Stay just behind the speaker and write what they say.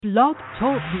Blog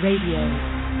Talk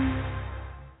Radio.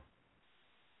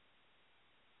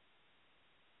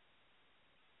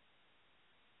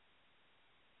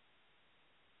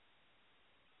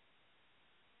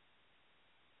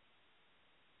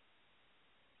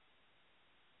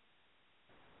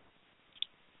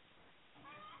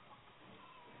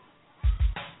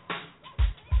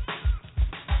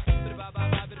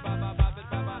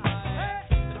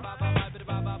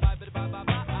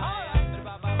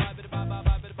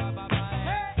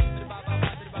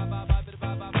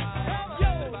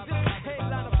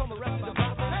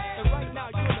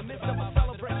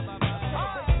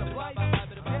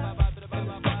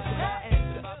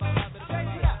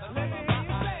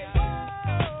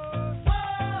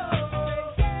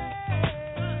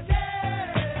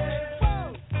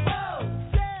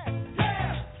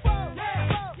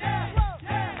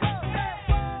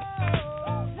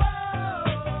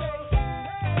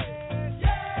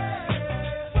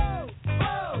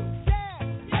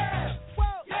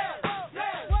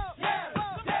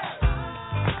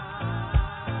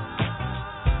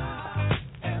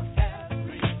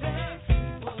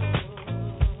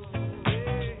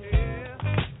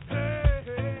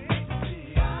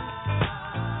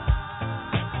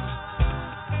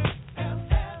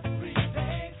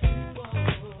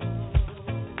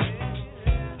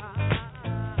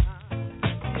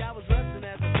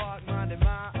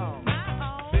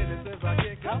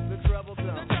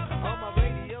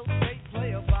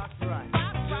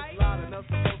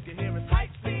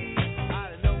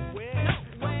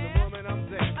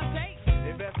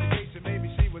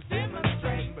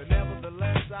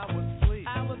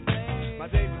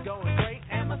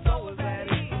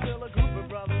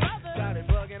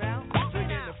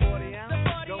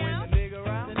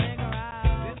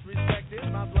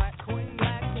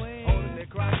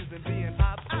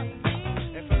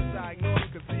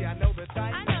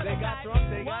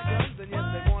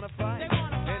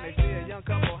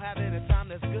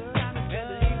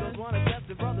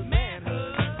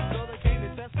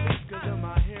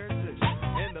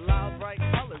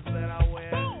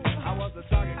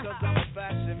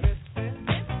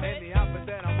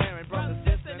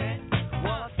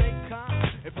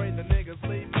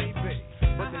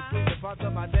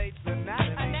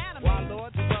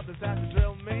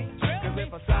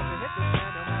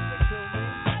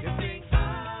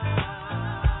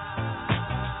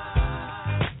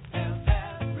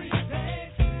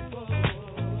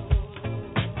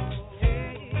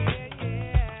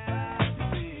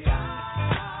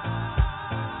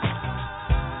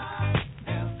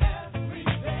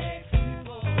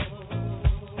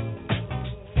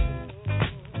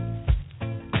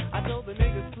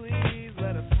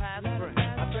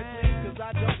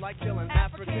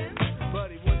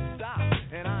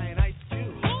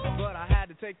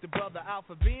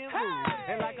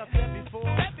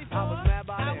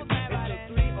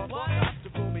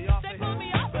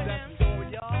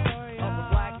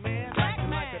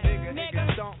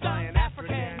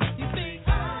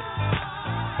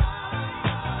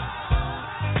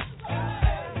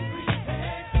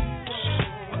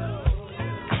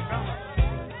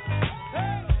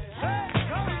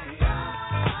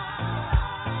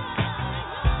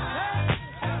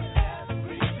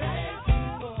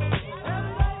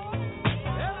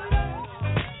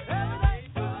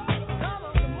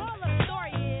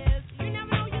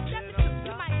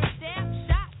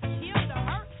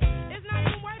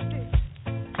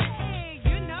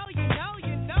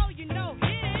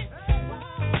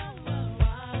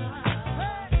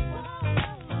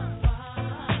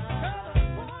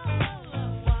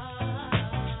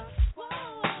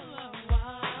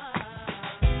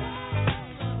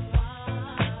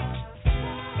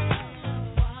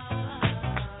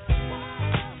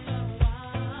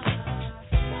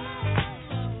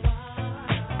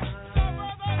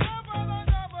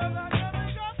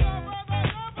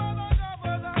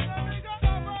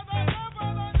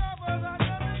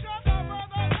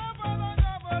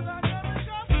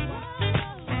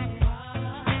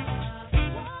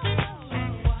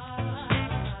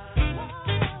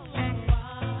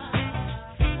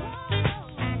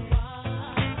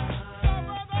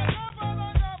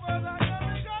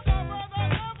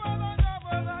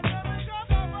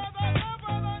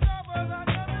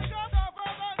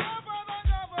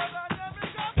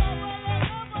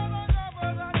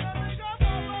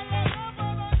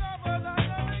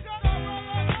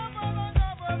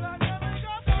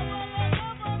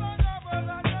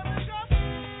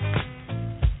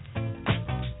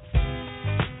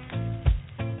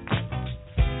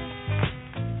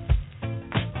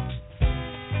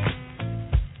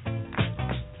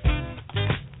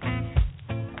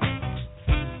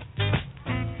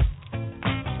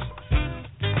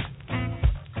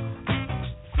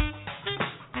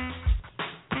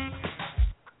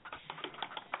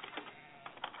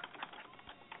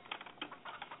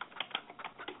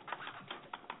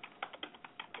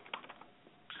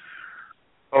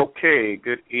 Okay,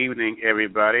 good evening,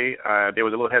 everybody. There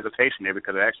was a little hesitation there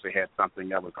because I actually had something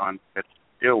that was on that's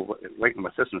still waiting. My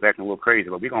system's acting a little crazy,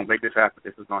 but we're going to make this happen.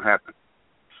 This is going to happen.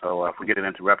 So if we get it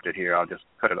interrupted here, I'll just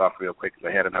cut it off real quick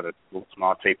because I had another little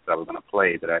small tape that I was going to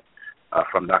play that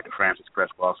from Dr. Frances Cress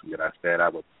Wilson that I said I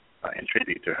would in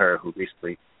tribute to her, who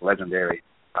recently, legendary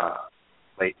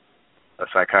late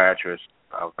psychiatrist.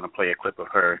 I was going to play a clip of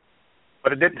her,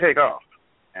 but it didn't take off,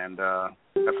 and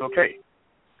that's okay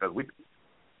because we're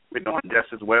doing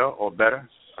just as well or better.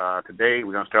 Today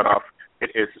we're going to start off. It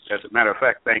is, as a matter of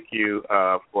fact, thank you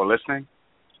for listening.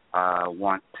 I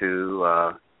want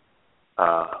to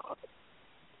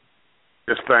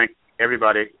just thank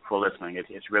everybody for listening. It's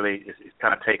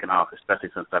kind of taken off, especially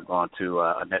since I've gone to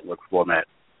a network format.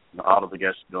 All of the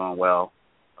guests are doing well.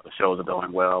 The shows are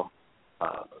doing well.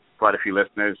 Quite a few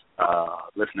listeners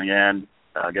listening in.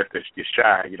 I guess you're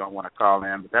shy. You don't want to call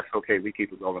in, but that's okay. We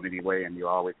keep it going anyway, and you're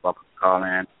always welcome to call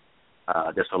in.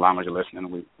 Just so long as you're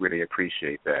listening, we really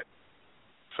appreciate that.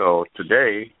 So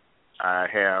today, I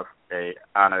have an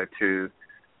honor to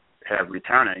have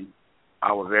returning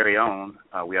our very own,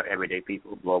 we are Everyday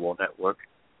People Global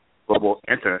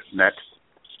Internet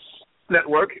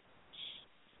Network,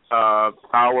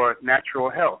 our natural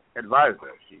health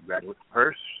advisor. She graduated from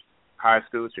Hearst High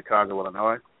School, Chicago,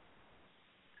 Illinois,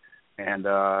 and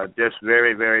just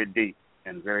very, very deep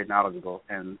and very knowledgeable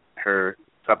in her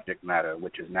subject matter,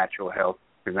 which is natural health,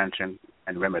 prevention,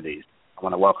 and remedies. I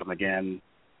want to welcome again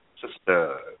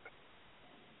Sister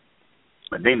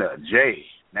Medina J.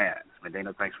 Nance.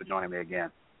 Medina, thanks for joining me again.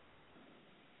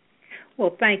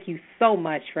 Well, thank you so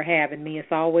much for having me. It's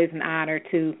always an honor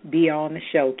to be on the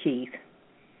show, Keith.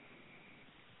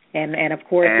 And of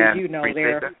course, as you know,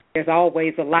 there's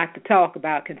always a lot to talk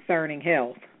about concerning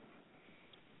health.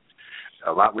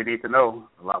 A lot we need to know,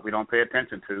 a lot we don't pay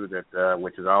attention to, that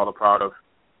which is all a part of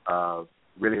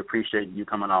really appreciating you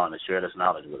coming on to share this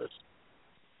knowledge with us.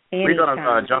 Anytime. We're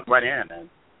going to jump right in.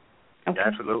 Okay.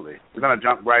 Absolutely. We're going to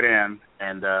jump right in.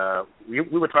 And we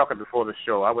were talking before the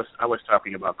show. I was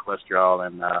talking about cholesterol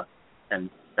and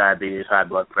diabetes, high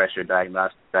blood pressure,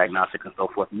 diagnostics, and so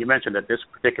forth. And you mentioned that this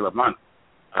particular month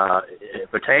it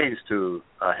pertains to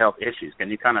health issues. Can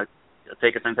you kind of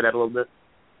take us into that a little bit?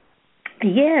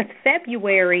 Yes,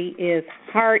 February is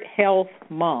Heart Health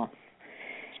Month,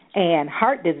 and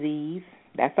heart disease,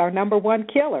 that's our number one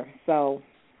killer. So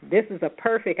this is a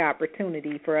perfect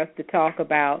opportunity for us to talk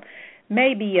about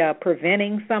maybe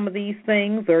preventing some of these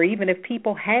things, or even if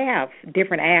people have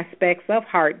different aspects of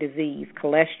heart disease,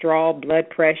 cholesterol, blood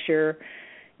pressure,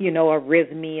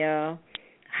 arrhythmia,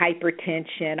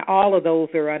 hypertension, all of those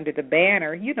are under the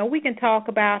banner. We can talk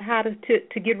about how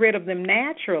to get rid of them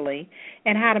naturally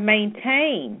and how to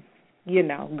maintain,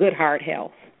 good heart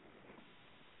health.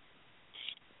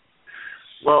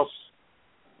 Well,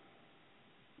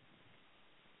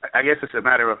 I guess it's a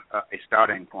matter of a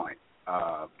starting point.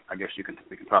 I guess we can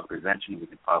talk prevention. We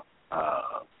can talk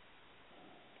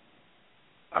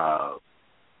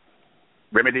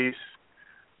remedies.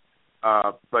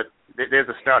 But there's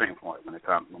a starting point when it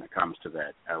comes to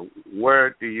that.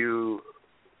 Where do you?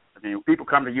 People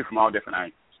come to you from all different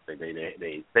angles.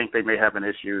 They think they may have an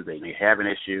issue. They may have an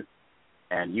issue,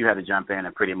 and you have to jump in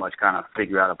and pretty much kind of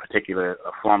figure out a particular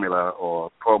formula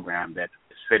or program that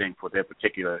is fitting for their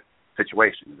particular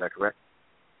situation. Is that correct?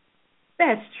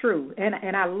 That's true,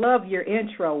 and I love your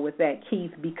intro with that,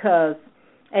 Keith, because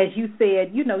as you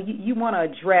said, you want to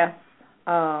address,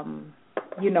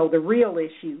 the real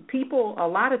issue. People a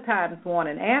lot of times want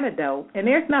an antidote, and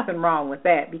there's nothing wrong with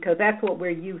that because that's what we're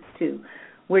used to.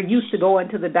 We're used to going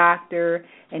to the doctor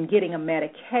and getting a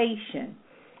medication,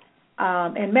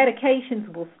 and medications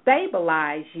will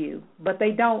stabilize you, but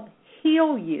they don't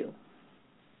heal you.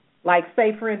 Like,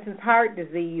 say, for instance, heart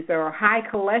disease or high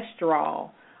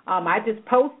cholesterol. I just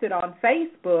posted on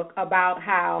Facebook about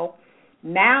how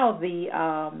now the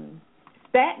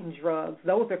statin drugs,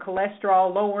 those are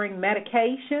cholesterol-lowering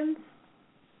medications,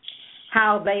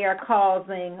 how they are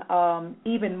causing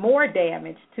even more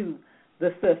damage to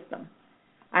the system.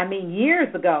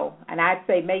 Years ago, and I'd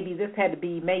say maybe this had to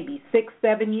be maybe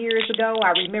 6-7 years ago,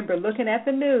 I remember looking at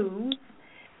the news,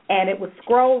 and it was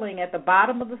scrolling at the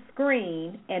bottom of the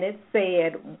screen, and it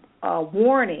said,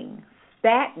 warning,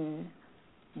 statin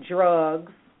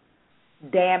drugs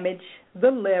damage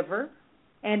the liver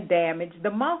and damage the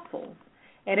muscles.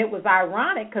 And it was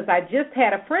ironic because I just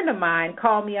had a friend of mine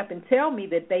call me up and tell me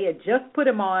that they had just put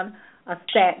him on a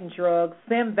statin drug,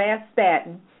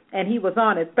 simvastatin, and he was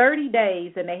on it 30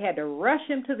 days, and they had to rush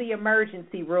him to the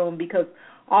emergency room because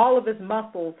all of his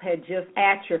muscles had just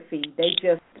atrophied. They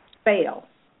just failed.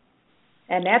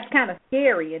 And that's kind of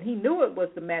scary, and he knew it was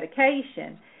the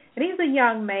medication. And he's a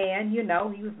young man, you know,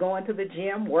 he was going to the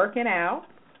gym, working out,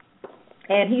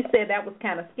 and he said that was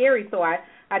kind of scary. So I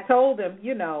told him,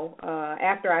 you know,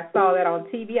 after I saw that on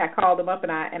TV, I called him up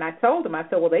and I told him, I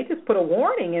said, well, they just put a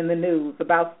warning in the news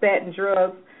about statin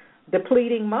drugs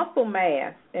depleting muscle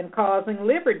mass and causing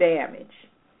liver damage.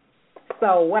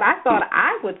 So what I thought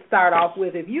I would start off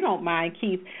with, if you don't mind,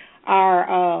 Keith,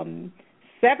 are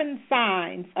 7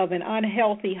 signs of an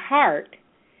unhealthy heart,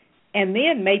 and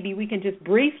then maybe we can just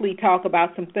briefly talk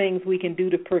about some things we can do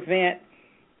to prevent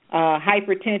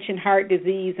hypertension, heart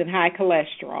disease, and high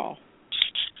cholesterol.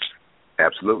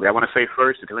 Absolutely. I want to say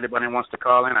first, if anybody wants to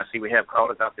call in, I see we have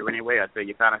callers out there anyway. I say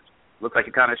you kind of look like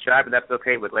you're kind of shy, but that's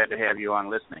okay. We're glad to have you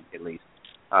on listening, at least.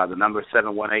 The number is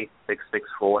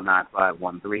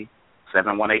 718-664-9513,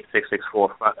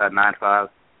 718-664-9513.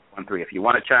 If you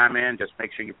want to chime in, just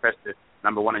make sure you press the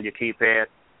number 1 on your keypad.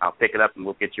 I'll pick it up, and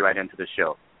we'll get you right into the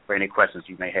show for any questions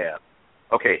you may have.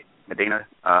 Okay, Medina,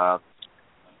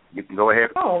 you can go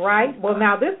ahead. All right. Well,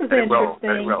 now this is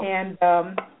interesting, and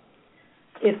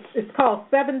it's called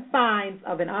 7 Signs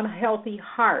of an Unhealthy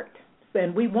Heart.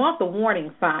 And we want the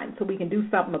warning signs so we can do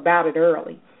something about it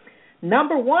early.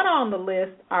 Number 1 on the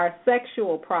list are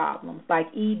sexual problems like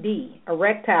ED,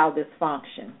 erectile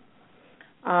dysfunction.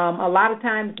 A lot of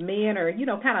times men are, you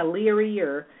know, kind of leery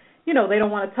or, you know, they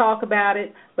don't want to talk about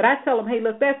it. But I tell them, hey,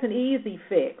 look, that's an easy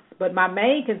fix. But my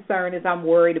main concern is I'm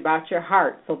worried about your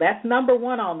heart. So that's number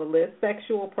 1 on the list,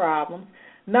 sexual problems.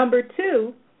 Number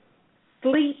 2,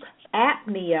 sleep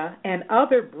apnea and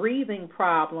other breathing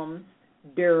problems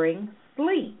during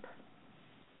sleep.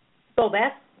 So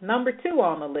that's number 2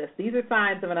 on the list. These are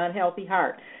signs of an unhealthy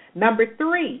heart. Number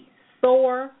 3,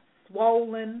 sore,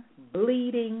 swollen,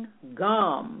 bleeding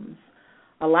gums.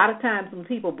 A lot of times when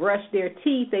people brush their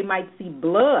teeth, they might see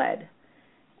blood,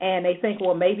 and they think,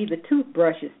 well, maybe the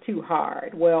toothbrush is too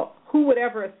hard. Well, who would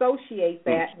ever associate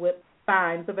that with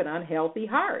signs of an unhealthy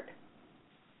heart?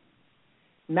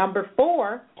 Number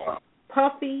 4,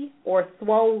 puffy or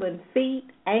swollen feet,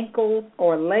 ankles,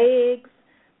 or legs.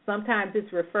 Sometimes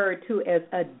it's referred to as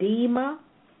edema,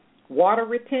 water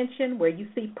retention, where you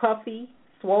see puffy,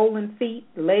 swollen feet,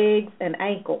 legs, and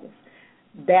ankles.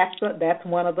 That's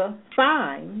one of the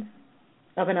signs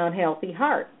of an unhealthy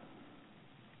heart.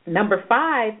 Number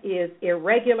 5 is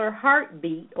irregular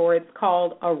heartbeat, or it's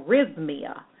called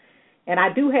arrhythmia. And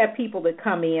I do have people that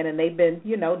come in and they've been,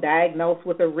 you know, diagnosed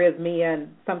with arrhythmia,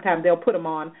 and sometimes they'll put them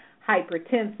on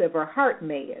hypertensive or heart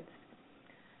meds.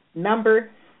 Number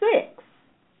 6,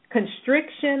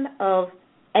 constriction or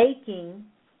aching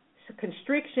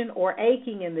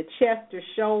in the chest or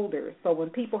shoulders. So when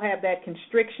people have that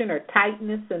constriction or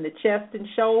tightness in the chest and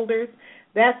shoulders,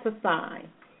 that's a sign.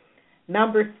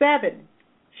 Number 7,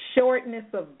 shortness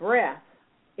of breath,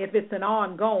 if it's an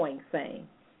ongoing thing.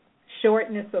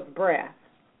 Shortness of breath.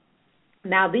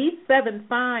 Now, these 7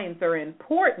 signs are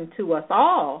important to us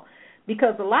all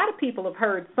because a lot of people have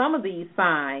heard some of these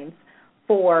signs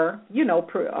for, you know,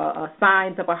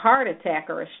 signs of a heart attack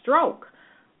or a stroke,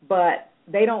 but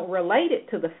they don't relate it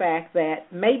to the fact that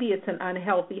maybe it's an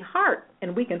unhealthy heart,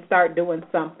 and we can start doing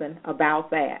something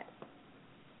about that.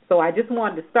 So I just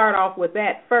wanted to start off with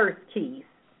that first, Keith,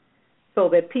 so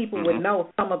that people would know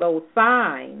some of those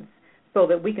signs so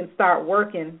that we can start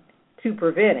working to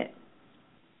prevent it.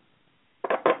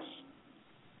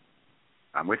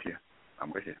 I'm with you.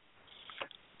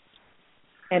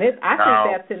 And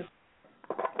I think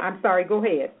I'm sorry, go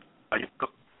ahead.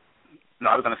 No,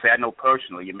 I was going to say, I know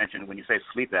personally, you mentioned when you say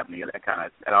sleep apnea,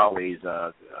 that always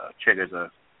triggers a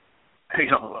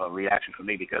reaction for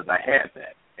me because I had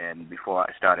that. And before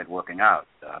I started working out,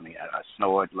 I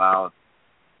snored loud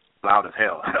as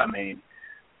hell.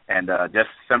 And just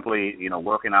simply,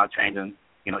 working out, changing,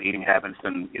 eating habits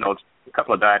and, a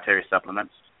couple of dietary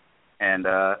supplements. And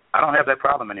I don't have that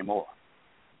problem anymore.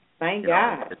 Thank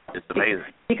God. It's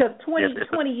amazing. Because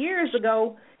 20 years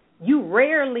ago, you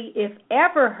rarely, if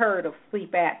ever, heard of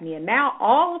sleep apnea. Now,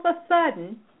 all of a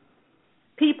sudden,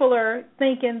 people are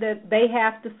thinking that they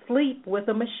have to sleep with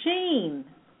a machine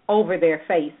over their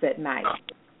face at night.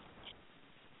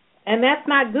 And that's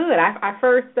not good.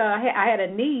 I had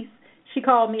a niece. She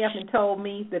called me up and told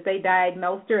me that they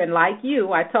diagnosed her. And like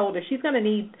you, I told her she's going to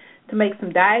need to make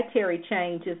some dietary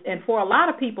changes. And for a lot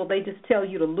of people, they just tell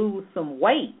you to lose some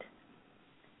weight.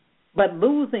 But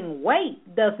losing weight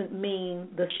doesn't mean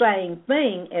the same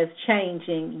thing as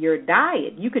changing your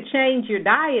diet. You could change your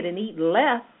diet and eat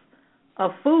less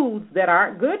of foods that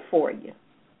aren't good for you.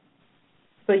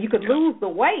 So you could lose the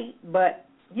weight, but,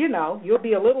 you'll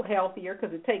be a little healthier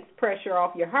because it takes pressure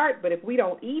off your heart. But if we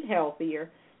don't eat healthier,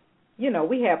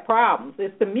 we have problems.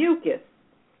 It's the mucus.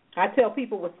 I tell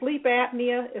people with sleep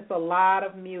apnea, it's a lot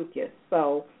of mucus.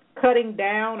 So cutting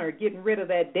down or getting rid of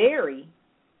that dairy,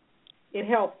 it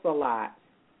helps a lot.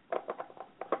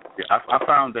 Yeah, I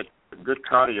found that good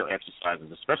cardio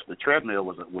exercises, especially the treadmill,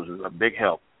 was a big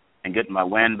help in getting my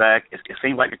wind back. It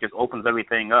seems like it just opens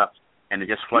everything up, and it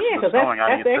just flushes the flowing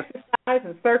out of your system. Yeah, because that's exercise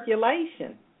and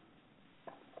circulation.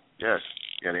 Yes.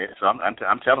 Yeah, so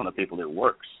I'm telling the people it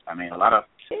works. I mean, a lot of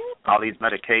all these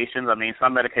medications. I mean,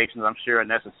 some medications I'm sure are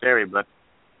necessary, but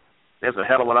there's a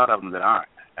hell of a lot of them that aren't.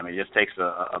 I mean, it just takes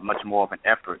a much more of an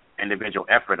individual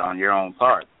effort on your own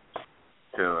part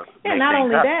to make not things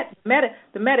only happen. that,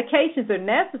 the medications are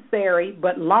necessary,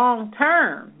 but long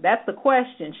term. That's the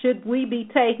question. Should we be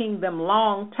taking them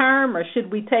long term, or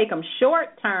should we take them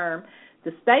short term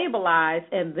to stabilize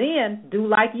and then do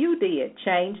like you did,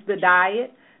 change the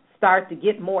diet, start to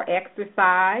get more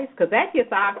exercise, because that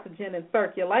gets oxygen and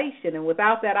circulation, and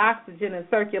without that oxygen and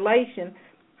circulation,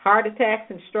 heart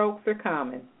attacks and strokes are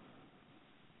common.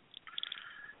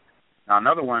 Now,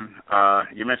 another one,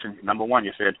 you mentioned, number one,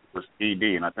 you said was ED,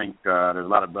 and I think there's a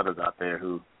lot of brothers out there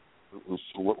who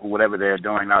whatever they're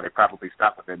doing now, they probably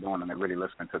stop what they're doing and they're really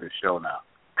listening to this show now.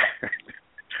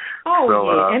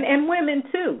 And women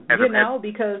too,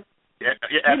 because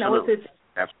absolutely.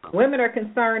 Absolutely. Women are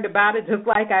concerned about it, just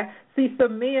like I see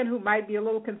some men who might be a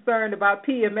little concerned about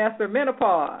PMS or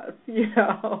menopause,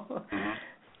 Mm-hmm.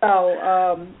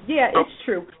 So, it's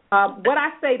true. What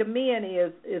I say to men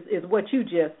is what you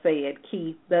just said,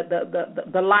 Keith.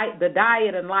 The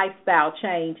diet and lifestyle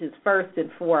change is first and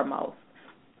foremost,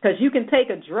 because you can take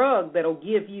a drug that'll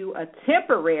give you a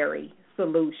temporary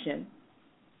solution,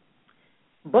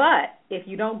 but if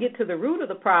you don't get to the root of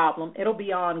the problem, it'll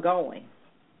be ongoing.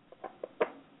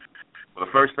 Well,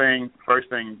 the first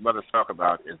thing brothers talk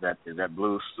about is that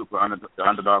blue the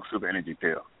underdog super energy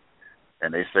pill,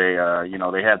 and they say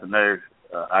they have the nerve.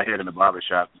 I hear it in the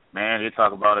barbershop. Man, they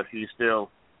talk about if he's still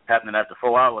happening after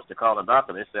 4 hours to call a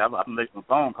doctor. They say I'm making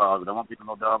phone calls, but I want people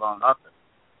to know doggone doctor.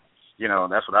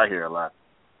 That's what I hear a lot.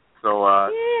 So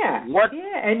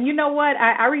and you know what?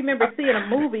 I remember seeing a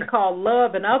movie called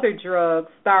Love and Other Drugs,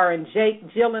 starring Jake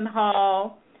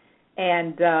Gyllenhaal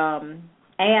and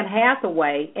Anne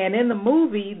Hathaway, and in the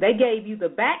movie they gave you the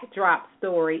backdrop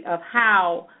story of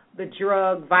how the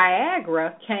drug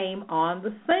Viagra came on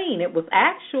the scene. It was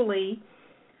actually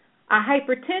a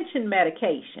hypertension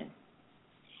medication.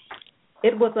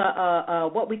 It was a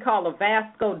what we call a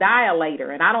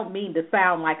vasodilator, and I don't mean to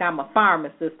sound like I'm a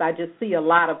pharmacist. I just see a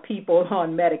lot of people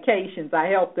on medications. I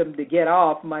help them to get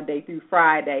off Monday through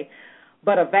Friday.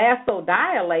 But a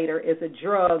vasodilator is a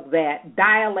drug that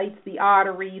dilates the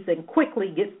arteries and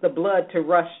quickly gets the blood to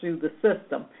rush through the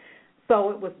system. So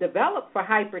it was developed for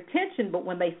hypertension, but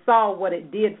when they saw what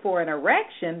it did for an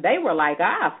erection, they were like,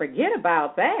 forget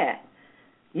about that.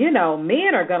 Men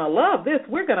are going to love this.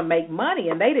 We're going to make money,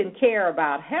 and they didn't care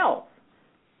about health.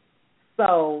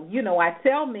 So, I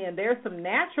tell men there's some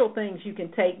natural things you can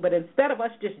take, but instead of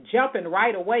us just jumping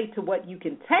right away to what you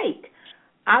can take,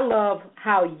 I love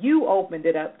how you opened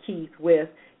it up, Keith, with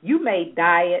you made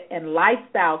diet and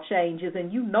lifestyle changes,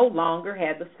 and you no longer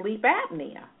had the sleep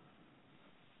apnea.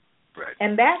 Right.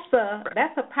 And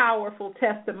that's a powerful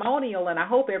testimonial, and I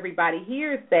hope everybody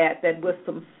hears that with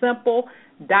some simple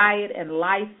diet and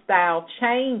lifestyle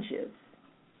changes.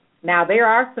 Now, there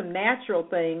are some natural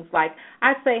things, like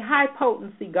I say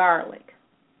high-potency garlic.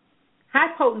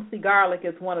 High-potency garlic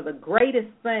is one of the greatest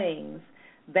things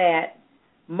that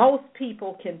most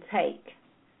people can take.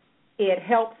 It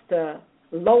helps to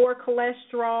lower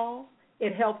cholesterol.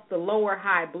 It helps to lower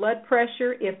high blood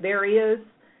pressure if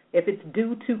it's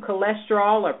due to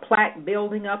cholesterol or plaque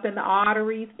building up in the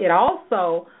arteries. It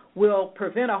also will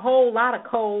prevent a whole lot of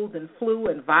colds and flu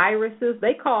and viruses.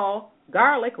 They call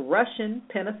garlic Russian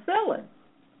penicillin.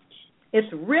 It's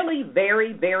really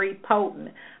very, very potent.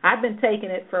 I've been taking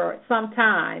it for some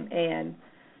time, and,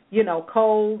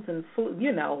 colds and flu,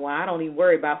 I don't even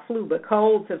worry about flu, but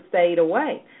colds have stayed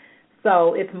away.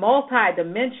 So it's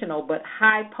multidimensional, but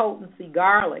high-potency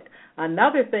garlic.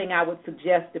 Another thing I would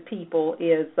suggest to people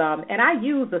is, and I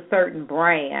use a certain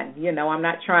brand. I'm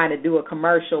not trying to do a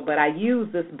commercial, but I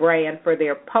use this brand for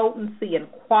their potency and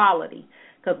quality,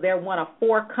 because they're one of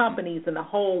 4 companies in the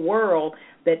whole world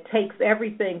that takes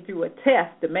everything through a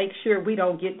test to make sure we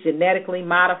don't get genetically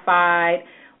modified,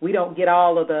 we don't get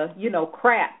all of the,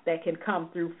 crap that can come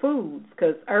through foods,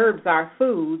 because herbs are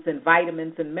foods and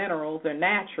vitamins and minerals are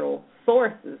natural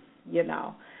sources,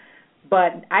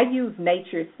 But I use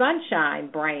Nature's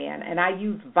Sunshine brand, and I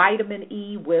use vitamin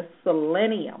E with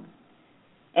selenium.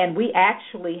 And we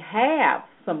actually have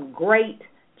some great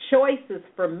choices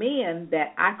for men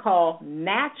that I call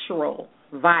natural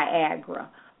Viagra.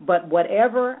 But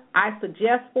whatever I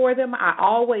suggest for them, I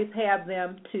always have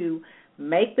them to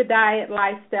make the diet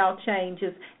lifestyle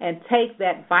changes and take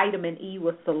that vitamin E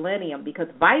with selenium, because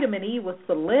vitamin E with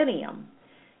selenium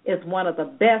is one of the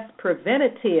best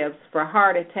preventatives for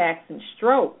heart attacks and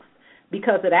strokes,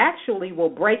 because it actually will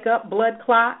break up blood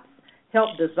clots,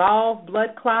 help dissolve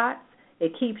blood clots.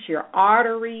 It keeps your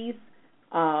arteries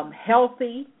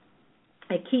healthy.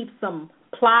 It keeps them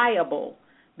pliable,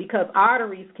 because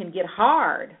arteries can get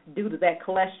hard due to that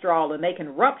cholesterol, and they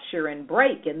can rupture and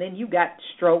break, and then you got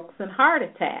strokes and heart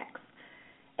attacks.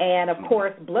 And, of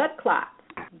course, blood clots.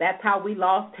 That's how we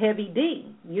lost Heavy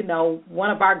D,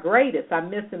 one of our greatest. I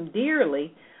miss him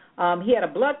dearly. He had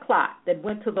a blood clot that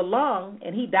went to the lung,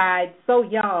 and he died so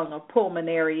young of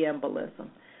pulmonary embolism.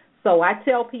 So I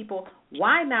tell people,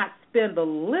 why not spend a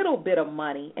little bit of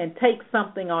money and take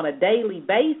something on a daily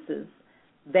basis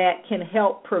that can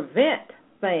help prevent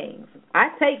things? I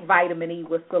take vitamin E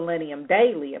with selenium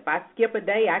daily. If I skip a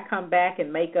day, I come back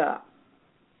and make up.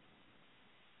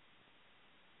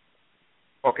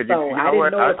 Okay, you know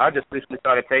what? I just recently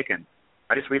started taking.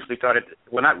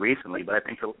 Well, not recently, but I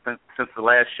think since the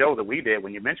last show that we did,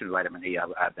 when you mentioned vitamin E,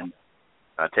 I've been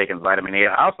taking vitamin E.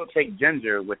 I also take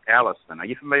ginger with allicin. Are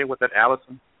you familiar with that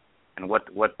allicin? And what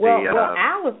allicin,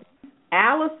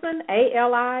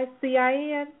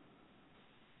 ALICIN.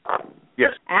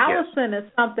 Yes. Allicin is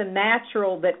something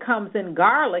natural that comes in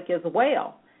garlic as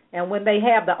well. And when they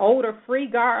have the odor-free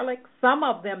garlic, some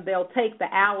of them they'll take the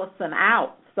allicin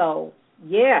out. So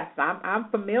yes, I'm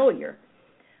familiar.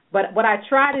 But what I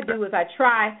try to do is I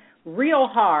try real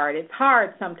hard. It's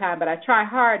hard sometimes, but I try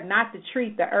hard not to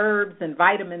treat the herbs and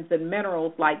vitamins and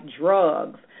minerals like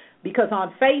drugs. Because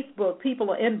on Facebook, people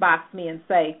will inbox me and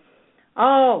say,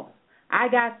 oh, I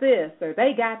got this or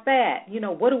they got that.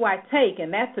 What do I take?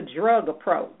 And that's a drug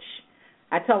approach.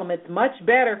 I tell them it's much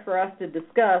better for us to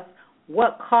discuss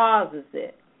what causes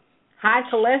it. High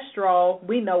cholesterol,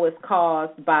 we know, is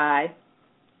caused by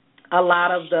a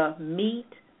lot of the meat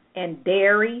and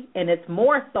dairy, and it's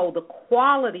more so the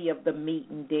quality of the meat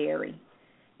and dairy.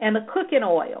 And the cooking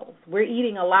oils, we're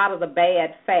eating a lot of the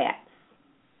bad fats.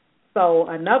 So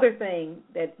another thing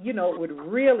that,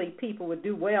 people would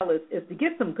do well is to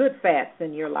get some good fats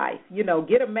in your life.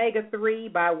 Get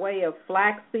omega-3 by way of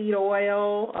flaxseed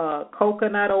oil,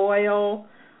 coconut oil.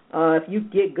 If you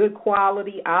get good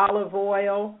quality olive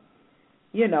oil,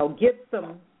 get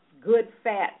some good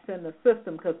fats in the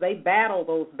system, because they battle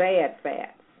those bad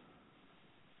fats.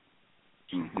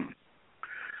 Mm-hmm.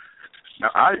 Now,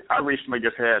 I recently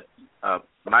just had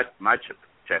my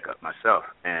checkup myself,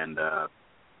 and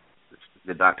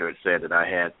the doctor had said that I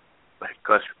had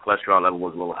cholesterol level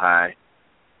was a little high,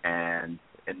 and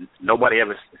nobody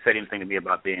ever said anything to me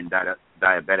about being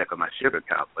diabetic or my sugar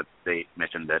count, but they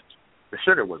mentioned that the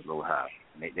sugar was a little high.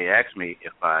 And they asked me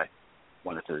if I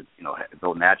wanted to,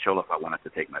 go natural, if I wanted to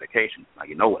take medication. Now,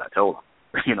 what I told them.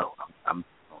 I'm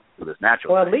do this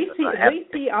natural. Well, at least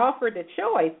he offered a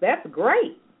choice. That's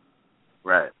great.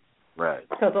 Right.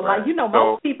 Because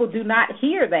most people do not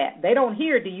hear that. They don't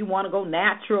hear, do you want to go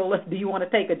natural? Do you want to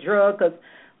take a drug? Because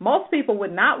most people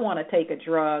would not want to take a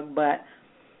drug, but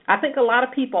I think a lot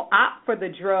of people opt for the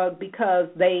drug because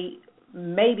they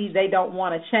don't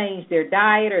want to change their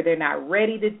diet, or they're not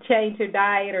ready to change their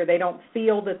diet, or they don't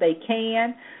feel that they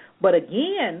can. But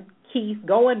again, Keith,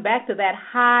 going back to that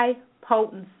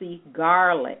high-potency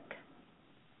garlic,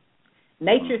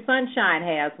 Nature Sunshine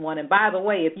has one. And by the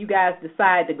way, if you guys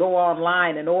decide to go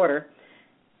online and order,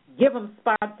 give them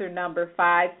sponsor number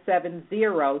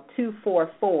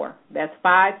 570244. That's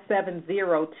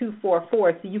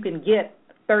 570244, so you can get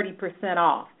 30%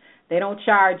 off. They don't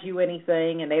charge you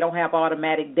anything, and they don't have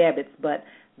automatic debits, but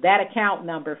that account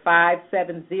number,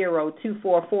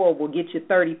 570244, will get you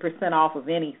 30% off of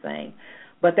anything.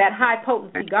 But that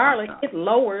high-potency garlic, it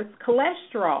lowers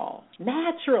cholesterol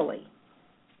naturally.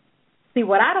 See,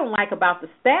 what I don't like about the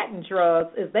statin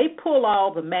drugs is they pull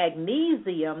all the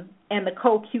magnesium and the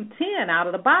CoQ10 out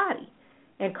of the body.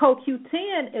 And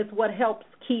CoQ10 is what helps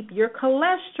keep your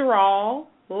cholesterol,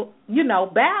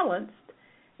 balanced.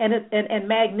 And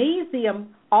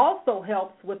magnesium also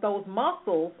helps with those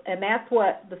muscles, and that's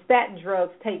what the statin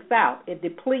drugs takes out. It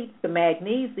depletes the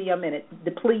magnesium, and it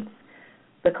depletes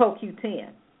the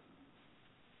CoQ10.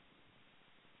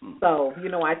 So,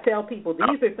 I tell people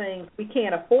these are things we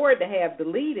can't afford to have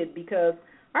deleted, because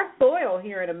our soil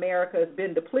here in America has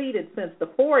been depleted since the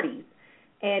 40s.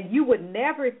 And you would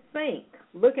never think,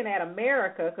 looking at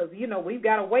America, because, we've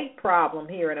got a weight problem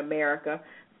here in America,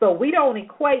 so we don't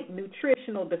equate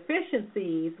nutritional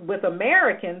deficiencies with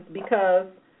Americans, because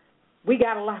we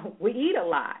got a lot, we eat a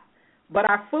lot, but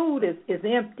our food is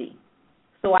empty.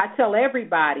 So I tell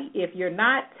everybody, if you're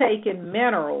not taking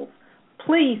minerals,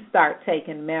 please start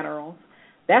taking minerals.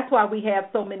 That's why we have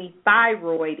so many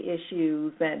thyroid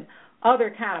issues and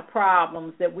other kind of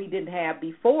problems that we didn't have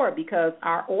before, because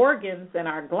our organs and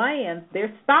our glands,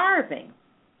 they're starving.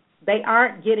 They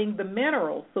aren't getting the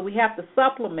minerals, so we have to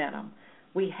supplement them.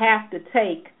 We have to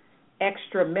take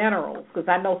extra minerals, because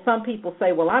I know some people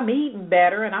say, well, I'm eating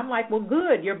better, and I'm like, well,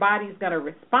 good, your body's going to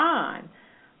respond.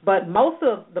 But most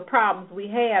of the problems we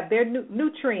have, they're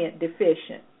nutrient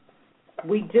deficient.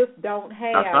 We just don't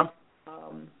have,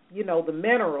 the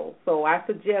minerals. So I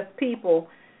suggest people,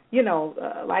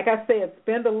 like I said,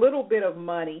 spend a little bit of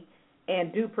money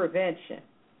and do prevention.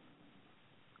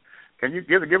 Can you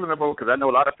give them a vote? Because I know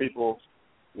a lot of people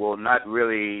will not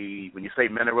really, when you say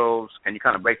minerals, can you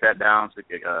kind of break that down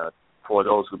for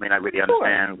those who may not really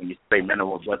understand? Sure. When you say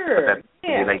minerals, what that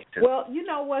relates to? Well, you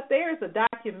know what? There's a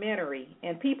documentary,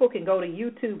 and people can go to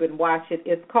YouTube and watch it.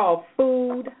 It's called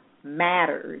Food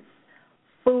Matters.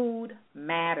 Food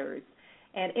Matters.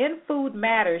 And in Food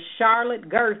Matters, Charlotte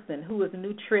Gerson, who is a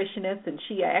nutritionist, and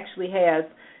she actually has,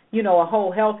 a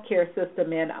whole healthcare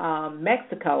system in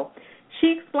Mexico,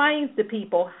 she explains to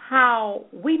people how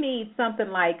we need something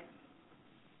like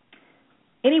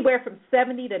anywhere from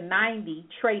 70 to 90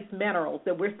 trace minerals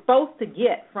that we're supposed to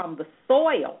get from the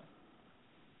soil,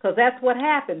 because that's what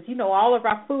happens. All of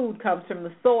our food comes from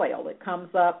the soil. It comes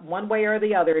up one way or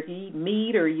the other. If you eat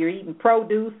meat or you're eating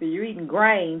produce or you're eating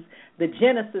grains, the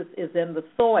genesis is in the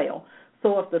soil.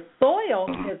 So if the soil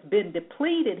has been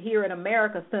depleted here in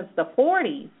America since the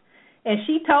 40s, and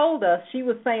she told us, she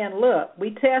was saying, look,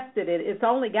 we tested it. It's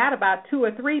only got about 2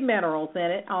 or 3 minerals in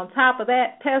it. On top of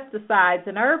that, pesticides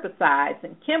and herbicides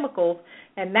and chemicals,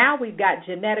 and now we've got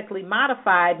genetically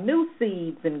modified new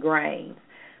seeds and grains.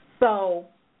 So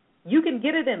you can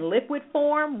get it in liquid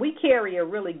form. We carry a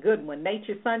really good one.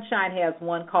 Nature's Sunshine has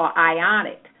one called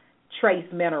ionic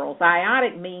trace minerals.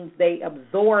 Ionic means they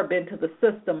absorb into the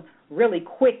system really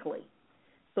quickly.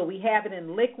 So we have it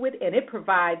in liquid, and it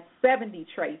provides 70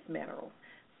 trace minerals.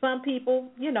 Some people,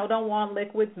 don't want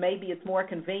liquids. Maybe it's more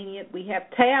convenient. We have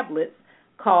tablets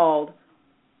called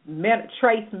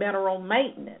trace mineral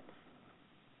maintenance.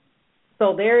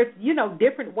 So there's,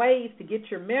 different ways to get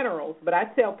your minerals. But I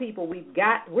tell people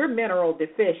we're mineral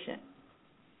deficient.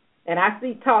 And I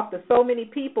talk to so many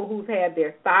people who've had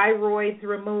their thyroids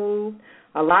removed.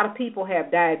 A lot of people have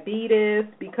diabetes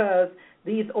because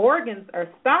these organs are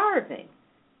starving.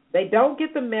 They don't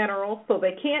get the minerals, so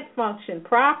they can't function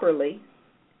properly,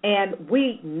 and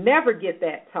we never get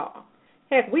that taught.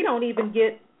 Heck, we don't even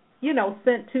get,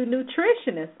 sent to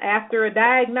nutritionists after a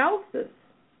diagnosis.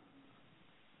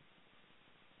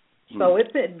 So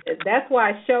that's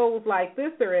why shows like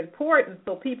this are important,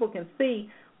 so people can see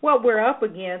what we're up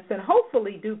against and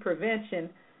hopefully do prevention,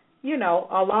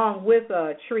 along with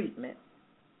treatment.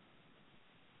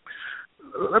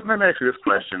 Let me ask you this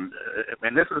question,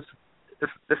 and this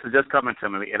is just coming to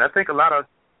me, and I think a lot of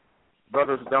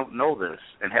brothers don't know this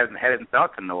and hadn't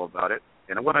thought to know about it.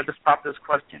 And I want to just pop this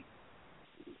question.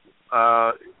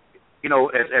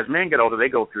 As men get older, they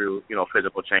go through,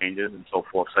 physical changes and so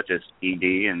forth, such as ED,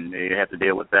 and they have to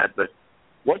deal with that. But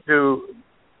what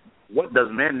does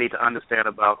men need to understand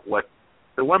about what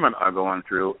the women are going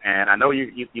through? And I know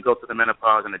you go through the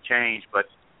menopause and the change, but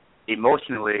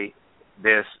emotionally,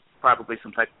 there's probably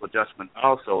some type of adjustment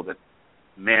also that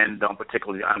men don't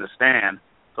particularly understand,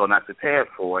 so not prepared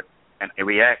for it, and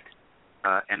react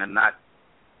in a not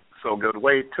so good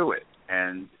way to it,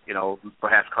 and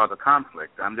perhaps cause a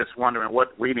conflict. I'm just wondering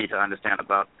what we need to understand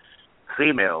about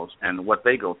females and what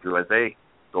they go through as they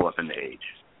go up in age.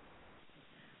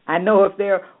 I know if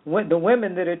they're the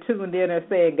women that are tuned in are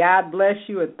saying, God bless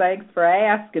you and thanks for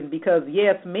asking, because,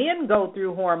 yes, men go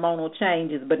through hormonal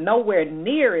changes, but nowhere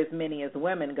near as many as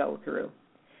women go through.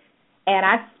 And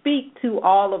I speak to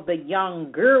all of the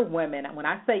younger women. When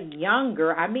I say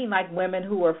younger, I mean like women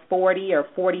who are 40 or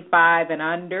 45 and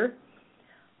under.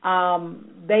 And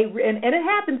it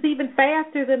happens even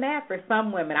faster than that for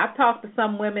some women. I've talked to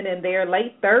some women in their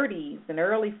late 30s and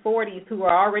early 40s who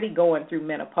are already going through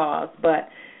menopause. But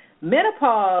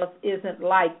menopause isn't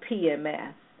like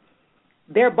PMS.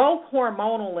 They're both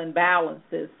hormonal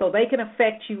imbalances, so they can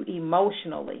affect you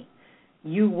emotionally.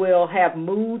 You will have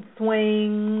mood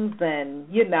swings, and,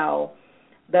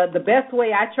 the best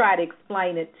way I try to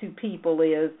explain it to people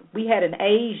is we had an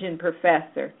Asian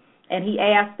professor, and he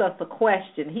asked us a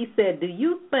question. He said, do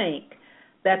you think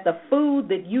that the food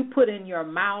that you put in your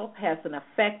mouth has an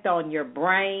effect on your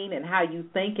brain and how you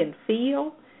think and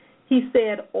feel? He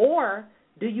said, or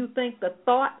do you think the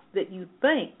thoughts that you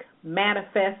think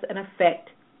manifest and affect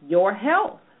your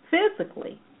health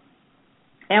physically.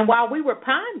 And while we were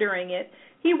pondering it,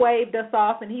 he waved us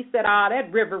off and he said,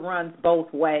 that river runs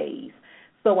both ways.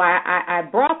 So I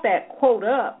brought that quote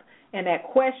up and that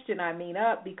question,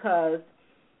 up because,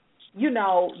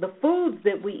 the foods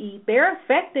that we eat, they're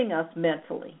affecting us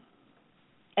mentally.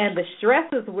 And the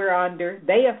stresses we're under,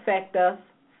 they affect us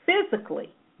physically.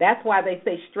 That's why they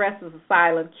say stress is a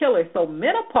silent killer. So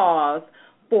menopause,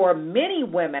 for many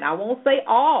women, I won't say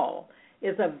all,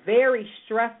 is a very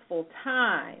stressful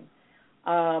time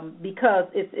because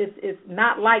it's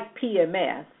not like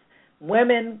PMS.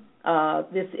 Women,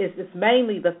 it's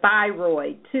mainly the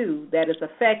thyroid, too, that is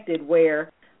affected,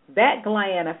 where that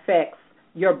gland affects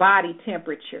your body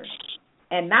temperature.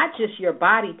 And not just your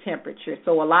body temperature.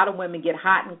 So a lot of women get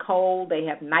hot and cold. They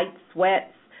have night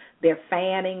sweats. They're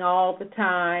fanning all the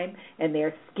time, and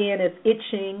their skin is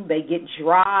itching. They get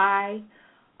dry.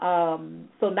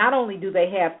 So not only do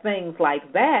they have things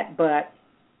like that, but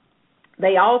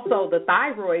they also, the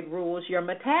thyroid rules your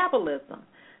metabolism.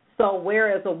 So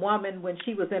whereas a woman, when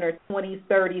she was in her 20s,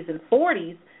 30s, and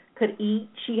 40s, could eat,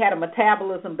 she had a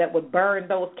metabolism that would burn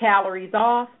those calories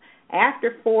off.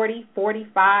 After 40,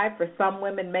 45, for some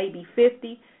women maybe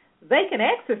 50, they can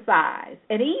exercise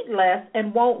and eat less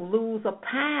and won't lose a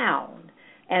pound.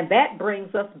 And that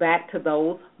brings us back to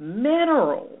those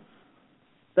minerals.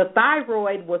 The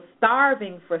thyroid was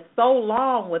starving for so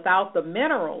long without the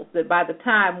minerals that by the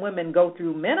time women go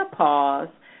through menopause,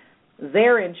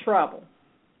 they're in trouble.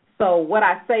 So what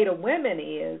I say to women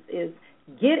is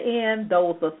get in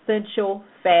those essential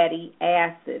fatty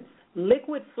acids.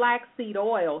 Liquid flaxseed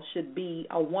oil should be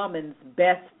a woman's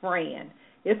best friend.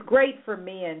 It's great for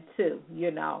men too,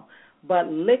 but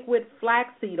liquid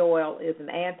flaxseed oil is an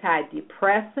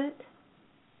antidepressant.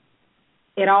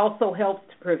 It also helps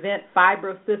to prevent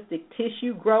fibrocystic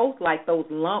tissue growth, like those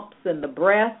lumps in the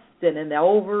breast and in the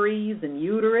ovaries and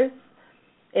uterus.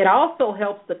 It also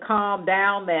helps to calm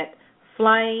down that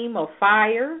flame or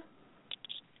fire.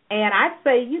 And I'd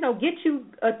say, get you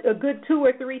a good 2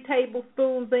 or 3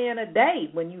 tablespoons in a day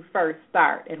when you first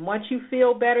start. And once you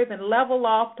feel better, then level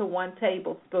off to 1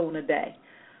 tablespoon a day.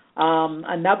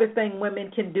 Another thing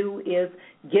women can do is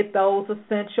get those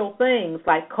essential things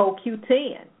like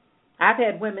CoQ10. I've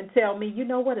had women tell me,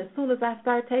 as soon as I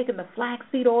start taking the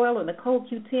flaxseed oil and the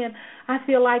CoQ10, I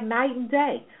feel like night and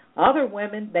day. Other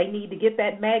women, they need to get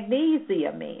that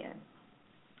magnesium in.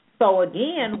 So,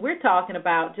 again, we're talking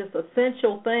about just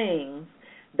essential things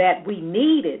that we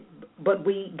needed, but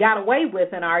we got away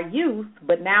with in our youth,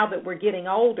 but now that we're getting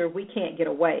older, we can't get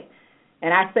away.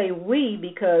 And I say we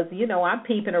because, I'm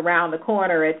peeping around the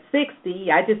corner at 60.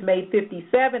 I just made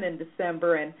 57 in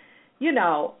December, and,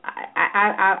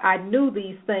 I knew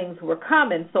these things were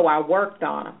coming, so I worked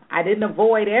on them. I didn't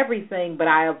avoid everything, but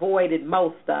I avoided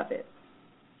most of it.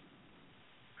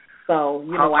 So,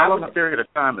 how long a period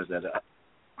of time is that?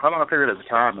 How long a period of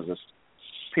time is this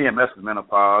PMS and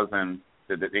menopause and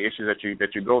the issues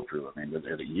that you go through? I mean, is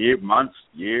it a year, months,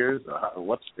 years?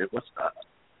 What's these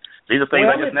are things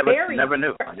I just never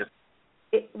knew.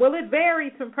 It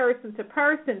varies from person to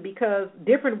person because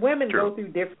different women go through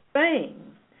different things.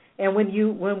 And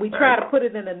when we try to put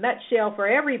it in a nutshell for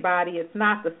everybody, it's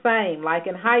not the same. Like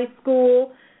in high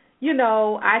school,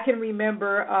 I can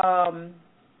remember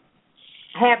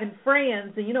having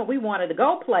friends, and, we wanted to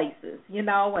go places,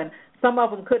 and some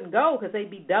of them couldn't go because they'd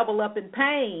be double up in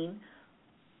pain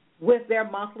with their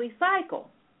monthly cycle.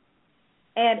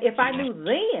 And if I knew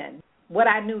then what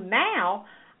I knew now,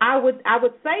 I would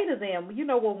say to them,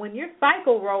 when your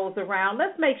cycle rolls around,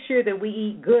 let's make sure that we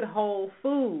eat good whole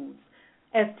foods.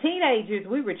 As teenagers,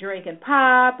 we were drinking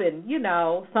pop and,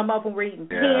 some of them were eating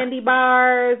candy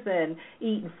bars and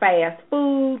eating fast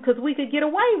food because we could get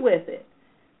away with it.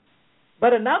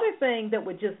 But another thing that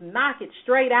would just knock it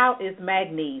straight out is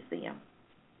magnesium.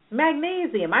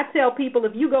 Magnesium. I tell people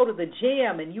if you go to the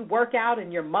gym and you work out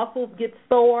and your muscles get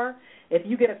sore, if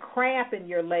you get a cramp in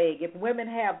your leg, if women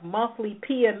have monthly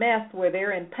PMS where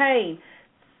they're in pain,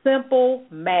 simple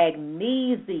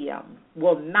magnesium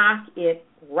will knock it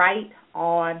right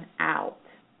on out.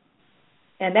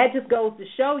 And that just goes to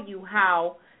show you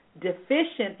how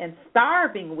deficient and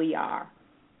starving we are.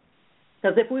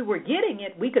 Because if we were getting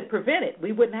it, we could prevent it.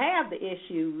 We wouldn't have the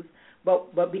issues,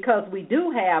 but because we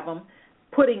do have them,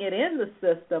 putting it in the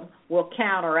system will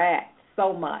counteract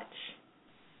so much.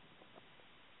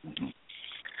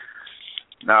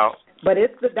 Now, but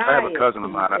it's the diet. I have a cousin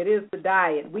of mine. It is the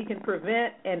diet. We can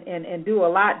prevent and do a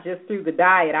lot just through the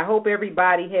diet. I hope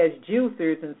everybody has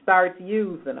juicers and starts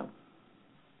using them.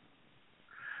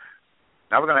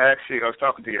 I was going to ask you, I was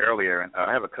talking to you earlier, and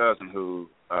I have a cousin who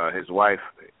his wife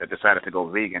decided to go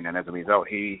vegan, and as a result,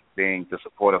 he, being the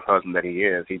supportive husband that he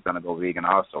is, he's going to go vegan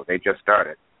also. They just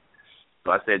started.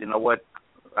 So I said, you know what,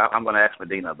 I'm going to ask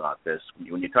Medina about this.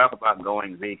 When you talk about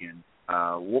going vegan,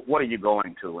 what are you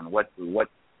going to, and what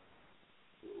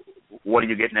are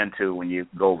you getting into when you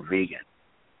go vegan?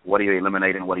 What are you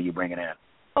eliminating? What are you bringing in?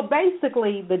 Well,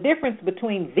 basically, the difference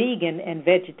between vegan and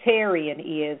vegetarian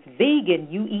is vegan,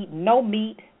 you eat no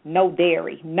meat, no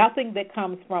dairy, nothing that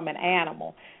comes from an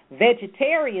animal.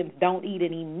 Vegetarians don't eat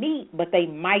any meat, but they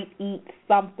might eat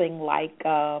something like,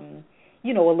 a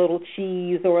little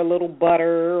cheese or a little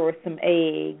butter or some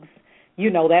eggs.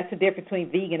 That's the difference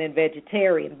between vegan and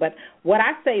vegetarian. But what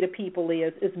I say to people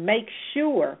is make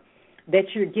sure that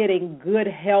you're getting good,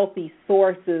 healthy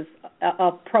sources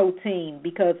of protein,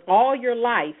 because all your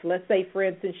life, let's say, for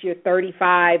instance, you're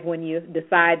 35 when you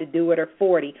decide to do it, or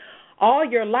 40, all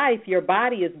your life your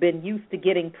body has been used to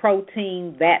getting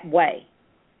protein that way.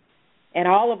 And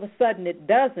all of a sudden it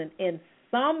doesn't. And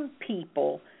some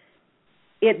people,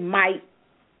 it might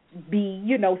be,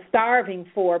 starving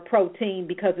for protein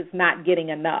because it's not getting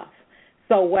enough.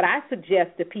 So what I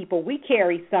suggest to people, we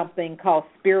carry something called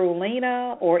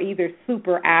spirulina or either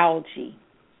super algae.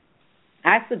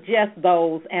 I suggest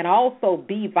those, and also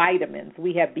B vitamins.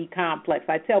 We have B complex.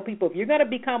 I tell people, if you're going to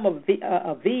become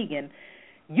a vegan,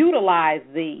 utilize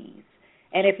these.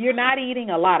 And if you're not eating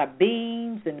a lot of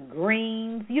beans and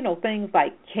greens, things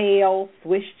like kale,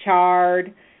 Swiss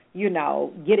chard,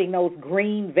 getting those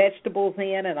green vegetables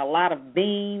in, and a lot of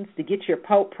beans to get your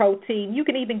protein. You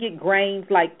can even get grains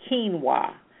like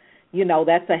quinoa.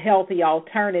 That's a healthy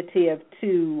alternative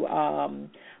to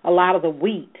a lot of the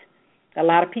wheat. A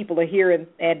lot of people are hearing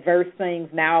adverse things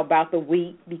now about the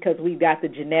wheat because we've got the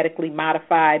genetically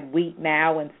modified wheat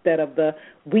now instead of the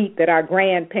wheat that our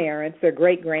grandparents or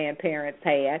great-grandparents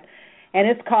had, and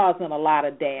it's causing a lot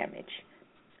of damage.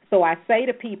 So I say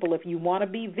to people, if you want to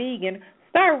be vegan,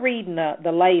 start reading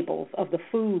the labels of the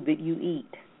food that you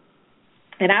eat.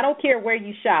 And I don't care where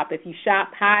you shop. If you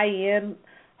shop high-end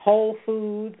Whole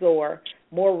Foods or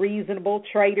more reasonable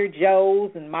Trader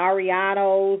Joe's and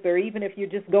Mariano's, or even if you're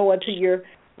just going to your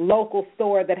local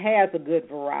store that has a good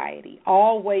variety,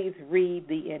 always read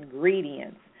the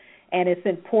ingredients. And it's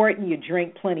important you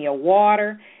drink plenty of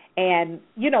water. And,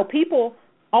 people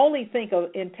only think of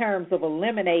in terms of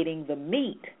eliminating the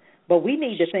meat, but we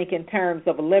need to think in terms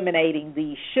of eliminating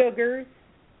the sugars,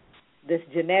 this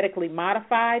genetically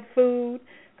modified food.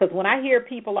 Because when I hear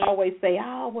people always say,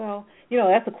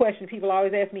 that's a question people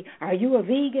always ask me, are you a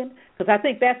vegan? Because I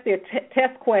think that's their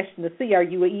test question to see, are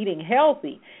you eating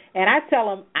healthy? And I tell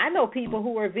them, I know people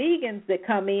who are vegans that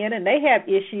come in and they have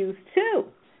issues too.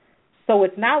 So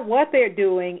it's not what they're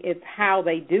doing, it's how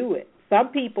they do it. Some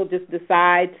people just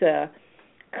decide to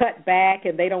cut back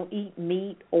and they don't eat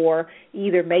meat, or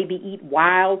either maybe eat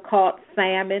wild-caught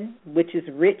salmon, which is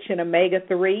rich in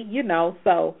omega-3,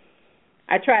 So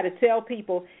I try to tell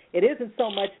people it isn't so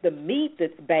much the meat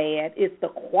that's bad, it's the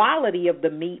quality of the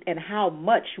meat and how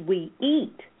much we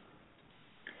eat.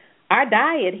 Our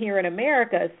diet here in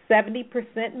America is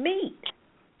 70% meat.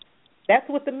 That's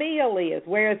what the meal is.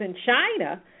 Whereas in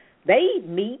China, they eat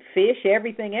meat, fish,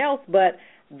 everything else, but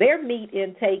their meat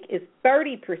intake is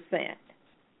 30%.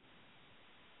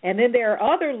 And then there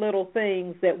are other little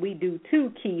things that we do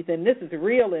too, Keith, and this is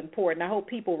real important. I hope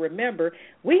people remember.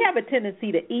 We have a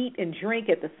tendency to eat and drink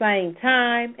at the same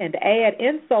time, and to add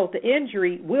insult to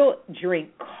injury, we'll drink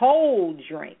cold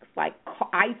drinks like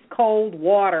ice-cold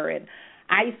water and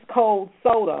ice-cold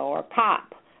soda or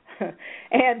pop.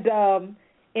 And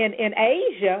in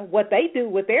Asia, what they do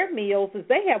with their meals is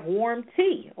they have warm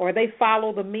tea, or they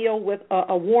follow the meal with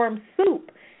a warm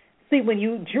soup. See, when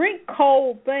you drink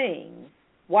cold things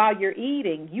while you're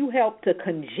eating, you help to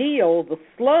congeal the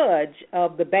sludge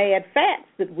of the bad fats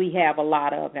that we have a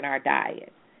lot of in our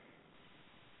diet.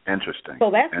 Interesting.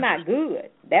 So that's not good.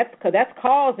 That's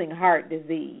causing heart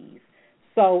disease.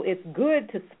 So it's good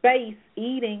to space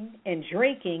eating and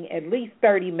drinking at least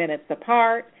 30 minutes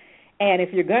apart. And if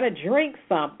you're going to drink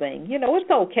something,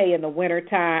 it's okay in the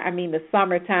the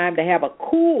summertime to have a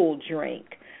cool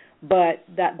drink. But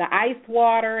the ice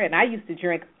water, and I used to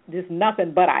drink just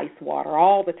nothing but ice water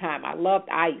all the time. I loved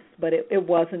ice, but it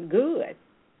wasn't good.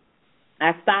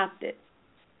 I stopped it.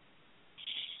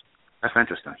 That's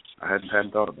interesting. I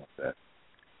hadn't thought about that.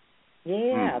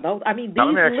 Yeah, these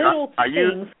little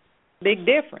things, big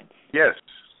difference. Yes,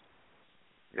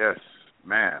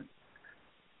 man.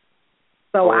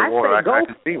 So I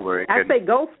say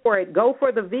go for it. Go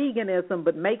for the veganism,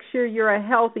 but make sure you're a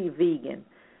healthy vegan.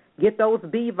 get those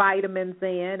B vitamins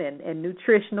in, and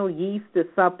nutritional yeast is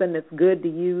something that's good to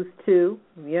use too.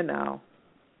 You know,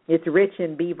 it's rich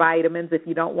in B vitamins if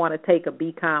you don't want to take a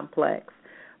B complex.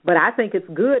 But I think it's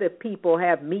good if people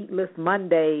have meatless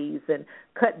Mondays and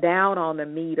cut down on the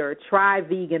meat, or try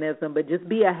veganism, but just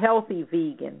be a healthy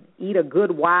vegan. Eat a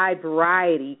good wide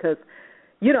variety, because,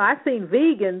 you know, I've seen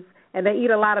vegans and they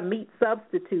eat a lot of meat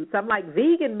substitutes. I'm like,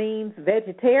 vegan means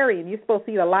vegetarian. You're supposed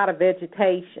to eat a lot of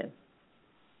vegetation.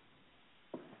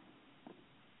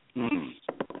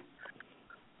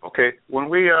 Okay. When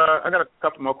I got a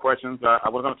couple more questions. I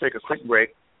was going to take a quick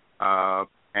break, and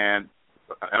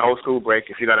an old school break.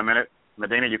 If you got a minute,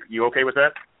 Medina, you okay with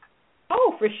that?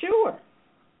 Oh, for sure.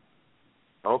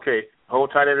 Okay.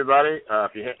 Hold tight, everybody.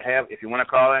 If you want to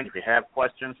call in, if you have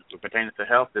questions pertaining to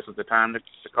health, this is the time to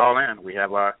call in. We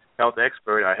have our health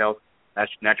expert, our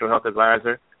natural health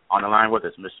advisor, on the line with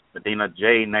us, Miss Medina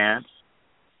J. Nance,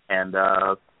 and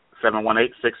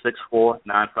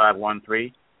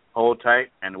 718-664-9513. Hold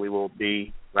tight, and we will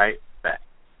be right back.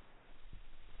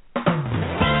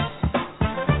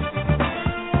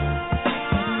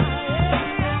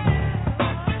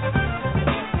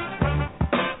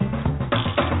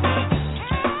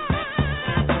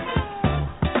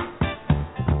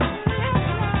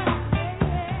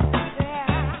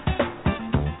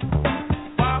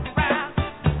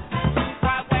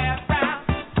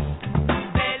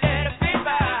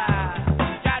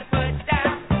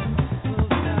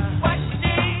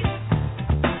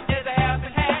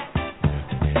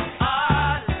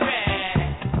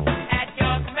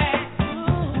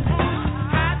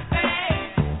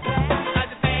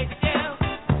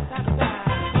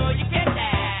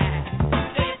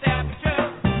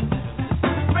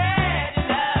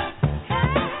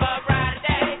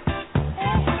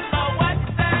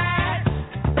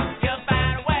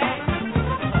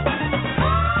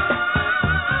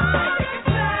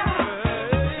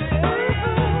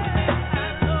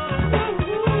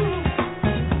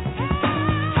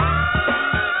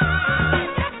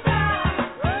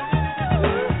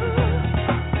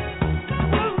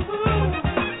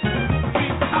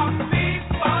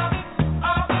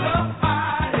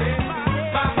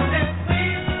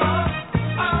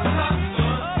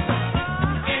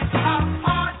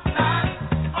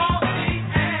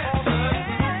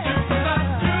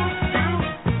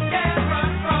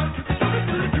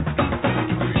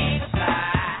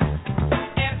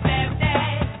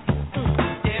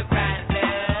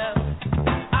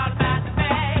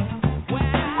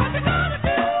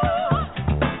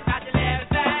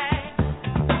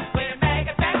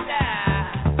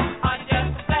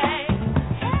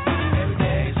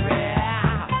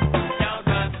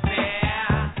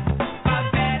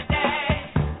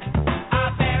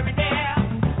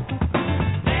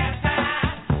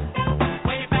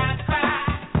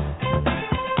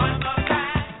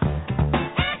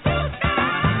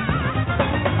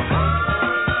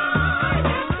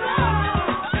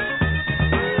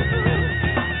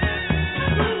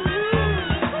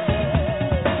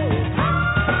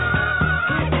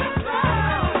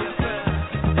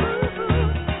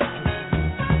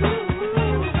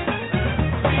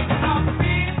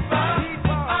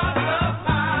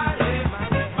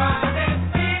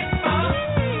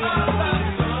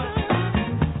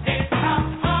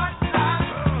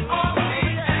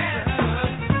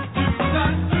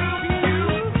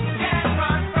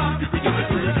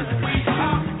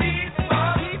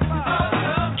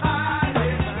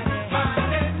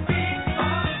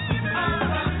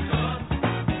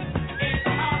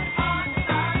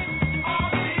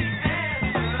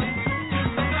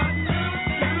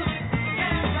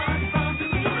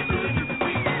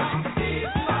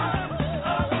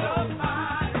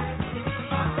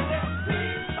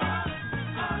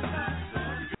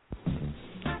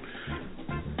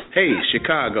 Hey,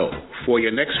 Chicago, for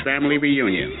your next family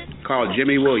reunion, call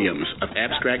Jimmy Williams of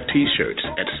Abstract T-Shirts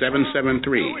at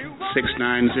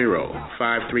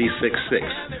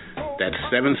 773-690-5366. That's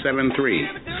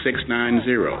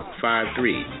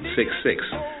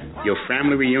 773-690-5366. Your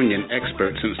family reunion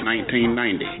expert since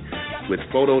 1990, with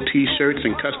photo T-shirts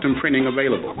and custom printing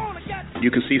available.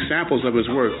 You can see samples of his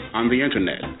work on the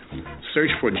internet.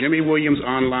 Search for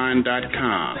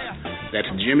JimmyWilliamsOnline.com. That's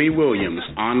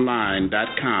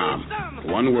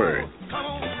JimmyWilliamsOnline.com. One word.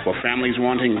 For families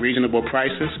wanting reasonable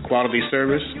prices, quality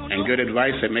service, and good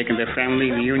advice at making their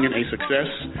family reunion a success,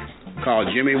 call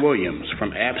Jimmy Williams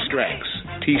from Abstracts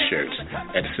T-Shirts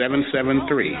at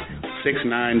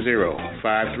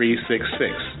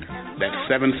 773-690-5366. That's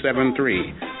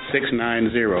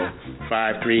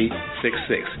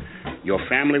 773-690-5366. Your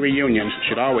family reunions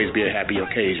should always be a happy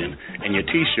occasion, and your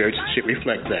T-shirts should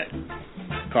reflect that.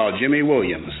 Call Jimmy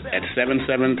Williams at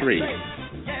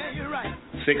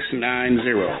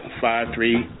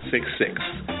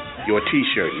 773-690-5366. Your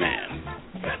T-shirt man.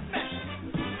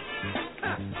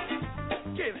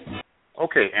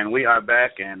 Okay, and we are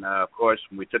back, and of course,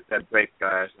 when we took that break,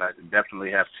 guys, I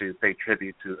definitely have to pay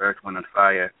tribute to Earth, Wind, and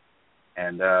Fire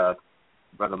and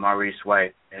Brother Maurice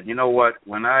White. And you know what?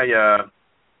 When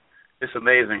it's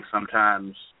amazing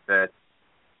sometimes that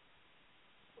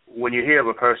when you hear of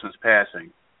a person's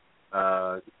passing,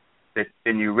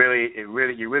 then you really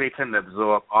tend to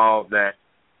absorb all that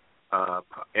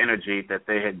energy that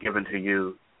they had given to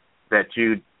you, that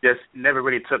you just never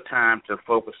really took time to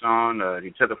focus on,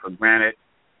 you took it for granted,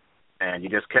 and you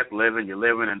just kept living. You're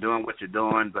living and doing what you're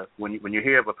doing. But when you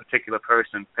hear of a particular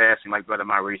person passing, like Brother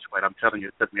Maurice White, I'm telling you,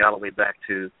 it took me all the way back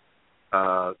to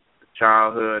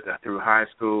childhood, through high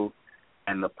school,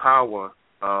 and the power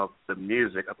of the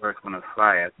music of Earth, Wind, and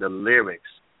Fire, the lyrics,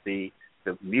 the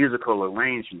musical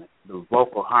arrangement, the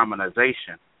vocal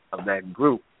harmonization of that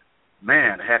group.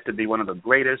 Man, it had to be one of the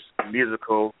greatest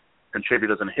musical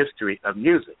contributors in the history of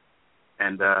music.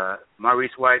 And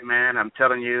Maurice White, man, I'm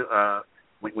telling you,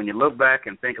 when you look back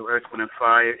and think of Earth, Wind, and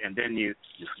Fire, and then you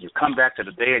come back to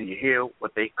the day and you hear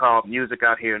what they call music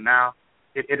out here now,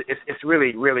 it's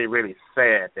really, really, really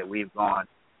sad that we've gone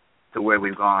to where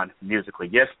we've gone musically.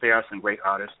 Yes, there are some great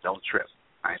artists. Don't trip.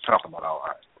 I ain't talking about all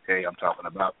artists, okay? I'm talking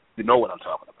about, you know what I'm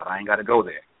talking about. I ain't got to go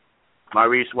there.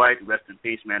 Maurice White, rest in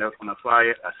peace, man. Earth, Wind, and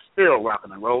Fire are still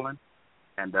rocking and rolling.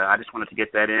 And I just wanted to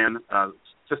get that in.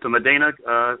 Sister Medina,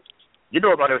 you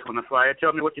know about Earth, Wind, and Fire.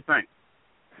 Tell me what you think.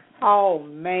 Oh,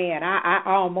 man, I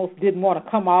almost didn't want to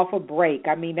come off a break.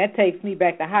 I mean, that takes me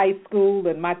back to high school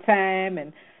and my time,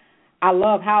 and I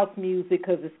love house music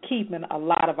because it's keeping a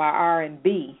lot of our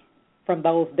R&B from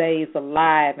those days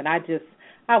alive. And I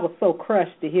was so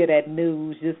crushed to hear that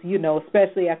news, just,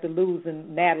 especially after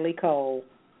losing Natalie Cole.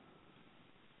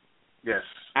 Yes.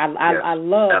 I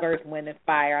love Earth, Wind, and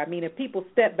Fire. I mean, if people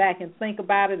step back and think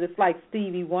about it, it's like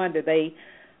Stevie Wonder. They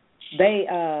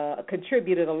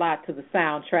contributed a lot to the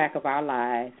soundtrack of our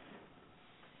lives.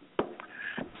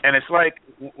 And it's like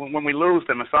when we lose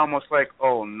them, it's almost like,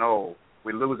 oh, no,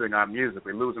 we're losing our music.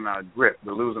 We're losing our grip.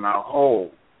 We're losing our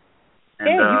hold. And,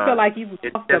 you feel like you've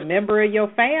lost a member of your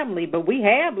family, but we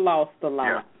have lost a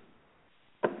lot.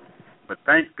 Yeah. But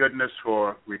thank goodness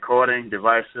for recording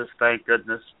devices. Thank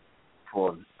goodness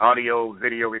for audio,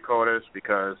 video recorders,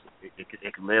 because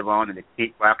it can live on and it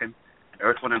keep rocking. And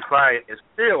Earth, Wind, and Fire is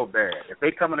still there. If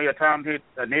they come into your town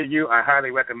near you, I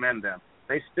highly recommend them.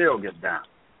 They still get down.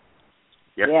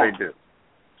 Yes, yeah. They do.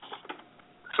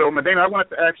 So, Medina, I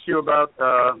wanted to ask you about,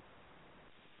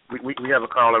 we have a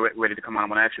caller ready to come on. I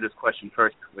want to ask you this question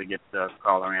first before we get the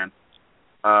caller in.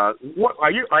 What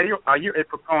are you a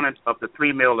proponent of the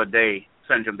 3 meal a day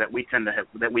syndrome that we tend to have,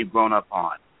 that we've grown up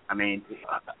on? I mean,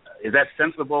 is that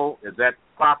sensible? Is that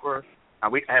proper?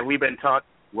 Have we been taught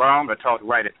wrong or taught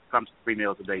right if it comes to 3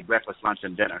 meals a day, breakfast, lunch,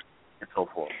 and dinner, and so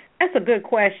forth? That's a good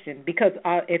question, because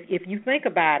if you think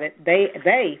about it,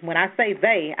 they when I say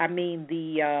they, I mean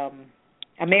the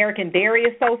American Dairy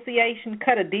Association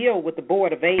cut a deal with the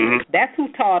Board of Aid. Mm-hmm. That's who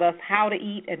taught us how to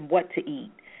eat and what to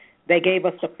eat. They gave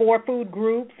us the 4 food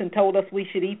groups and told us we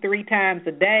should eat 3 times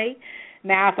a day.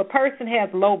 Now, if a person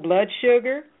has low blood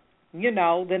sugar,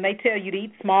 then they tell you to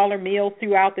eat smaller meals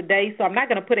throughout the day. So I'm not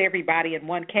going to put everybody in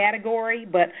one category,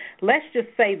 but let's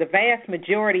just say the vast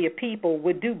majority of people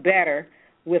would do better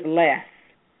with less.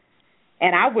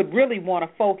 And I would really want to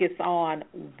focus on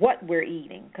what we're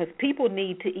eating, because people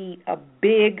need to eat a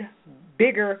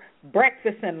bigger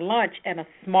breakfast and lunch and a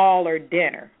smaller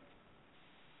dinner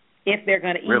if they're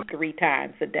going to eat 3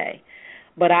 times a day.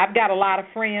 But I've got a lot of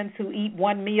friends who eat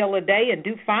 1 meal a day and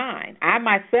do fine. I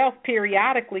myself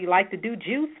periodically like to do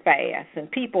juice fast, and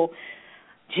people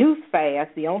juice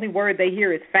fast, the only word they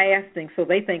hear is fasting, so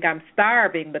they think I'm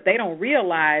starving, but they don't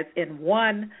realize in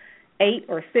 1 8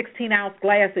 or 16-ounce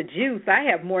glass of juice, I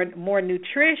have more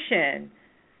nutrition,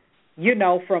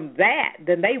 from that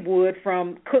than they would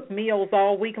from cooked meals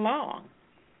all week long.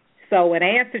 So in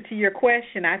answer to your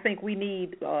question, I think we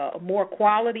need more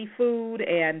quality food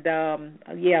and, a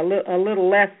little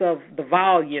less of the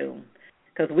volume,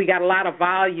 because we got a lot of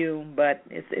volume, but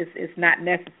it's not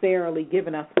necessarily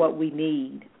giving us what we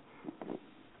need.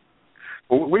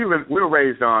 Well, we were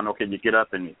raised on, okay, you get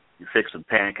up and you fix some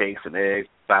pancakes and eggs,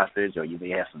 sausage, or you may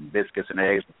have some biscuits and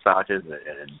eggs and sausages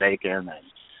and bacon and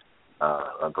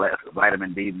a glass of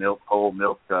vitamin D milk, whole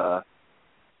milk. I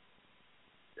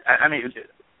mean,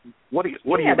 what do you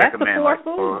recommend? That's the 4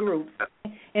 food group.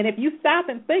 And if you stop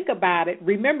and think about it,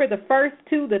 remember the first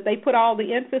 2 that they put all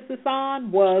the emphasis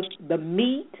on was the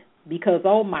meat because,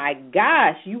 oh, my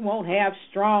gosh, you won't have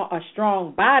a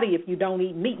strong body if you don't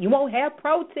eat meat. You won't have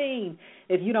protein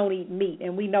if you don't eat meat,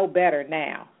 and we know better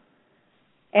now.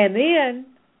 And then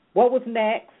what was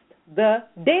next? The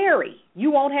dairy.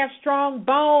 You won't have strong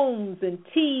bones and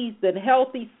teeth and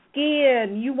healthy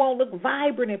skin. You won't look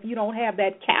vibrant if you don't have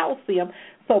that calcium.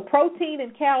 So protein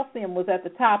and calcium was at the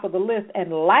top of the list,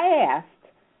 and last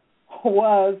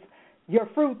was your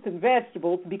fruits and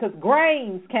vegetables because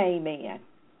grains came in.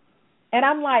 And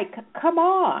I'm like, come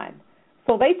on.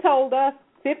 So they told us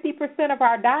 50% of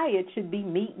our diet should be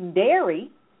meat and dairy,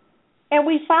 and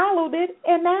we followed it,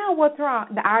 and now what's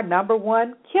wrong? Our number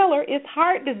one killer is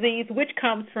heart disease, which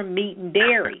comes from meat and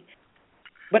dairy.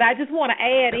 But I just want to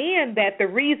add in that the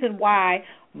reason why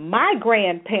my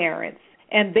grandparents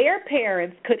and their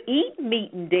parents could eat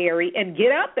meat and dairy and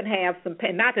get up and have some,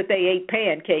 not that they ate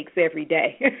pancakes every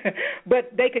day,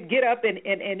 but they could get up and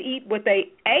eat what they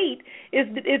ate is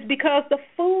because the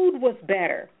food was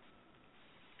better.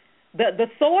 The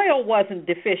soil wasn't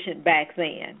deficient back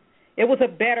then. It was a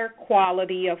better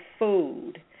quality of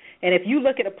food. And if you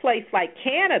look at a place like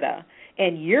Canada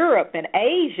and Europe and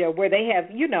Asia where they have,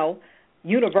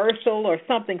 universal or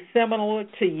something similar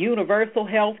to universal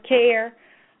health care,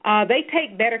 they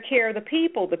take better care of the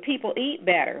people. The people eat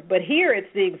better. But here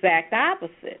it's the exact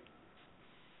opposite.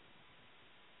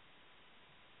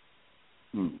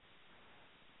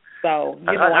 So,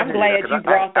 I'm glad you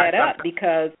brought that up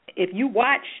because if you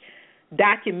watch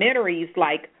documentaries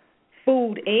like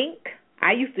Food Inc.,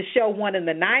 I used to show one in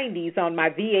the 90s on my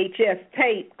VHS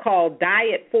tape called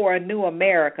Diet for a New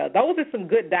America. Those are some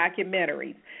good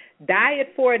documentaries.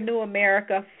 Diet for a New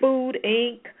America, Food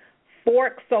Inc.,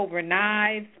 Forks Over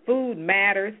Knives, Food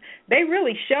Matters. They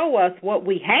really show us what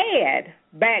we had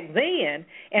back then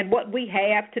and what we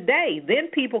have today. Then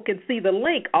people can see the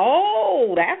link.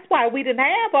 Oh, that's why we didn't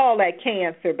have all that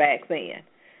cancer back then.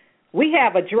 We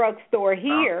have a drugstore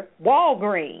here,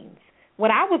 Walgreens. When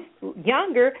I was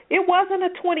younger, it wasn't a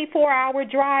 24-hour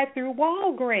drive through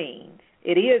Walgreens.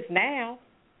 It is now.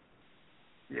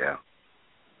 Yeah.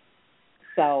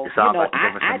 So, I'm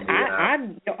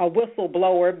a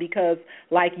whistleblower because,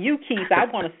 like you, Keith, I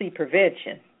want to see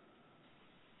prevention.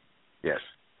 Yes.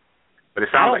 But it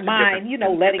sounds I don't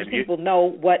mind, letting people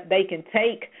know what they can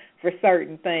take for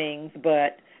certain things,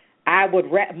 but I would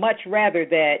much rather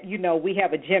that, we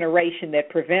have a generation that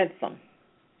prevents them.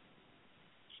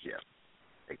 Yeah.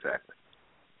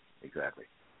 Exactly.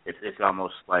 It's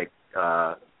almost like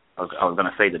I was going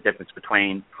to say the difference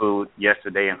between food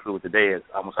yesterday and food today is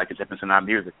almost like the difference in our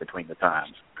music between the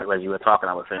times. Because as you were talking,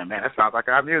 I was saying, man, that sounds like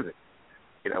our music.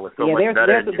 It's so much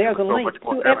better. There's a link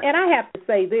too, and I have to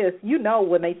say this.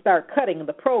 When they start cutting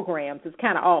the programs, it's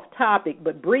kind of off topic,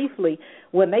 but briefly,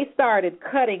 when they started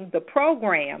cutting the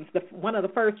programs, one of the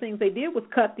first things they did was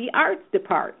cut the arts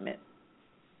department.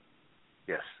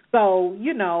 Yes. So,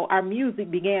 our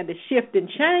music began to shift and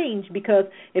change because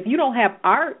if you don't have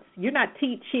arts, you're not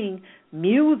teaching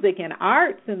music and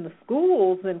arts in the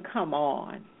schools, then come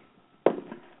on.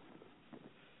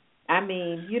 I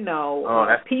mean,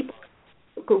 people,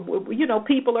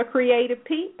 people are creative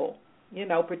people,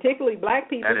 particularly black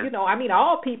people.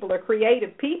 All people are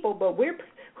creative people, but we're,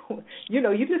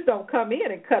 you just don't come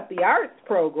in and cut the arts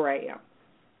program.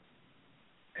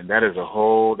 And that is a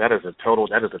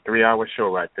 3-hour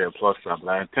show right there, plus something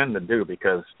I intend to do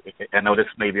because I know this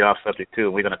may be off subject too,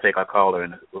 and we're going to take our caller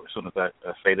in as soon as I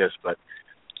say this, but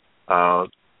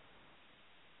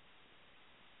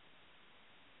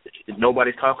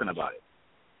nobody's talking about it.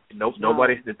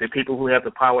 Nobody's, the people who have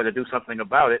the power to do something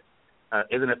about it,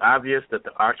 isn't it obvious that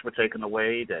the arts were taken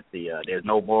away, that there's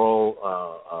no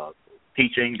moral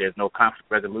teaching, there's no conflict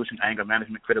resolution, anger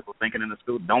management, critical thinking in the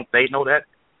school? Don't they know that?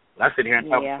 I sit here and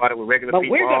talk about it with regular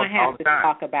people all the time. But we're going to have to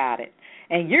talk about it.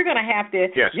 And you're going to have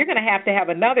to have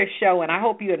another show, and I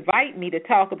hope you invite me to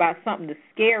talk about something that's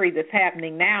scary that's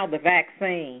happening now, the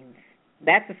vaccines.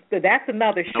 That's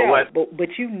another show, but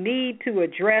you need to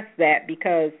address that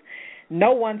because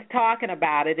no one's talking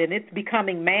about it, and it's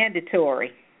becoming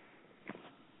mandatory.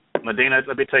 Medina,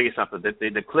 let me tell you something.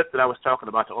 The clip that I was talking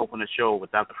about to open the show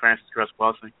with Dr. Francis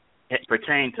Cress-Wilson, it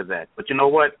pertained to that. But you know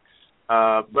what?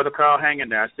 Brother Carl, hang in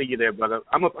there. I see you there, brother.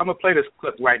 I'm gonna play this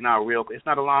clip right now, real quick. It's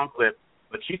not a long clip,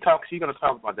 but she's gonna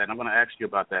talk about that. And I'm gonna ask you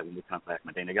about that when we come back,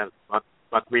 Medina. You got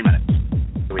about 3 minutes.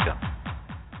 Here we go.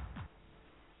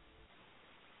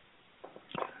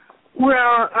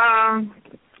 Well,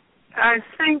 I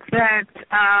think that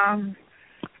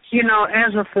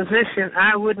as a physician,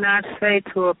 I would not say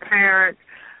to a parent,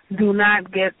 do not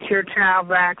get your child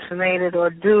vaccinated or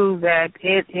do that.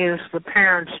 It is the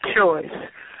parent's choice.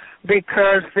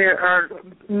 because there are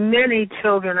many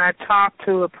children. I talked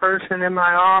to a person in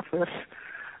my office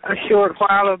a short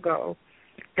while ago,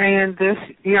 and this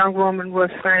young woman was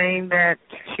saying that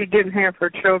she didn't have her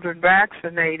children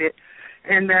vaccinated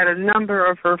and that a number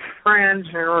of her friends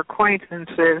or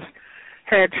acquaintances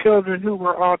had children who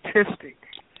were autistic.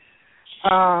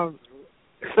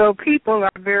 So people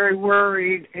are very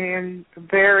worried and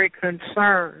very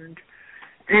concerned.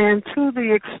 And to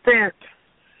the extent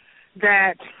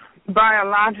that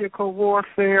biological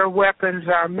warfare weapons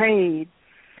are made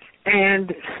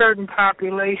and certain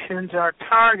populations are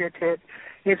targeted,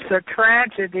 it's a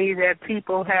tragedy that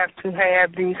people have to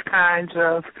have these kinds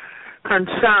of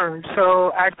concerns.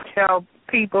 So I tell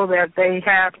people that they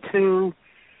have to,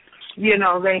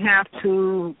 they have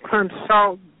to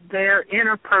consult their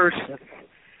inner person,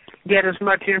 get as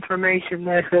much information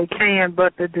as they can,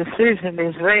 but the decision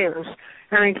is theirs.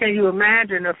 I mean, can you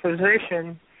imagine a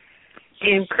physician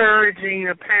encouraging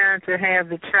a parent to have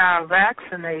the child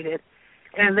vaccinated,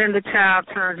 and then the child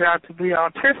turns out to be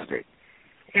autistic?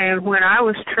 And when I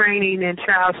was training in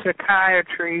child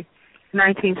psychiatry,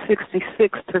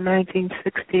 1966 to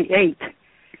 1968,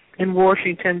 in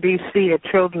Washington, D.C., at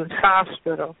Children's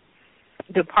Hospital,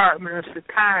 Department of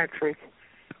Psychiatry,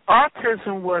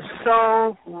 autism was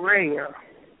so rare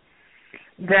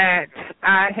that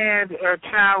I had a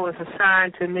child was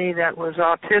assigned to me that was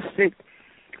autistic,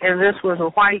 and this was a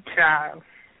white child.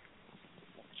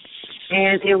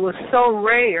 And it was so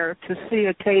rare to see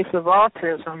a case of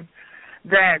autism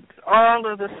that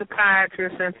all of the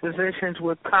psychiatrists and physicians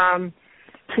would come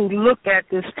to look at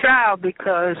this child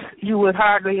because you would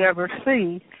hardly ever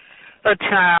see a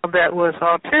child that was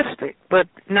autistic. But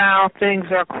now things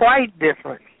are quite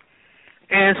different.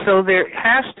 And so there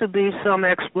has to be some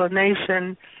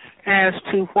explanation as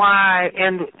to why.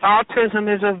 And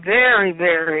autism is a very,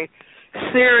 very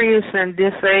serious and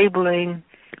disabling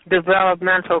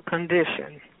developmental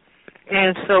condition.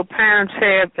 And so parents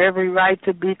have every right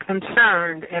to be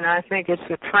concerned, and I think it's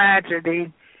a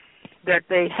tragedy that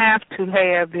they have to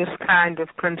have this kind of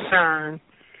concern,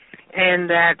 and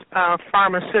that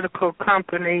pharmaceutical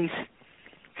companies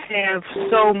have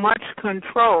so much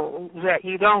control that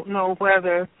you don't know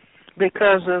whether,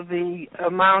 because of the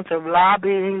amount of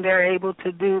lobbying they're able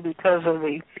to do, because of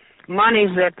the monies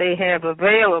that they have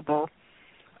available,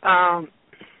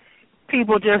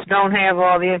 people just don't have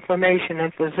all the information,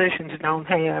 and physicians don't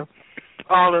have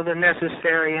all of the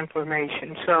necessary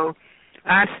information. So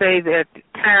I say that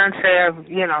parents have,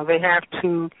 they have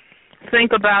to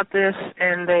think about this,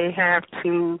 and they have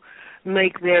to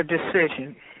make their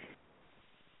decision.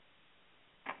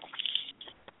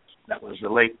 That was the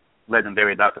late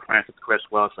legendary Dr. Frances Cress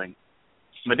Welsing.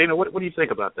 Medina, what do you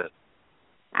think about that?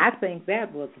 I think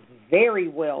that was very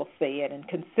well said, and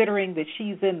considering that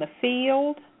she's in the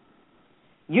field,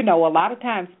 a lot of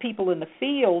times people in the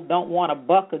field don't want to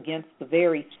buck against the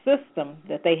very system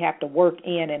that they have to work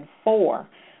in and for.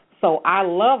 So I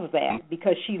love that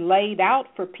because she laid out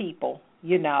for people,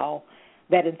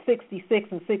 that in 66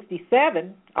 and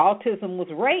 67, autism was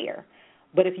rare.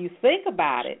 But if you think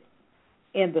about it,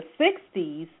 in the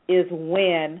 60s is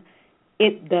when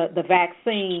the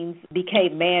vaccines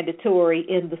became mandatory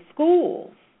in the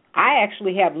schools. I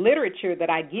actually have literature that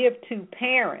I give to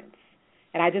parents,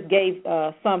 and I just gave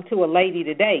some to a lady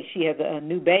today. She has a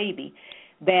new baby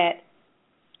that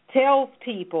tells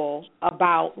people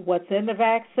about what's in the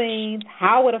vaccines,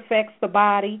 how it affects the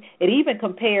body. It even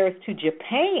compares to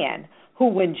Japan, who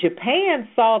when Japan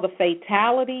saw the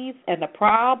fatalities and the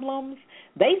problems,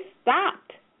 they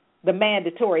stopped the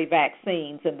mandatory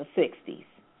vaccines in the 60s.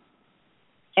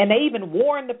 And they even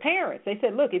warned the parents. They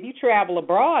said, look, if you travel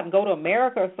abroad and go to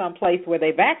America or someplace where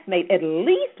they vaccinate, at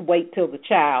least wait till the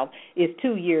child is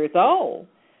 2 years old.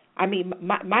 I mean,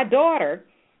 my daughter,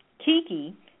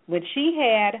 Kiki, when she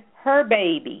had her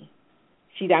baby,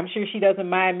 I'm sure she doesn't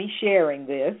mind me sharing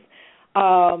this,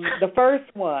 the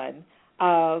first one,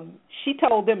 she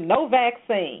told them no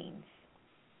vaccines.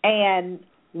 And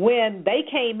when they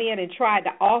came in and tried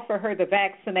to offer her the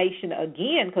vaccination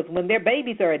again, because when their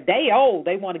babies are a day old,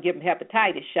 they want to give them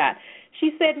hepatitis shot,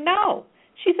 she said no.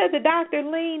 She said the doctor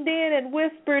leaned in and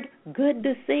whispered, "Good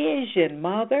decision,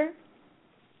 mother."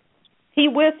 He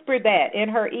whispered that in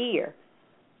her ear.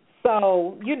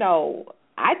 So,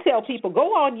 I tell people,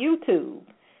 go on YouTube.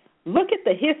 Look at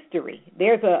the history.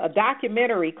 There's a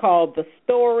documentary called The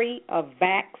Story of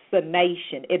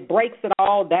Vaccination. It breaks it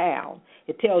all down.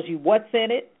 It tells you what's in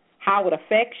it, how it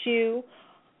affects you,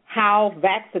 how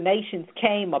vaccinations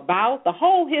came about, the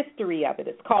whole history of it.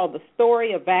 It's called The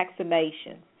Story of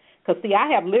Vaccinations. Because, see,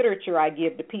 I have literature I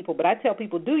give to people, but I tell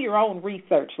people, do your own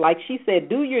research. Like she said,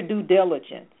 do your due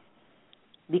diligence.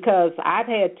 because I've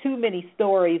had too many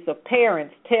stories of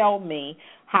parents tell me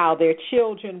how their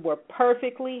children were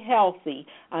perfectly healthy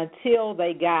until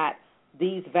they got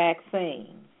these vaccines.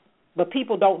 But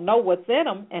people don't know what's in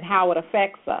them and how it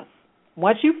affects us.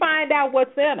 Once you find out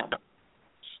what's in them,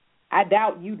 I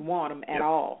doubt you'd want them at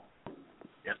all.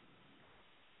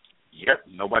 Yep.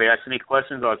 Nobody asks any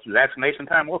questions or it's vaccination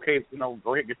time. Okay,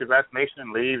 go ahead, get your vaccination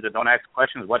and leave. Don't ask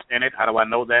questions. What's in it? How do I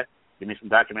know that? Give me some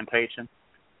documentation.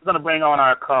 We're going to bring on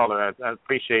our caller. I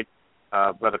appreciate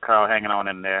Brother Carl hanging on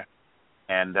in there.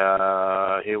 And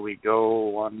here we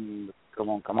go. Come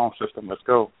on, system. Let's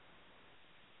go.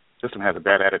 System has a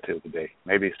bad attitude today.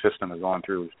 Maybe system is going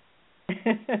through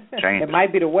changes. It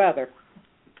might be the weather.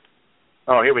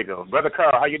 Oh, here we go. Brother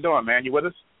Carl, how you doing, man? You with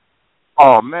us?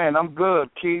 Oh, man, I'm good,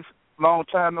 Keith. Long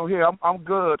time no hear. I'm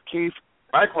good, Keith.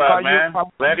 Likewise, man.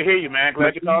 Glad to hear you, man.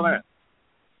 Glad you called in.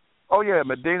 Oh, yeah,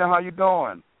 Medina, how you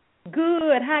doing?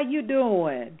 Good. How you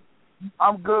doing?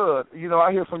 I'm good.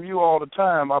 I hear from you all the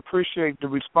time. I appreciate the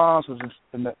responses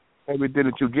and everything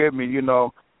that you give me,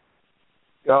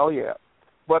 Oh, yeah.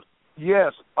 But,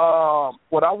 yes,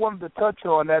 what I wanted to touch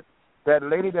on, that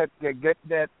lady that get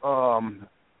that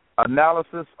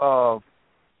analysis of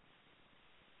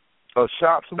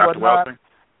shops and Dr. whatnot. Welton?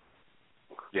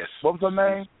 Yes. What was her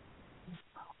name?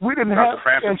 We didn't Dr. have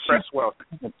Frances Cress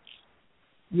Welton.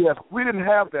 Yes, we didn't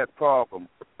have that problem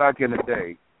back in the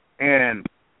day, and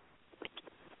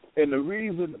the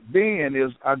reason being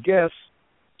is, I guess,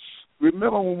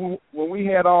 remember when we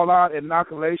had all our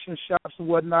inoculation shots and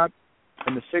whatnot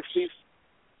in the 60s,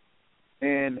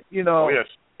 and oh, yes.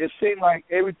 It seemed like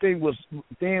everything was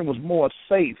more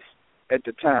safe at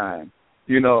the time,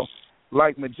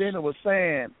 Like Medina was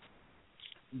saying,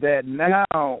 that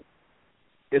now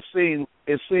it seems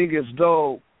as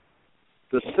though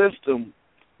the system,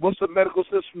 what's the medical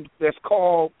system that's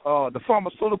called the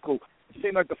pharmaceutical? It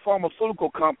seems like the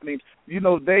pharmaceutical companies,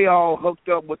 they all hooked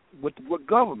up with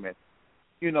government,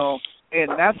 and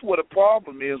that's what the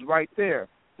problem is right there.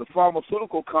 The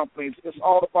pharmaceutical companies, it's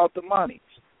all about the money,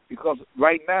 because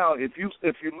right now, if you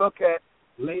look at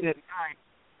late at night,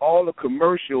 all the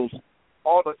commercials,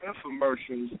 all the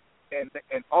infomercials,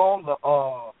 and all the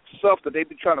stuff that they've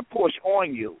been trying to push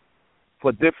on you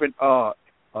for different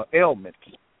ailments,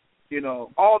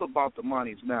 all about the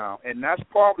monies now. And that's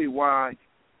probably why,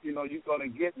 you're going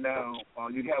to get now,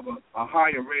 you have a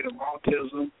higher rate of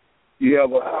autism, you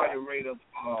have a higher rate of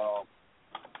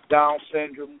Down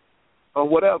syndrome, or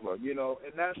whatever, and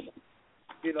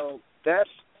that's,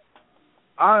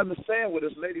 I understand where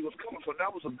this lady was coming from.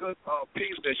 That was a good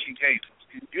piece that she gave us.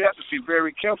 You have to be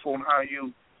very careful on how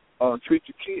you treat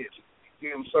your kids.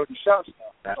 Give them certain shots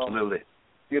now. Absolutely.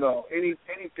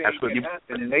 Anything can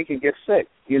happen, and they can get sick,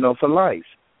 for life.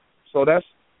 So that's,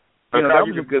 that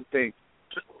was a good thing.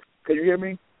 Can you hear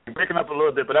me? You're breaking up a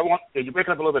little bit, but I want you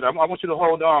to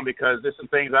hold on, because there's some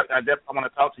things I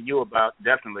want to talk to you about,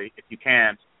 definitely, if you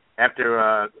can, after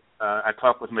I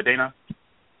talk with Medina.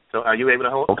 So are you able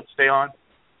to stay on?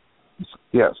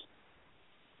 Yes.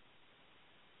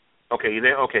 Okay, you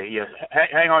there? Okay, yeah.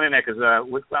 Hang on in there, because I'm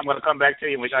going to come back to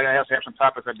you. I have to have some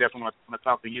topics I definitely want to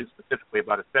talk to you specifically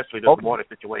about, especially the water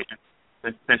situation,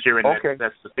 since you're in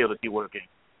that's the field that you work in.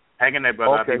 Hang in there,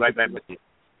 brother. Okay. I'll be right back with you.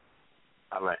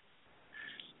 All right.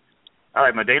 All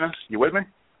right, Medina, you with me?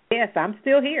 Yes, I'm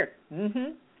still here.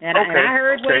 And I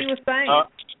heard what he was saying.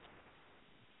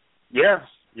 Yeah.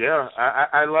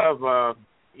 I love,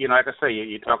 like I say,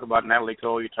 you talk about Natalie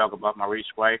Cole, you talk about Maurice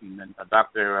White, and then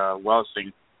Dr.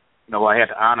 Welsing. I had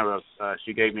the honor of,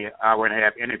 she gave me an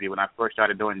hour-and-a-half interview when I first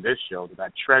started doing this show that I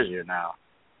treasure now.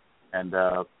 And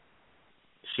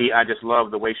I just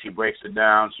love the way she breaks it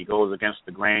down. She goes against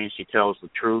the grain. She tells the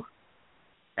truth.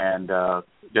 And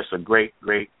just a great,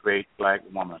 great, great black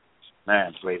woman.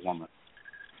 Man, great woman.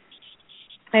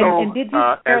 And did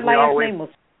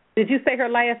you say her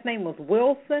last name was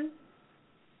Wilson?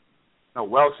 No,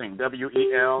 Welsing,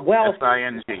 Welsing.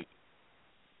 Welsing,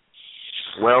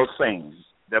 Welsing.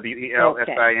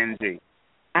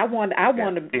 I want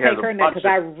to take her name, because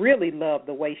I really love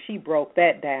the way she broke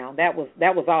that down. That was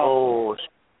awesome. Oh,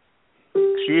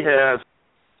 she has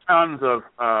tons of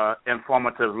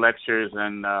informative lectures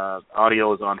and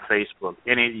audios on Facebook.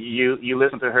 You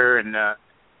listen to her, and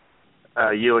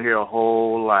you'll hear a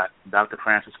whole lot. Dr.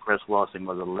 Frances Cress Welsing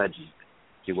was a legend.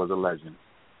 She was a legend.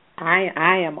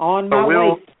 I am on my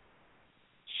way.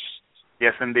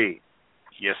 Yes, indeed.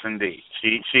 Yes, indeed.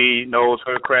 She knows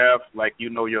her craft like you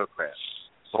know your craft.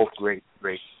 Both great,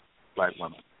 great black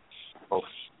women. Both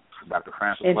Dr.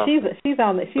 Frances. And she's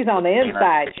on the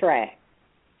inside track.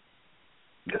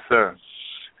 Yes, sir.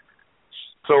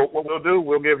 So what we'll do,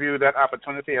 we'll give you that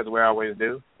opportunity, as we always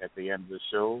do, at the end of the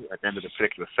show, at the end of the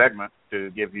particular segment,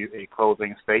 to give you a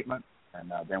closing statement,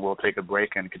 and then we'll take a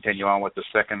break and continue on with the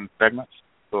second segment.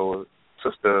 So,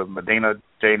 Sister Medina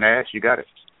J. Nash, you got it.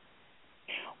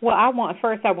 Well, I want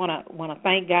to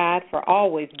thank God for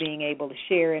always being able to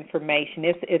share information.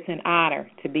 It's an honor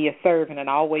to be a servant and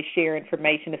always share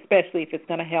information, especially if it's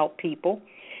going to help people.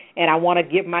 And I want to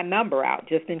give my number out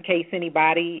just in case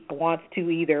anybody wants to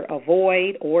either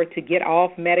avoid or to get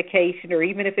off medication, or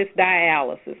even if it's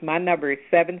dialysis. My number is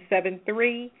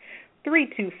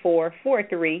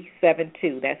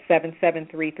 773-324-4372. That's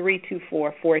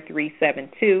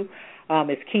 773-324-4372.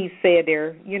 As Keith said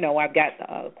there, I've got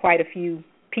quite a few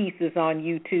pieces on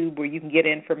YouTube where you can get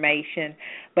information.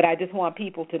 But I just want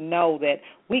people to know that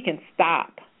we can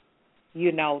stop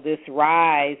this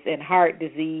rise in heart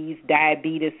disease,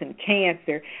 diabetes, and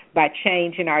cancer by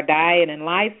changing our diet and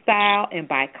lifestyle and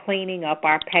by cleaning up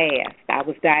our past. I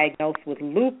was diagnosed with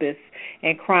lupus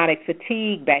and chronic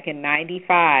fatigue back in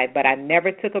 95, but I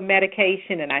never took a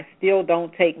medication, and I still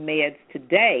don't take meds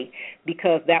today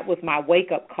because that was my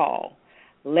wake-up call.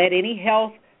 Let any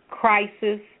health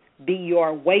crisis be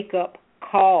your wake-up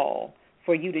call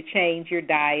for you to change your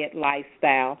diet,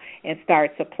 lifestyle, and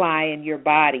start supplying your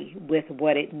body with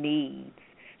what it needs.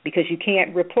 Because you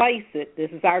can't replace it. This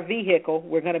is our vehicle.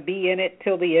 We're going to be in it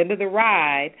till the end of the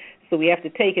ride, so we have to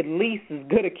take at least as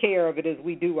good a care of it as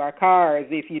we do our cars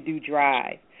if you do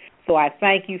drive. So I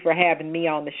thank you for having me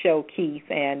on the show, Keith,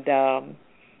 and, and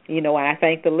I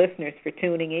thank the listeners for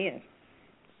tuning in.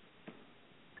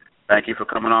 Thank you for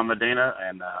coming on, Medina,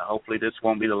 and hopefully this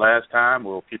won't be the last time.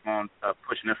 We'll keep on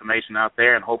pushing information out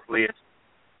there, and hopefully it's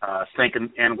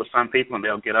sinking in with some people, and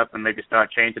they'll get up and maybe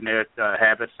start changing their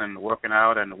habits and working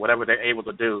out and whatever they're able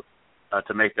to do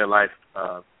to make their life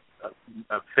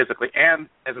physically and,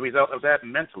 as a result of that,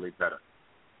 mentally better.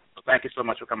 So thank you so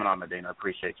much for coming on, Medina. I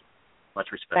appreciate you.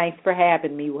 Much respect. Thanks for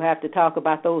having me. We'll have to talk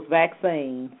about those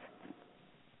vaccines.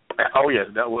 Oh, yes.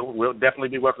 We'll definitely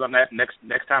be working on that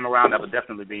next time around. That will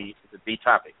definitely be the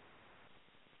topic.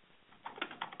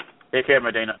 Take care,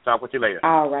 Medina. Talk with you later.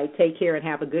 All right. Take care and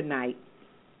have a good night.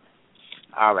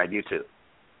 All right. You too.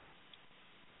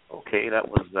 Okay. That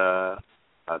was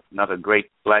another great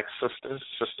black sister,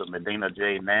 Sister Medina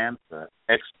J. Nance,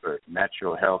 expert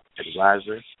natural health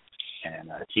advisor. And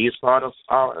she is part of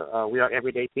our We Are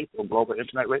Everyday People Global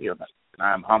Internet Radio Network. And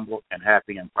I am humbled and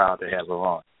happy and proud to have her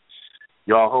on.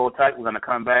 You all hold tight. We're going to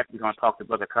come back. We're going to talk to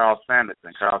Brother Carl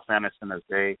Sanderson. Carl Sanderson is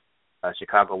a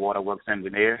Chicago waterworks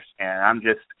engineer, and I'm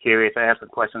just curious. I have some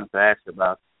questions to ask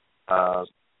about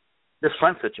this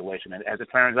Flint situation. And as it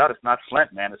turns out, it's not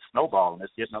Flint, man. It's snowballing.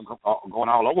 It's just going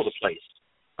all over the place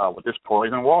with this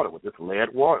poison water, with this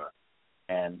lead water,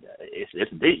 and it's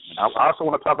deep. And I also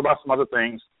want to talk about some other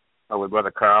things with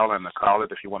Brother Carl and the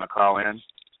callers, if you want to call in,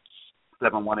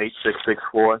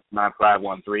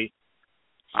 718-664-9513.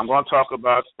 I'm going to talk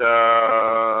about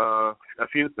a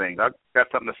few things. I've got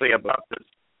something to say about this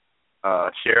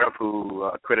sheriff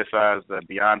who criticized the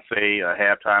Beyonce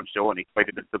halftime show and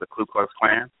equated it to the Ku Klux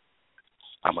Klan.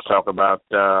 I'm going to talk about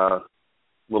a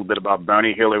little bit about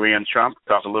Bernie, Hillary, and Trump.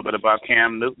 Talk a little bit about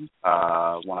Cam Newton.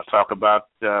 I want to talk about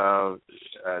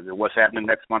what's happening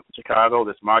next month in Chicago,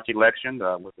 this March election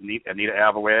with Anita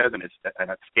Alvarez, and it's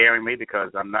scaring me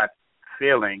because I'm not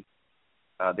feeling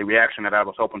the reaction that I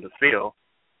was hoping to feel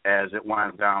as it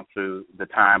winds down to the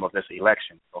time of this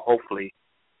election. So hopefully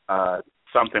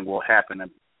something will happen and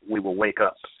we will wake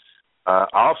up.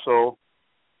 Also,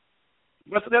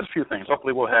 there's a few things.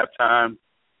 Hopefully we'll have time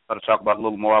to talk about a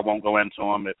little more. I won't go into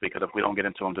them because if we don't get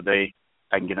into them today,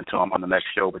 I can get into them on the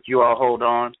next show. But you all hold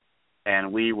on,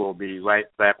 and we will be right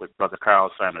back with Brother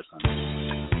Carl Sanderson.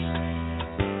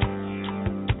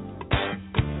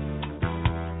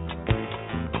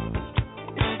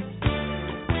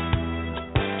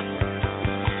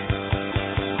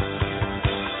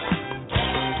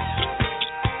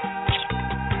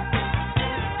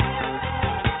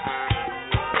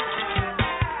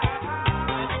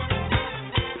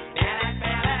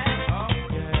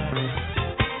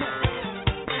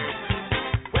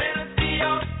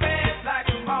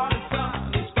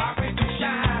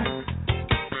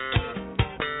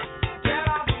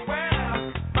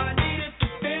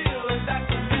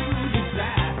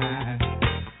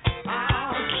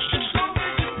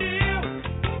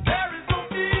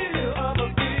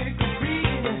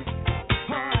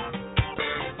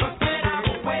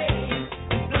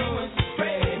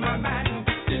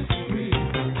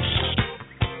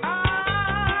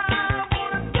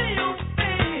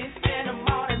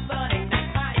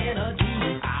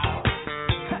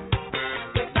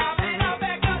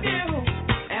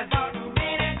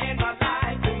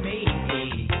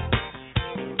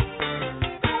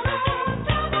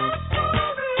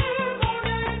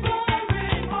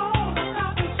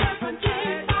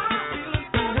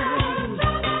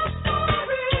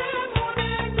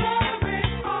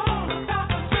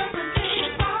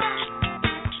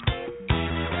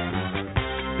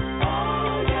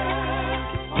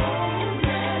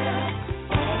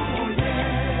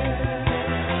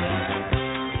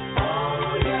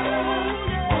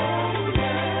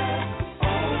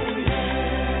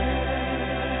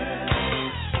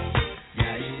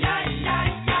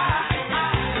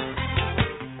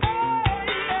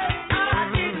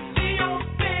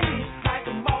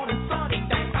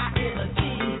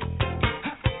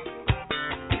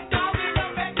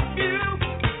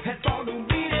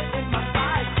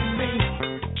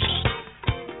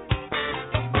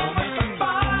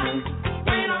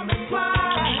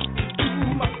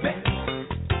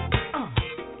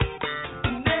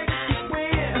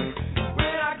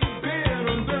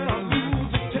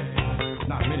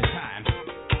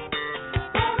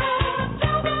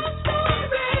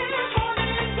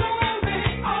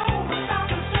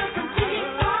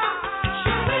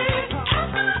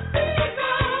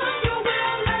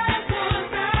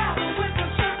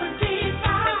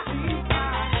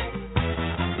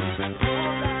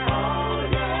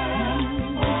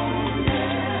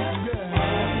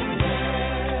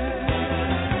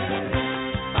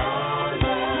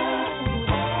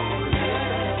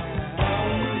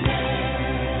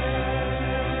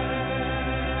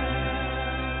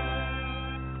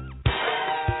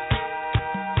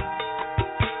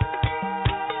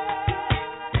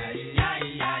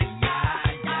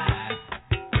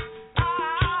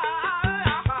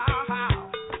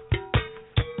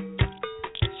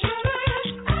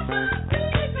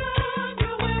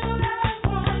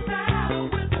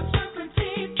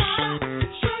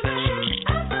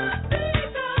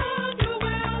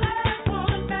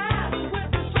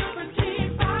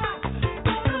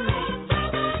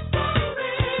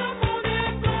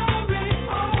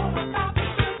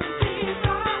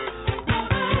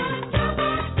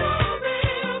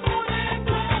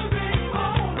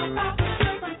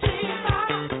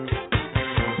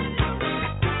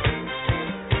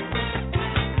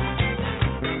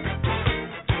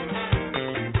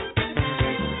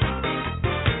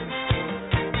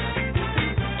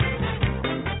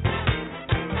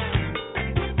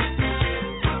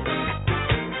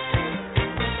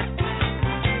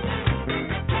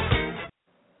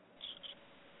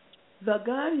 The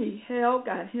gun he held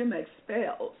got him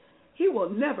expelled. He will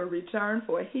never return,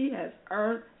 for he has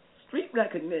earned street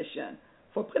recognition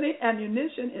for putting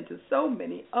ammunition into so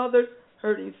many others,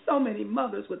 hurting so many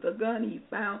mothers with the gun he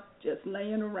found just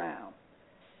laying around.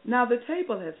 Now the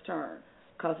table has turned,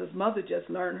 'cause his mother just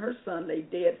learned her son lay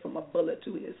dead from a bullet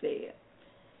to his head.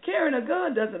 Carrying a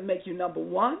gun doesn't make you number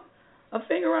one. A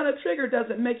finger on a trigger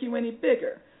doesn't make you any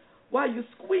bigger. While you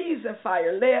squeeze and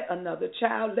fire lead, another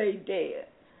child lay dead.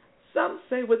 Some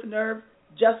say with nerve,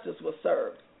 justice was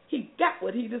served. He got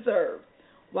what he deserved.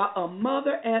 While a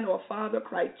mother and or father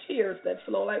cry tears that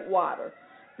flow like water,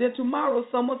 then tomorrow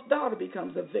someone's daughter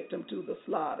becomes a victim to the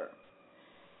slaughter.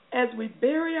 As we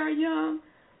bury our young,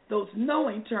 those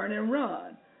knowing turn and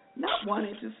run, not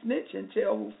wanting to snitch and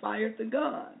tell who fired the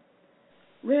gun.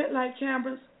 Red light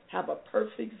cameras have a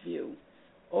perfect view.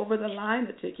 Over the line,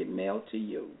 a ticket mailed to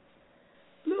you.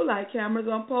 Blue light cameras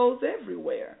on poles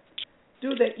everywhere.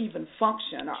 Do they even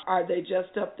function, or are they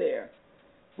just up there?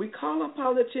 We call on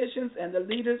politicians and the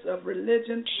leaders of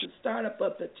religion to start up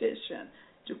a petition,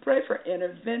 to pray for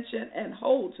intervention and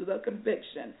hold to the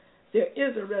conviction. There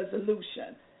is a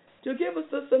resolution to give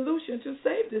us a solution to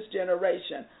save this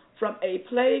generation from a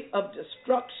plague of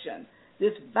destruction,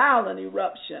 this violent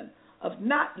eruption of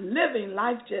not living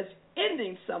life, just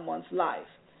ending someone's life.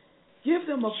 Give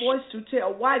them a voice to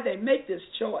tell why they make this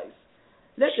choice.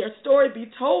 Let their story be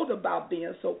told about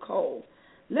being so cold.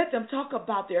 Let them talk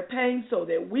about their pain so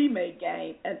that we may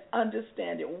gain an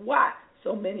understanding why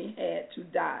so many had to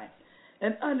die.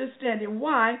 An understanding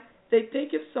why they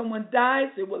think if someone dies,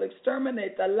 it will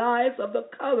exterminate the lives of the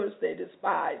colors they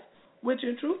despise, which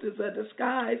in truth is a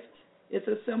disguise. It's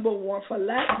a symbol worn for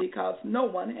lack because no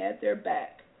one had their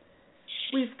back.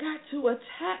 We've got to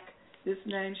attack this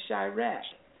name Chirac.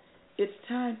 It's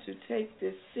time to take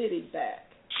this city back.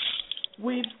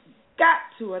 We've got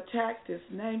to attack this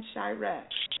name Chirac.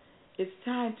 It's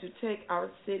time to take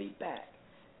our city back.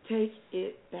 Take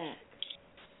it back.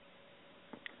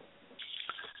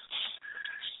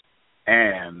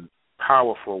 And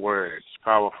powerful words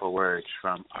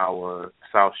from our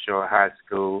South Shore High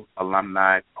School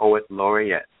alumni poet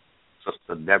laureate,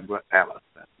 Sister Deborah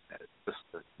Allison.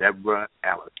 Sister Deborah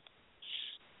Allison.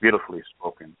 Beautifully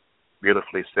spoken,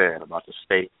 beautifully said about the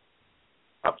state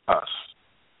of us,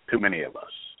 too many of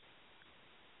us.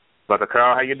 Brother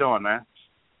Carl, how you doing, man?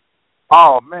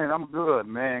 Oh man, I'm good,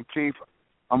 man. Keith,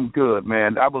 I'm good,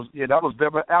 man. That was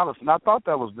Deborah Allison. I thought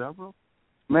that was Deborah.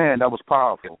 Man, that was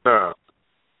powerful. Yes, sir.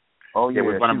 Oh yeah.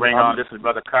 We're going to bring on. This is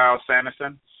Brother Carl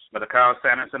Sanderson. Brother Carl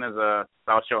Sanderson is a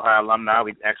South Shore High alumni.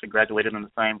 We actually graduated in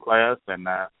the same class, and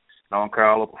known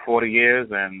Carl over 40 years,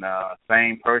 and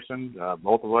same person.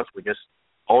 Both of us. We're just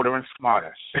older and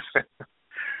smarter.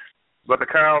 Brother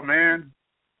Carl, man,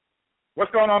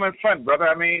 what's going on in Flint, brother?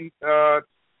 I mean,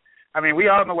 we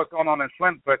all know what's going on in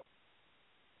Flint, but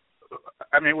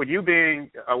I mean, with you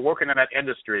being working in that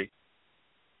industry,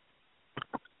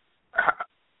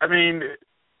 I mean,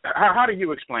 how do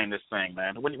you explain this thing,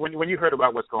 man? When you heard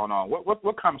about what's going on,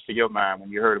 what comes to your mind when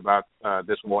you heard about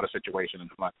this water situation in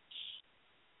Flint?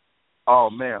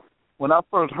 Oh man, when I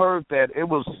first heard that,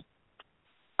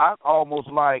 I almost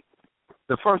like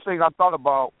the first thing I thought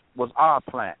about was our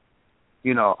plant.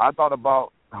 You know, I thought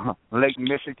about Lake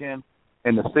Michigan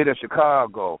and the city of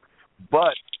Chicago,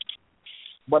 but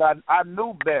I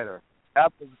knew better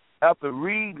after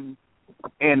reading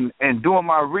and doing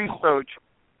my research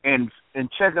and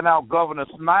checking out Governor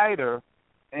Snyder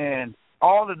and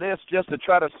all of this just to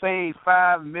try to save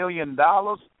 $5 million.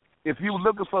 If you were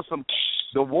looking for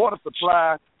the water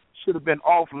supply should have been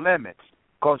off limits,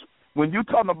 because when you're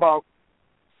talking about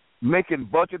making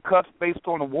budget cuts based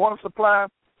on the water supply,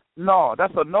 no,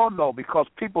 that's a no-no, because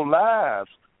people's lives,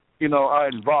 are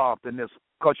involved in this,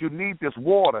 because you need this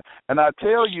water. And I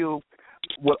tell you,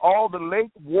 with all the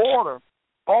lake water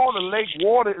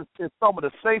is some of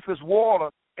the safest water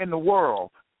in the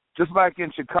world. Just like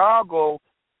in Chicago,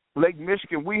 Lake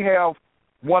Michigan, we have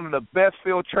one of the best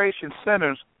filtration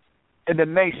centers in the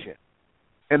nation.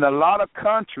 In a lot of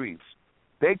countries,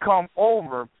 they come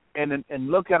over and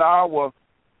look at our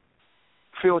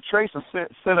filtration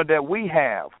center that we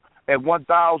have at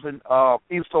 1000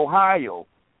 East Ohio,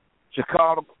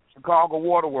 Chicago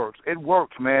Waterworks. It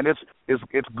works, man.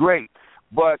 It's great.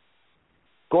 But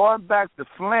going back to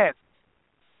Flint,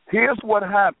 here's what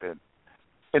happened.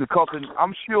 And because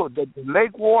I'm sure that the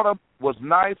lake water was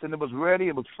nice and it was ready,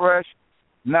 it was fresh.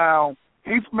 Now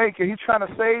he's trying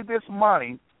to save this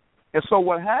money, and so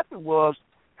what happened was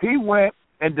he went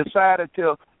and decided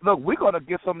to look. We're going to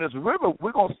get some of this river.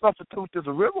 We're going to substitute this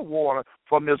river water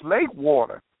from this lake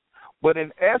water. But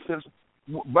in essence,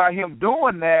 by him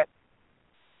doing that,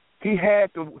 he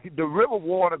had the river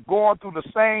water going through the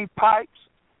same pipes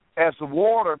as the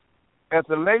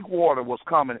lake water was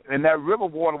coming, and that river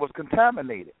water was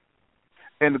contaminated.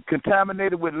 And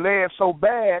contaminated with lead so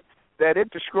bad that it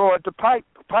destroyed the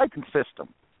piping system.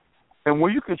 And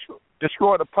when you can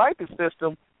destroy the piping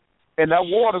system, and that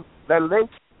water,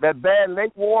 that bad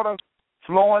lake water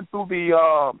flowing through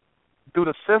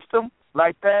the system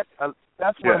like that,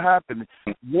 that's what happened.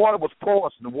 Water was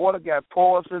poisoned. The water got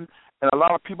poisoned, and a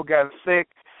lot of people got sick.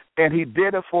 And he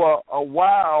did it for a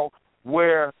while,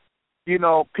 where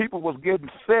people was getting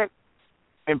sick,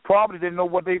 and probably didn't know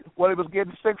what they was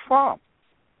getting sick from.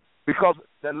 Because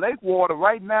the lake water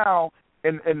right now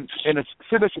in the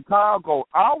city of Chicago,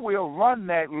 I will run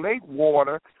that lake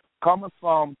water coming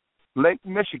from Lake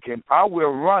Michigan. I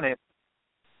will run it,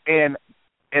 and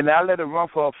I let it run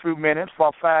for a few minutes,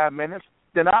 for 5 minutes.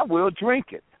 Then I will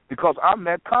drink it because I'm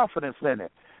that confidence in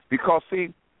it. Because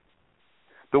see,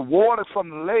 the water from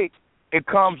the lake, it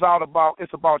comes out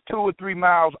it's about 2 or 3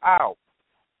 miles out,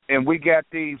 and we got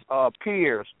these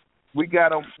piers. We got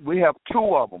them. We have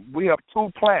 2 of them. We have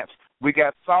 2 plants. We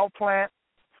got South Plant,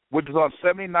 which is on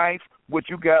 79th, which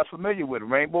you guys are familiar with,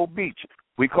 Rainbow Beach.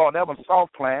 We call that one South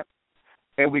Plant.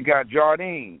 And we got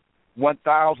Jardine,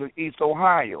 1000 East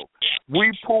Ohio.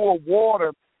 We pour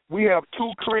water. We have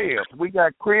 2 cribs. We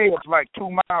got cribs like 2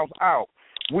 miles out.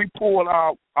 We poured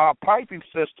our piping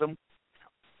system.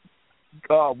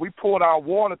 We poured our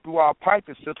water through our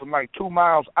piping system like 2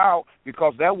 miles out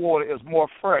because that water is more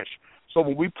fresh. So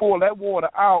when we pour that water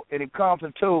out and it comes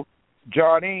into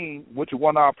Jardine, which is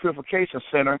one of our purification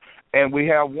center, and we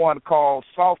have one called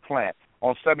South Plant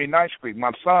on 79th Street.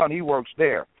 My son, he works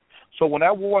there. So when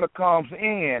that water comes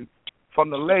in from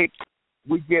the lake,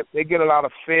 they get a lot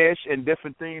of fish and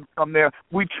different things come there.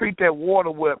 We treat that water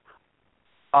with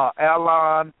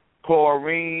alon,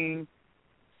 chlorine.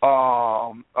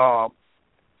 What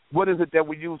is it that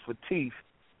we use for teeth?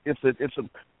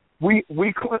 We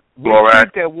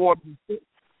treat that water.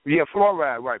 Yeah,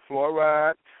 fluoride, right?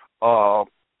 Fluoride,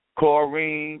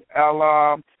 chlorine,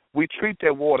 alon. We treat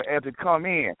that water as it come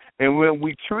in, and when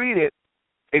we treat it,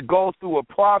 it goes through a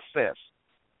process.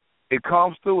 It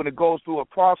comes through and it goes through a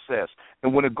process.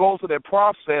 And when it goes through that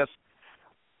process,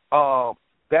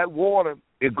 that water,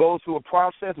 it goes through a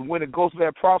process. And when it goes through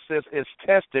that process, it's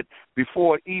tested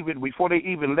before they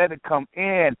even let it come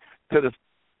in to the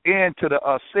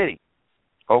city.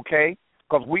 Okay?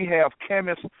 Because we have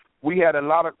chemists. We have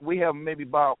maybe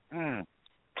about 10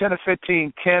 or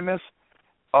 15 chemists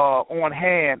on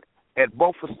hand at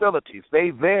both facilities.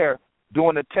 They there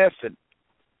doing the testing.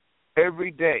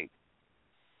 Every day.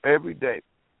 And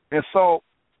so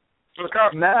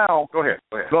now, go ahead.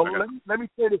 So let me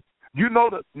say this.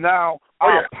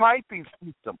 Our piping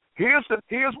system. Here's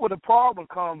where the problem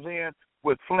comes in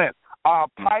with Flint. Our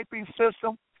piping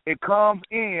system, it comes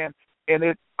in, and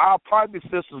our piping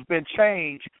system's been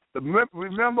changed.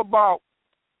 Remember about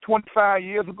 25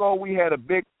 years ago, we had a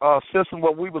big system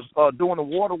where we was doing the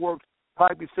waterworks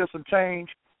piping system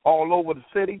change all over the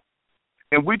city.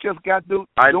 And we just got doing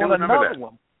another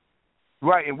one.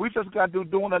 Right, and we just got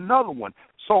doing another one.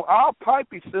 So our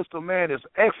piping system, man, is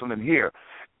excellent here.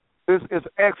 It's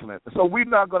excellent. So we're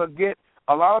not going to get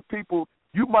a lot of people.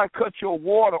 You might cut your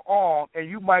water on, and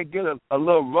you might get a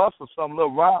little rust or something, a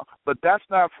little round, but that's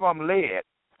not from lead.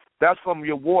 That's from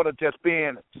your water just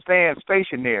staying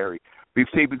stationary. You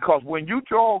see, because when you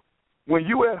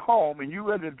at home and you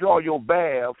ready to draw your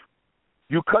bath,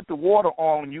 you cut the water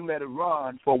on and you let it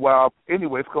run for a while.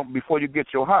 Anyway, before you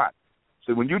get your hot.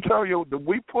 So when you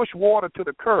we push water to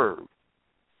the curb.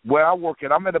 Where I work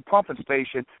at, I'm at a pumping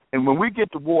station, and when we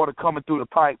get the water coming through the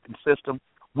piping system,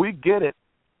 we get it,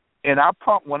 and I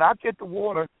pump. When I get the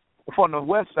water from the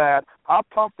west side, I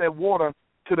pump that water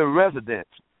to the residents,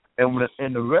 and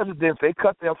the residents, they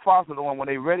cut their faucet on when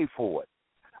they're ready for it.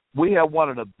 We have one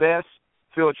of the best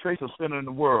filtration centers in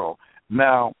the world.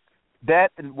 Now,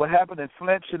 that and what happened in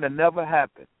Flint should have never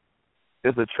happened.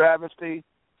 It's a travesty,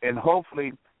 and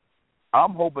hopefully,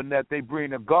 I'm hoping that they bring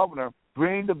the governor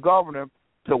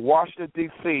to Washington,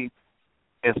 D.C.,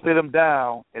 and sit him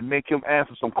down and make him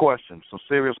answer some questions, some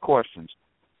serious questions.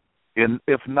 And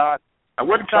if not,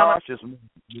 charges will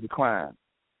decline.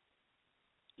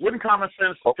 Wouldn't common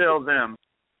sense tell them,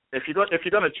 if you're going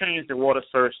to change the water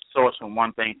source from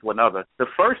one thing to another, the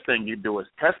first thing you do is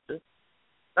test it?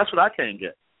 That's what I can't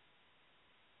get.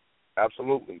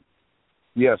 Absolutely.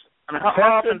 Yes. I mean,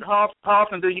 how often in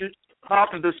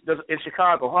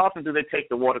Chicago, how often do they take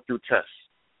the water through tests?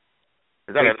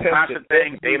 Is that a constant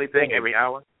thing, daily thing, every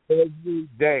hour? Every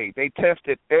day. They test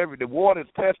it the water is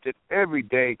tested every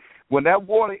day. When that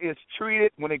water is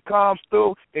treated, when it comes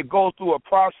through, it goes through a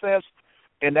process,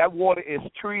 and that water is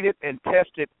treated and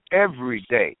tested every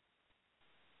day.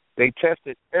 They test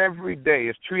it every day.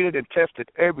 It's treated and tested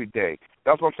every day.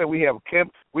 That's what I'm saying.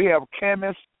 We have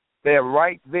chemists. They're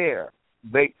right there.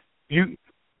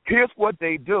 Here's what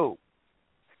they do.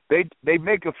 They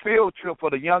make a field trip for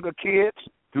the younger kids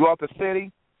throughout the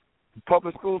city, the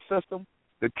public school system.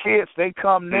 The kids, they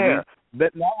come there,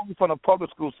 not only from the public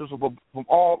school system, but from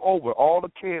all over. All the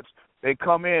kids, they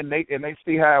come in and they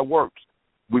see how it works.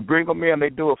 We bring them in, they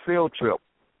do a field trip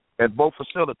at both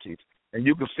facilities, and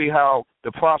you can see how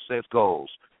the process goes.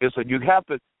 You have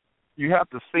to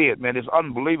see it, man. It's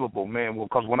unbelievable, man,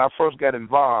 because when I first got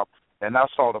involved and I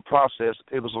saw the process,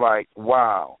 it was like,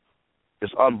 wow,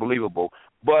 it's unbelievable.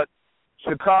 But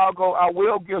Chicago, I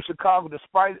will give Chicago,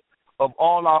 despite of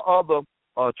all our other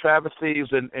travesties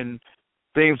and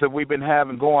things that we've been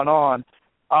having going on,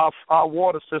 our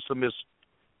water system is,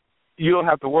 you don't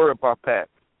have to worry about that.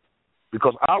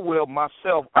 Because I will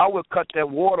cut that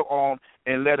water on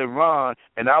and let it run,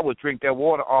 and I would drink that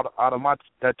water out of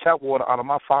that tap water out of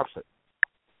my faucet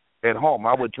at home.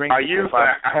 I would drink. Are you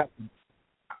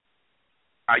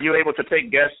able to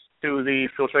take guests to the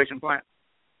filtration plant?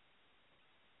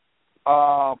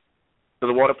 To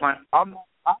the water plant? I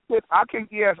can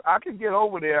get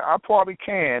over there. I probably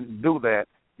can do that.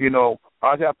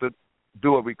 I'd have to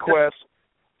do a request.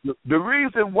 The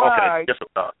reason why,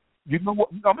 you know what?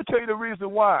 I'm gonna tell you the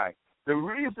reason why. The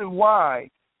reason why,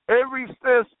 ever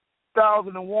since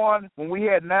 2001, when we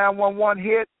had 911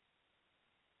 hit,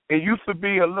 it used to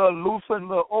be a little loose and a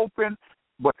little open,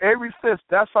 but ever since,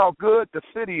 that's how good the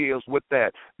city is with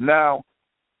that. Now,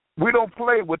 we don't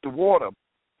play with the water.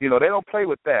 They don't play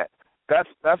with that.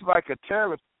 That's like a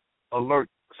terrorist alert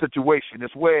situation.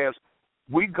 It's whereas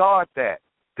we guard that.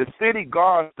 The city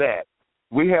guards that.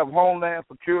 We have Homeland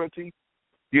Security,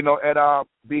 at our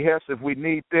behest if we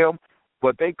need them,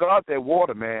 but they guard their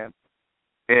water, man,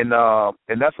 and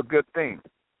that's a good thing.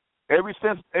 Ever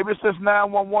since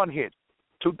 911 hit,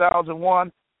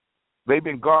 2001, they've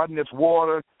been guarding this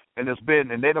water, and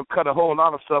they don't cut a whole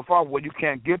lot of stuff off where you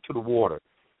can't get to the water,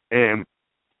 and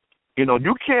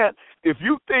you can't, if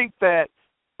you think that,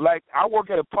 like I work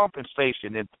at a pumping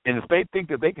station, and if they think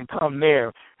that they can come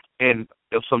there and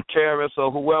if some terrorists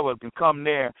or whoever can come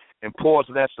there and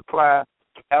poison that supply,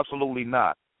 absolutely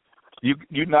not.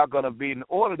 You're not going to be, in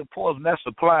order to poison that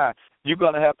supply, you're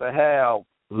going to have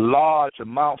large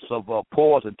amounts of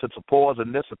poison to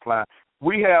poison this supply.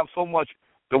 We have so much,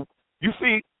 you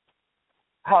see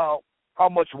how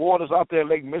much water is out there in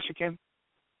Lake Michigan?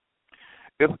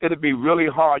 It'd be really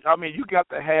hard. I mean, you got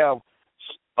to have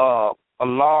a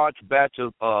large batch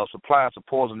of supplies to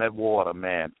poison that water,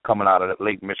 man, coming out of that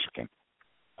Lake Michigan.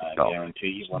 I guarantee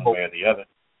you, one way or the other.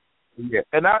 Yeah,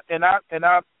 and not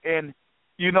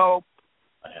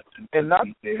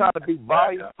trying to be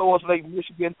biased towards Lake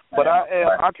Michigan, but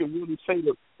I can really say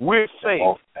that we're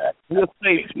safe. We're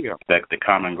safe here. The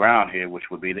common ground here, which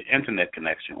would be the internet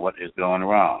connection. What is going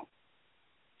wrong?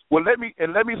 Well, let me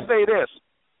say this.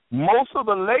 Most of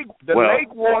the lake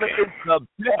water is the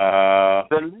best.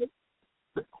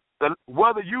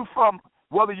 Whether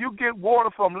you get water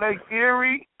from Lake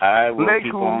Erie,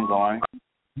 Lake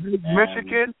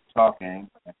Michigan, talking.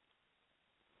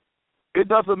 It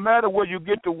doesn't matter where you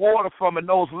get the water from in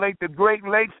those lakes. The Great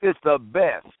Lakes is the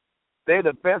best. They're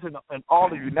the best in all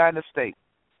the United States.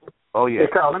 Oh yeah. Hey,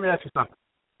 Carl, let me ask you something.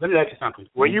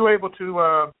 Were you able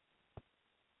to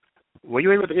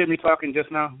hear me talking just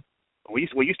now? Were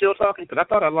you still talking? Because I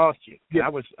thought I lost you. Yeah. I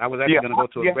was actually going to go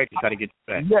to a break to try to get you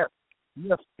back.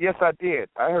 Yes, I did.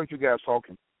 I heard you guys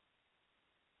talking.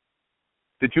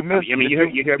 Did you miss? You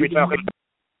hear me talking?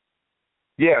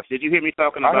 Yes. Did you hear me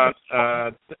talking about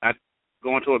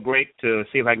going to a break to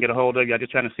see if I can get a hold of you? I'm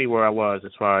just trying to see where I was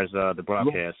as far as the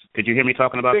broadcast. Did you hear me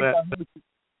talking about that?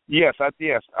 Yes. I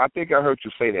think I heard you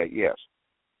say that. Yes.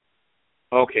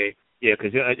 Okay. Yeah,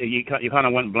 because you kind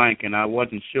of went blank, and I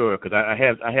wasn't sure because I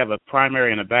have a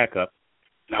primary and a backup,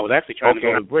 and I was actually trying to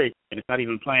go to break, and it's not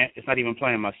even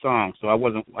playing my song, so I'm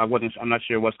not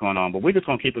sure what's going on, but we're just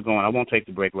gonna keep it going. I won't take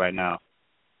the break right now,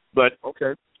 but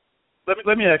okay.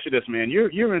 Let me ask you this, man.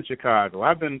 You're in Chicago.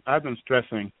 I've been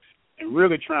stressing and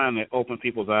really trying to open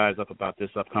people's eyes up about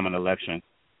this upcoming election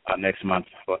next month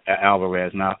for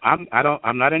Alvarez. Now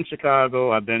I'm not in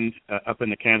Chicago. I've been up in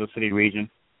the Kansas City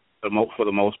region for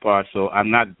the most part, so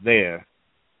I'm not there.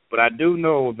 But I do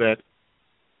know that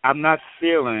I'm not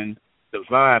feeling the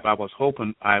vibe I was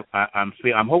hoping I'm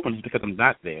hoping it's because I'm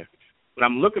not there. But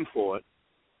I'm looking for it,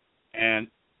 and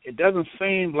it doesn't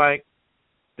seem like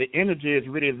the energy is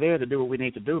really there to do what we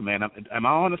need to do, man. Am I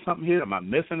on to something here? Am I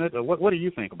missing it? Or what do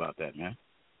you think about that, man?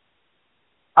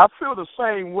 I feel the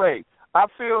same way. I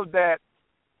feel that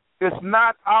it's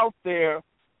not out there.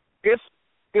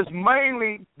 It's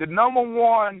mainly the number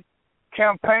one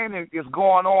campaigning is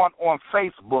going on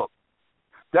Facebook.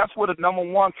 That's where the number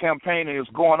one campaigning is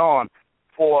going on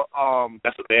for.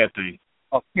 That's a bad thing.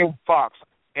 Kim Fox,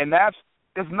 and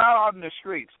it's not out in the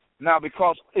streets now,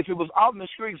 because if it was out in the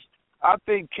streets, I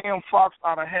think Kim Fox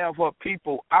ought to have her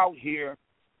people out here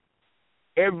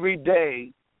every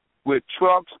day with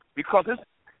trucks, because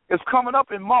it's coming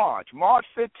up in March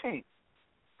 15th,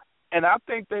 and I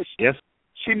think that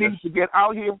she needs to get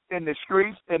out here in the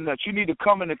streets, and that she needs to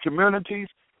come in the communities,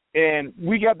 and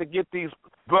we got to get these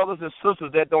brothers and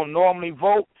sisters that don't normally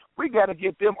vote. We got to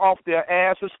get them off their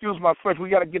asses. Excuse my French. We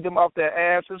got to get them off their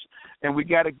asses, and we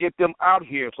got to get them out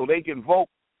here so they can vote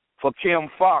for Kim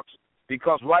Fox.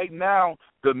 Because right now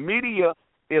the media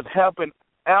is helping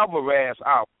Alvarez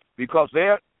out, because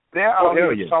they're out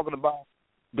here talking about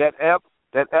that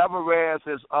Alvarez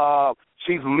is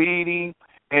she's leading,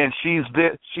 and she's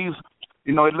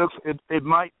it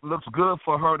might looks good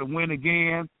for her to win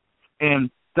again,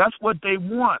 and that's what they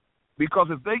want. Because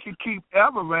if they can keep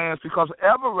Alvarez, because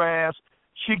Alvarez,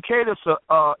 she caters to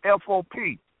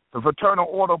FOP, the Fraternal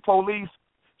Order of Police.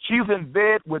 She's in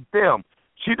bed with them.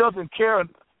 She doesn't care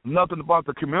nothing about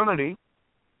the community.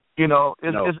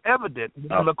 It's evident in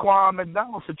the Laquan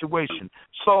McDonald situation.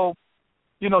 So,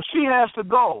 she has to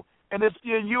go. And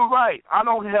you're right.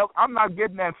 I'm not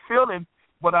getting that feeling,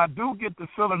 but I do get the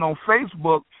feeling on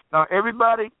Facebook. Now,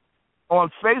 everybody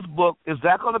on Facebook, is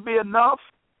that going to be enough?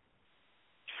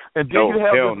 And then you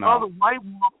have this other white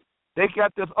woman. They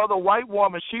got this other white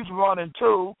woman. She's running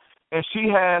too, and she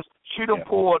done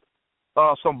poured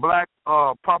some black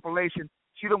population.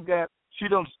 She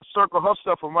done circle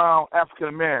herself around African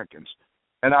Americans,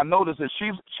 and I noticed that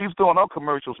she's doing her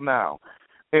commercials now.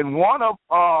 And one of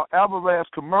Alvarez's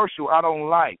commercial I don't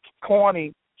like.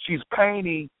 Corny. She's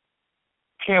painting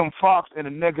Kim Fox in a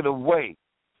negative way,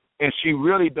 and she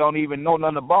really don't even know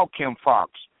nothing about Kim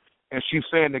Fox. And she's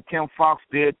saying that Kim Fox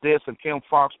did this and Kim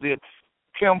Fox did.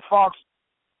 Kim Fox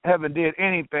haven't did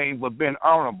anything but been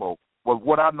honorable, with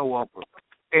what I know of her.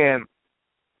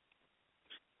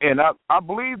 And I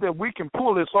believe that we can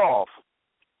pull this off,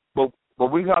 but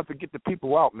we have to get the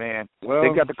people out, man. Well, they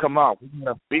got to come out.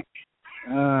 You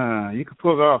can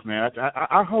pull it off, man.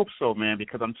 I hope so, man,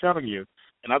 because I'm telling you,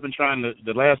 and I've been trying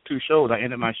the last two shows, I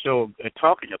ended my show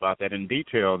talking about that in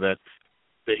detail, that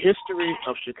the history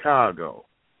of Chicago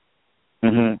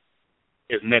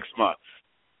is next month.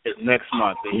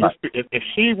 If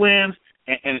she wins,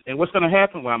 and what's going to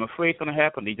happen? Well, I'm afraid it's going to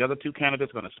happen. These other two candidates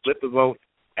are going to split the vote.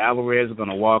 Alvarez is going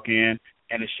to walk in.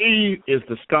 And if she is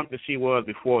the skunk that she was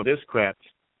before this crap,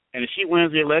 and if she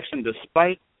wins the election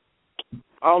despite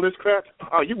all this crap,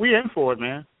 we in for it,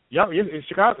 man. It's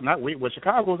Chicago, not we, but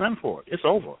Chicago's in for it. It's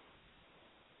over.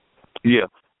 Yeah.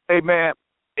 Hey, man,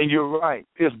 and you're right.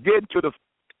 It's getting to the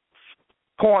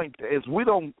point is we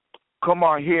don't come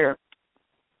on here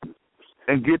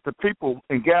and get the people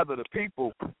and gather the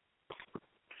people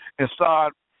and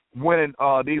start winning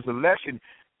these elections.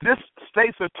 This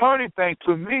state's attorney thing,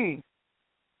 to me,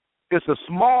 is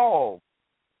small.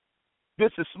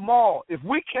 This is small. If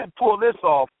we can't pull this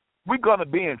off, we're going to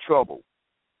be in trouble.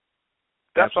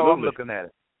 That's how I'm looking at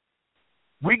it.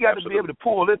 We got to be able to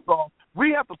pull this off.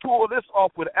 We have to pull this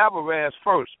off with Alvarez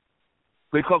first,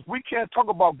 because we can't talk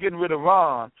about getting rid of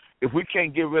Ron if we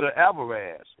can't get rid of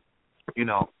Alvarez.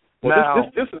 Well,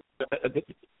 now,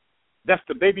 that's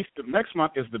the baby. Next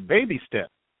month is the baby step.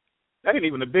 That ain't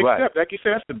even a big step. Like you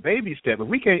said, that's the baby step. If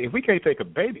we can't take a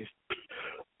baby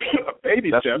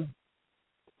step,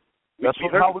 that's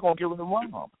how we're gonna get rid of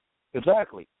Ron.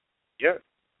 Exactly. Yeah.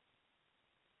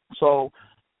 So,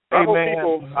 I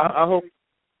hope.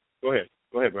 Go ahead,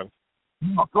 brother.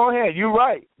 No, go ahead. You're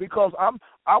right, because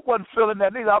I wasn't feeling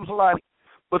that either. I was like,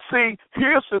 but see,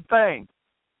 here's the thing.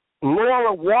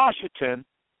 Laura Washington,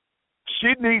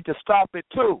 she needs to stop it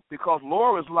too, because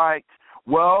Laura's like,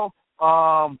 well,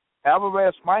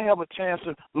 Alvarez might have a chance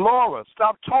to. Laura,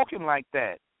 stop talking like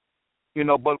that.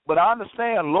 But I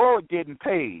understand Laura getting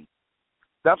paid.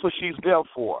 That's what she's there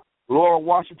for. Laura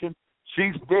Washington,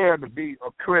 she's there to be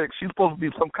a critic. She's supposed to be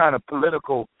some kind of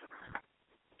political,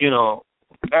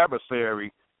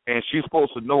 adversary, and she's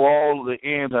supposed to know all the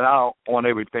ins and outs on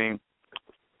everything.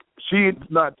 She's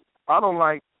not. I don't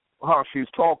like how she's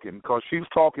talking, because she's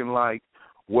talking like,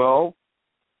 well,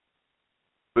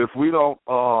 if we don't,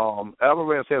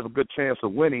 Alvarez has a good chance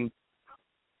of winning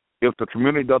if the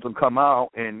community doesn't come out,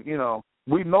 and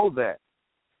we know that,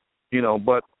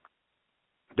 but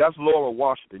That's Laura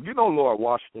Washington. You know Laura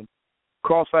Washington,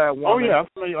 cross-eyed woman. Oh yeah,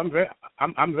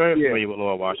 I'm very familiar with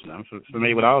Laura Washington. I'm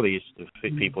familiar with all these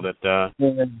people that. I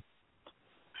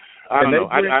don't know.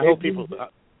 I hope people.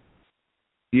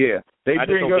 Yeah, they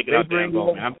bring up. They bring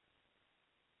up.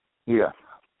 Yeah.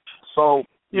 So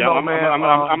you know, man.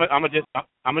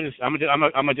 I'm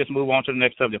gonna just move on to the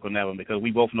next subject on that one because we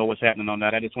both know what's happening on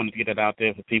that. I just wanted to get that out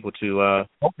there for people to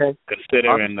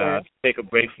consider and take a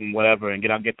break from whatever and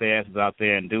get their asses out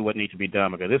there and do what needs to be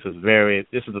done because this is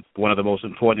one of the most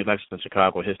important elections in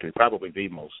Chicago history, probably the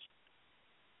most.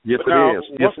 Yes, it is.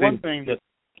 Yes,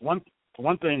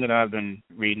 one thing that I've been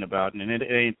reading about, and it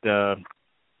ain't.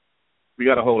 We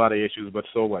got a whole lot of issues, but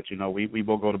so what? You know, we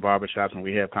both go to barbershops and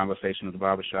we have conversations at the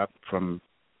barbershop on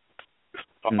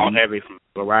every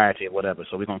variety of whatever.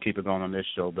 So we're gonna keep it going on this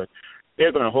show. But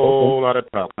there's been a whole lot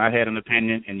of talk. I had an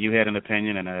opinion, and you had an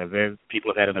opinion, and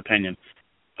people have had an opinion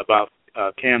about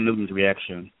Cam Newton's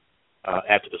reaction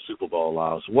after the Super Bowl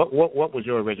loss. What was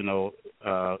your original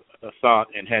thought,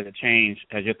 and has it changed?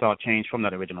 Has your thought changed from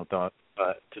that original thought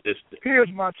to this? Here's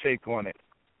my take on it.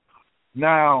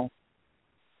 Now,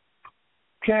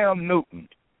 Cam Newton,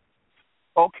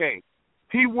 okay,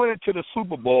 he went into the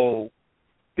Super Bowl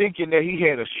thinking that he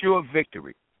had a sure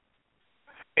victory,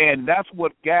 and that's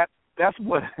what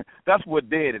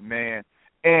did it, man.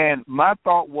 And my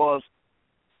thought was,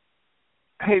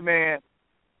 hey, man,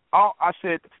 I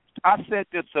said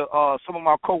this to some of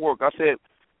my coworkers. I said,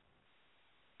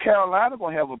 Carolina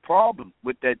gonna have a problem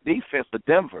with that defense of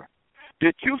Denver.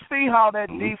 Did you see how that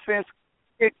defense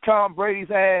hit Tom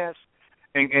Brady's ass?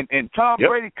 And Tom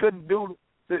Brady couldn't do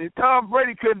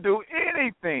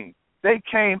anything. They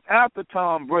came after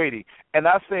Tom Brady, and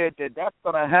I said that's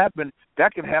going to happen.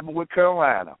 That can happen with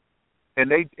Carolina,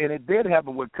 and it did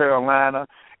happen with Carolina,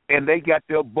 and they got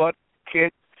their butt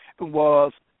kicked. It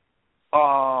was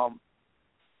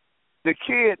the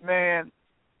kid, man.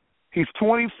 He's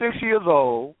 26 years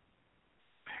old.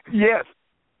 Yes,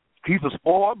 he's a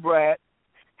spoiled brat.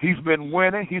 He's been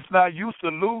winning. He's not used to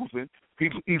losing.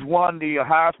 He's won the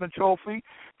Heisman Trophy.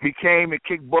 He came and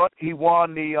kicked butt. He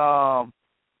won the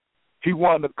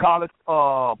college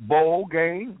bowl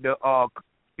game, the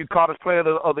college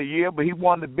player of the year. But he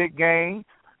won the big game,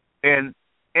 and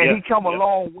he come a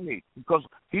long way because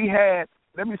he had.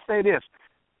 Let me say this: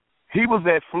 he was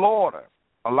at Florida.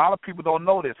 A lot of people don't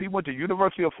know this. He went to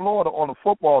University of Florida on a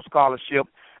football scholarship,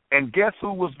 and guess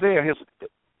who was there?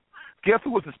 Guess who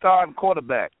was the starting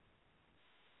quarterback?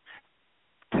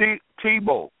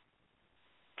 Tebow.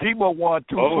 Tebow won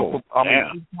two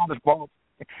Super Bowls.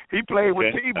 He played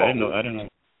with Tebow. I didn't know.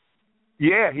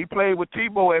 Yeah, he played with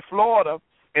Tebow at Florida,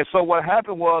 and so what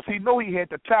happened was he knew he had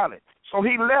the talent, so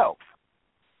he left.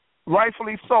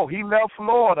 Rightfully so. He left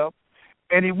Florida,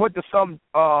 and he went to some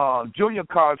junior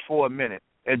college for a minute.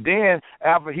 And then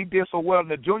after he did so well in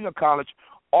the junior college,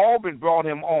 Auburn brought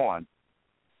him on.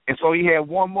 And so he had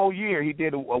one more year. He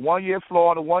did a 1 year at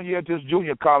Florida, 1 year at this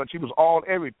junior college. He was all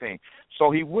everything. So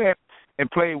he went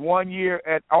and played 1 year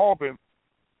at Auburn,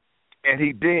 and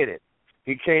he did it.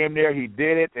 He came there, he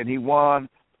did it, and he won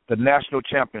the national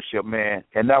championship, man.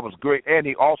 And that was great. And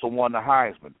he also won the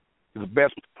Heisman. He was the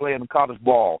best player in college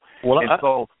ball.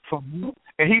 And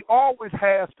he always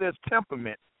has this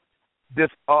temperament.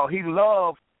 He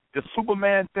loved the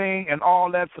Superman thing and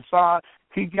all that facade.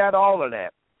 He got all of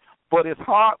that. But his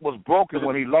heart was broken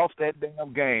when he lost that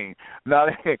damn game. Now,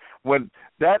 when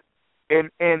that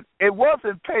and it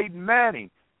wasn't Peyton Manning.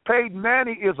 Peyton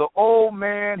Manning is an old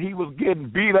man. He was getting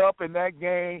beat up in that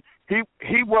game. It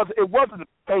wasn't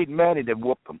Peyton Manning that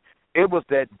whooped him. It was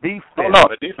that defense. Oh no,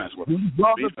 the defense was.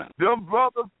 Them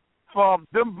brothers from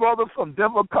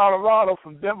Denver, Colorado,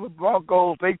 from Denver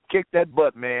Broncos, they kicked that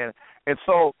butt, man. And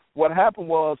so what happened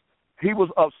was he was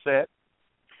upset,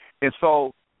 and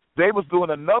so they was doing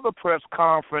another press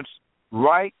conference,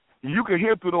 right? You could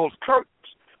hear through those curtains.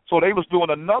 So they was doing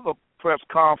another press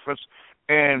conference,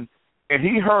 and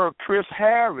he heard Chris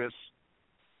Harris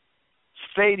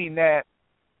stating that,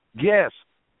 yes,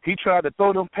 he tried to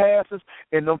throw them passes,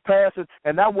 and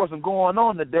that wasn't going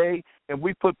on today, and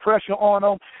we put pressure on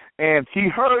him, and he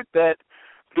heard that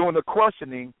during the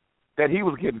questioning that he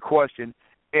was getting questioned,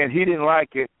 and he didn't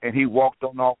like it, and he walked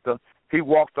off the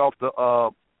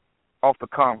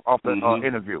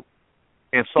interview.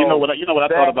 And so you know what I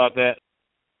thought about that.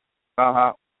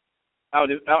 I was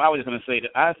just going to say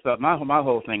that I thought my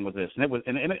whole thing was this,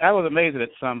 and I was amazed at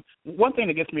some. One thing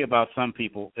that gets me about some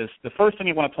people is the first thing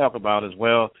you want to talk about is,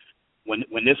 well,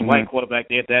 when this white quarterback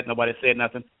did that, nobody said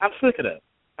nothing. I'm sick of that.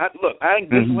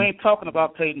 We ain't talking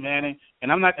about Peyton Manning,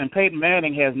 and Peyton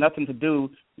Manning has nothing to do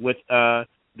with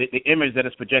the image that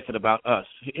is projected about us.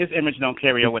 His image don't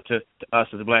carry over to us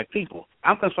as black people.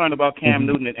 I'm concerned about Cam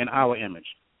Newton and our image.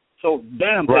 So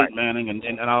damn Peyton Manning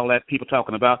and all that people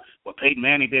talking about what Peyton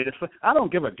Manning did. I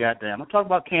don't give a goddamn. I'm talking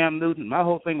about Cam Newton. My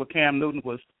whole thing with Cam Newton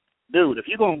was, dude, if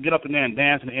you're going to get up in there and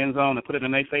dance in the end zone and put it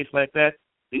in their face like that,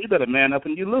 then you better man up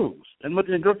and you lose. And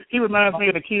he reminds me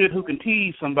of the kid who can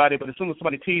tease somebody, but as soon as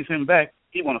somebody teases him back,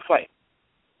 he want to fight.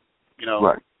 You know?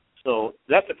 Right. So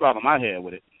that's the problem I had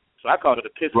with it. So I called it a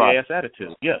pissy-ass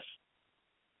attitude, yes.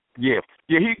 Yeah.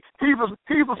 He's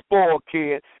a spoiled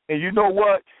kid, and you know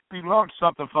what? He learned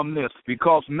something from this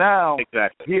because now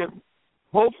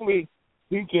hopefully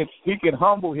he can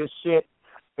humble his shit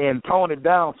and tone it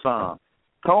down some.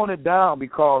 Tone it down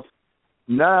because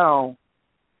now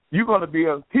he's gonna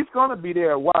be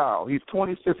there a while. He's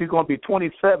 26, he's gonna be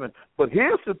 27. But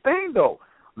here's the thing though.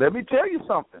 Let me tell you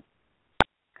something.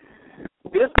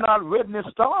 It's not written in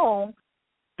stone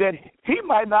that he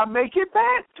might not make it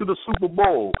back to the Super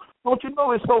Bowl. Don't you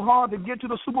know it's so hard to get to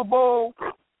the Super Bowl?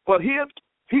 But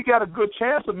he got a good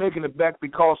chance of making it back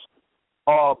because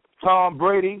Tom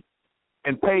Brady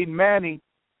and Peyton Manning,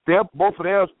 both of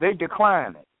theirs, they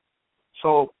declined it.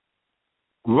 So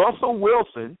Russell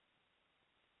Wilson,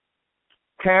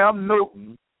 Cam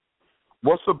Newton,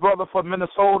 what's the brother from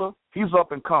Minnesota? He's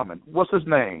up and coming. What's his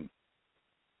name?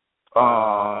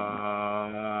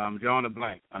 I'm drawing a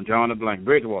blank.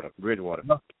 Bridgewater.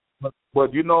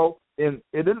 But you know, it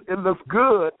looks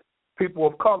good. People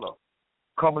of color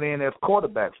coming in as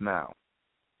quarterbacks now.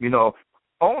 You know,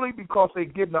 only because they're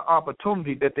getting the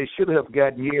opportunity that they should have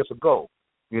gotten years ago.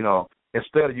 You know,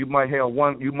 instead of you might have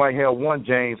one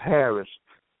James Harris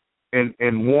and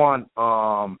one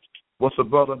what's the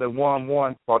brother that won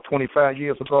one about 25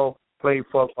 years ago? Played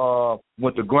for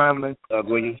went to Grambling. Doug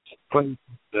Williams. Doug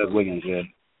Williams, yeah.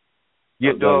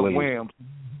 Yeah, Doug Williams.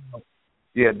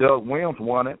 Yeah, Doug Williams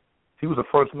won it. He was the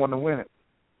first one to win it.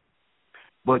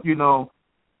 But you know,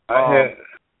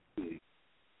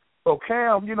 so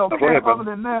Cam, you know, other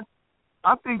than that,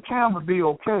 I think Cam would be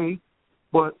okay,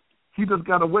 but he just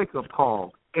got a wake up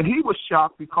call, and he was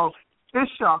shocked because it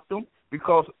shocked him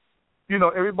because you know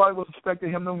everybody was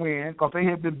expecting him to win because they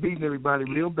had been beating everybody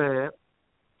real bad.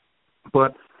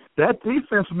 But that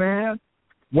defense, man,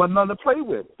 wasn't nothing to play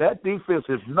with. That defense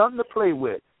is nothing to play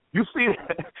with. You see,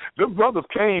 the brothers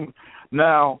came.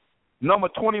 Now, number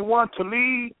 21,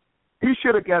 Talib, he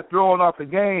should have got thrown off the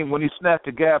game when he snapped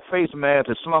the guy's face mask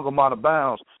and slung him out of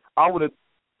bounds. I'd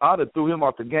have threw him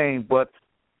off the game, but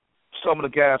some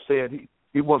of the guys said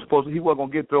he wasn't going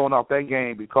to get thrown off that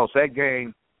game because that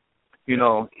game, you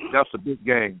know, that's a big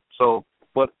game. So,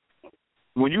 but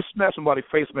when you snap somebody's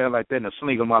face man like that and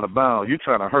sling them out of bounds, you're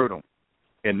trying to hurt them,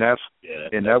 and that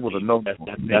was a no.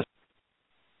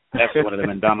 That's one of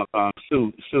them Indomicon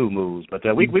Sue moves. But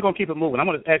we're gonna keep it moving. I'm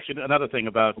gonna ask you another thing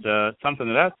about something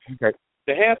that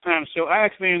the halftime show. I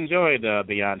actually enjoyed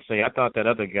Beyonce. I thought that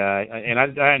other guy, and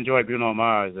I enjoyed Bruno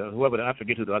Mars. Whoever, I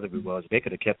forget who the other group was. They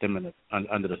could have kept him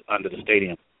under the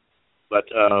stadium. But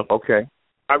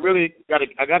I really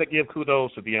gotta give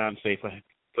kudos to Beyonce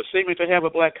for seeming to have a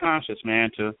black conscience, man.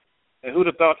 And who'd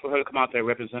have thought for her to come out there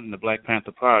representing the Black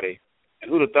Panther Party? And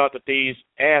who'd have thought that these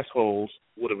assholes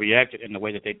would have reacted in the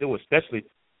way that they do, especially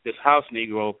this house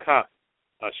Negro cop,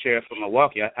 sheriff from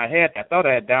Milwaukee. I thought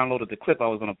I had downloaded the clip. I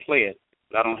was going to play it,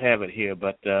 but I don't have it here.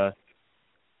 But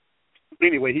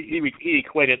anyway, he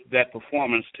equated that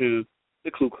performance to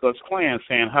the Ku Klux Klan,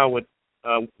 saying how would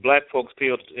black folks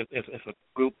feel if a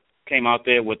group came out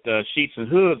there with sheets and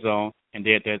hoods on and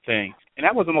did their thing. And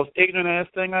that was the most ignorant-ass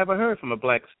thing I ever heard from a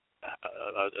black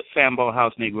Sambo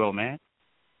House Negro, man.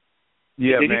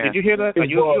 Yeah, man. Did you hear that? Are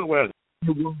you aware of it?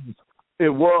 It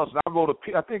was.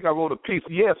 I think I wrote a piece.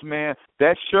 Yes, man.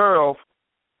 That sheriff,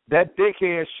 that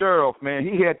dickhead sheriff, man,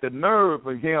 he had the nerve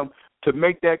of him to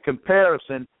make that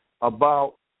comparison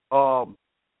about.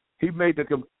 He made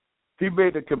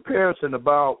the comparison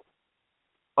about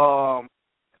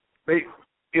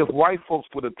if white folks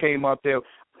would have came out there.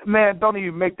 Man, don't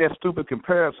even make that stupid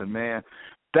comparison, man.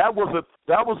 That was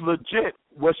legit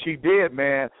what she did,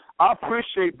 man. I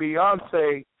appreciate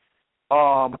Beyonce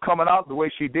coming out the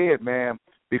way she did, man,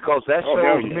 because that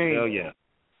shows me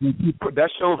that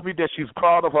shows me that she's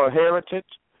proud of her heritage,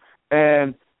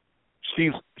 and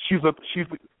she's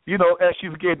you know, as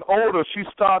she's getting older, she's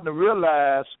starting to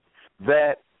realize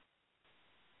that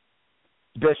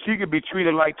she could be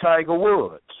treated like Tiger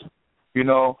Woods. You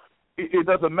know, it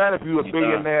doesn't matter if you're a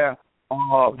billionaire,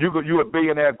 you're a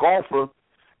billionaire golfer,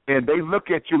 and they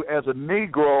look at you as a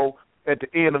Negro at the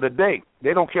end of the day.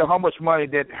 They don't care how much money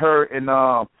that her and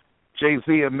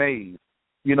Jay-Z have made,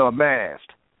 you know,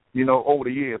 amassed, you know, over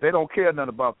the years. They don't care nothing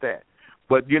about that.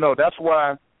 But that's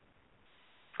why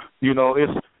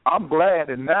I'm glad,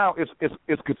 and now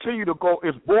it's continue to go.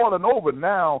 It's boiling over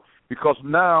now because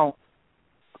now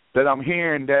that I'm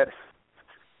hearing that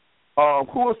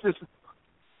who is this?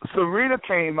 Serena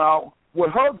came out with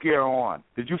her gear on.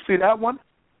 Did you see that one?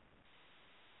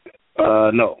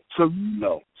 No.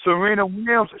 No. Serena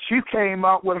Williams, she came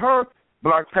out with her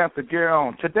Black Panther gear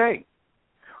on today.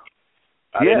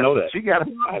 I didn't know that. She got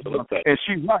and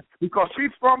she right because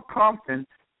she's from Compton,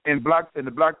 and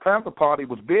the Black Panther Party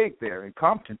was big there in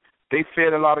Compton. They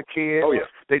fed a lot of kids. Oh yeah.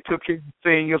 They took care of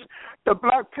seniors. The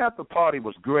Black Panther Party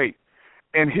was great.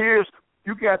 And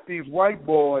you got these white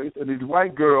boys and these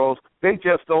white girls, they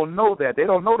just don't know that. They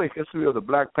don't know the history of the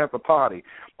Black Panther Party.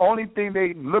 Only thing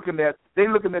they looking at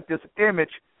this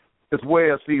image is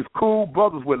where it's these cool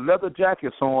brothers with leather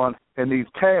jackets on and these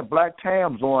black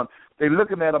Tams on. They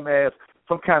looking at them as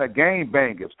some kind of gang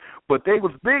bangers. But they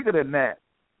was bigger than that.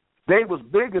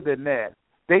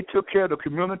 They took care of the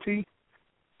community.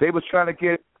 They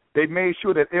made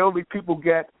sure that elderly people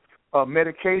get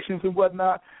medications and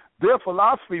whatnot. Their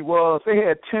philosophy was they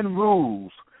had 10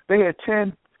 rules. They had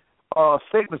 10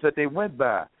 statements that they went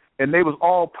by, and they was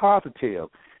all positive.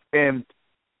 And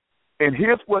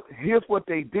here's what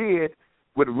they did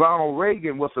with Ronald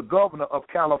Reagan was the governor of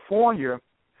California.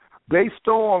 They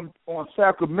stormed on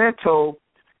Sacramento,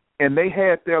 and they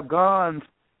had their guns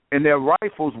and their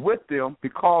rifles with them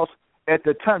because at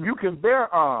the time you can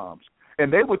bear arms,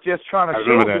 and they were just trying to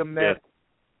show them that.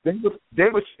 Yeah.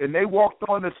 They walked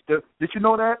on this. Did you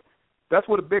know that? That's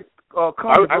what a big I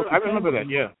remember that,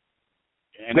 yeah.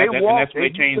 And that's when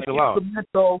they changed the law.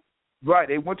 Right.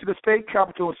 They went to the state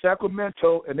capitol in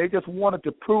Sacramento, and they just wanted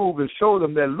to prove and show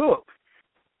them that, look,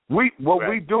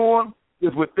 we're doing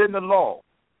is within the law.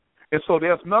 And so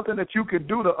there's nothing that you can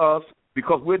do to us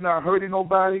because we're not hurting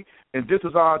nobody, and this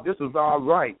is our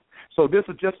right. So this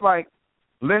is just like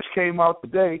Lynch came out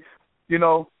today.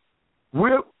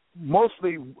 We're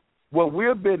mostly what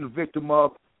we're being the victim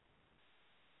of.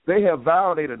 They have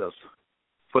violated us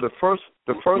for the First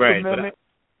Amendment,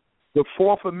 the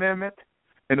Fourth Amendment,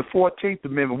 and the 14th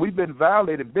Amendment. We've been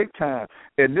violated big time,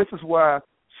 and this is why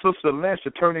Sister Lynch,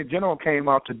 Attorney General, came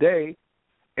out today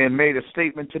and made a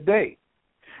statement today,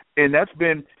 and that's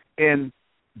been in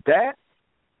that.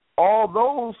 All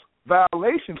those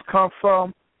violations come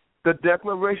from the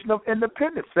Declaration of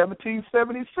Independence,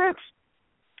 1776,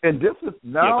 and this is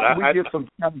now we get some.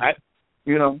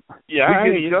 Yeah, I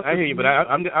hear you, but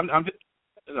I'm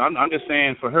just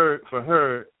saying for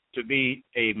her to be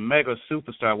a mega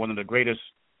superstar, one of the greatest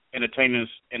entertainers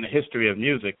in the history of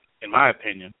music, in my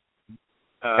opinion,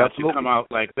 to come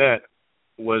out like that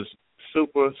was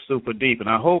super, super deep, and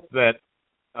I hope that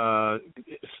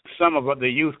some of the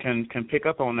youth can pick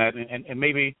up on that and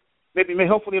maybe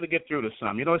hopefully it'll get through to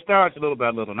some. It starts a little by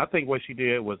little, and I think what she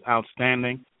did was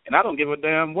outstanding, and I don't give a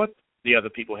damn what the other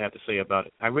people have to say about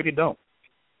it. I really don't.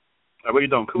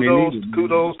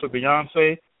 Kudos to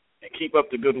Beyonce, and keep up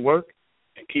the good work,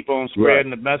 and keep on spreading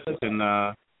the message. And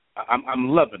I'm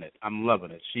loving it.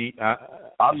 She has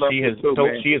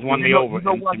won me over.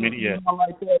 I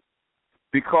like that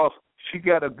because she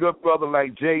got a good brother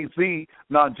like Jay-Z.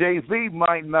 Now Jay-Z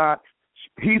might not.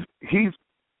 He's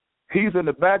in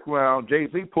the background.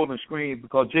 Jay-Z pulling screens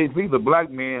because Jay-Z's a black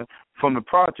man from the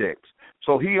projects,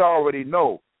 so he already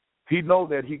know. He knows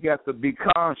that he got to be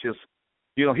conscious.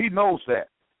 He knows that.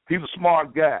 He's a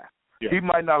smart guy. Yeah.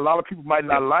 A lot of people might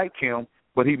not like him,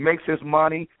 but he makes his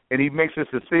money and he makes his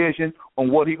decision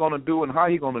on what he's going to do and how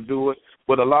he's going to do it.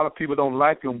 But a lot of people don't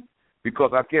like him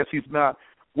because I guess he's not.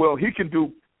 Well, he can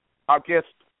do. I guess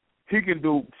he can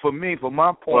do. For me, from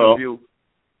my point of view,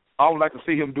 I would like to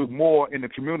see him do more in the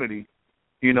community.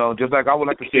 Just like I would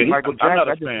like to see Michael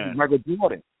Jackson, Michael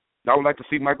Jordan. I would like to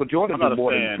see Michael Jordan do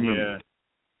more in the community. Yeah.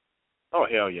 Oh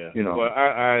hell yeah! Well,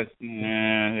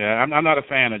 I'm not a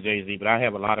fan of Jay-Z, but I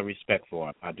have a lot of respect for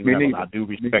him. I do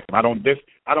respect him. I don't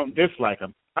dislike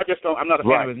him. I'm not a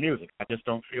fan of his music. I just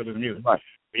don't feel his music. Right.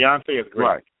 Beyonce is great.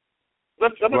 Right.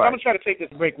 I'm gonna try to take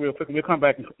this break real quick, and we'll come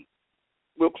back and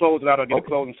we'll close it out. I'll get a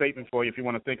closing statement for you if you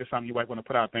want to think of something you might want to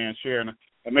put out there and share, and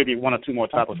maybe one or two more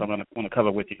topics I'm going to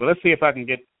cover with you. But let's see if I can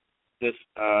get this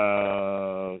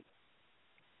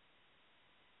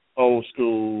old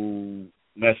school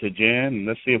message in, and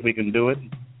let's see if we can do it.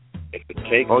 It could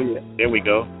take. Oh yeah. There we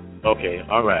go. Okay.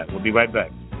 All right. We'll be right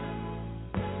back.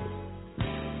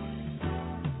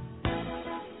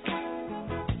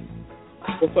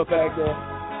 What's up, Agda?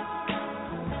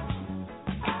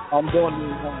 I'm doing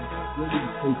the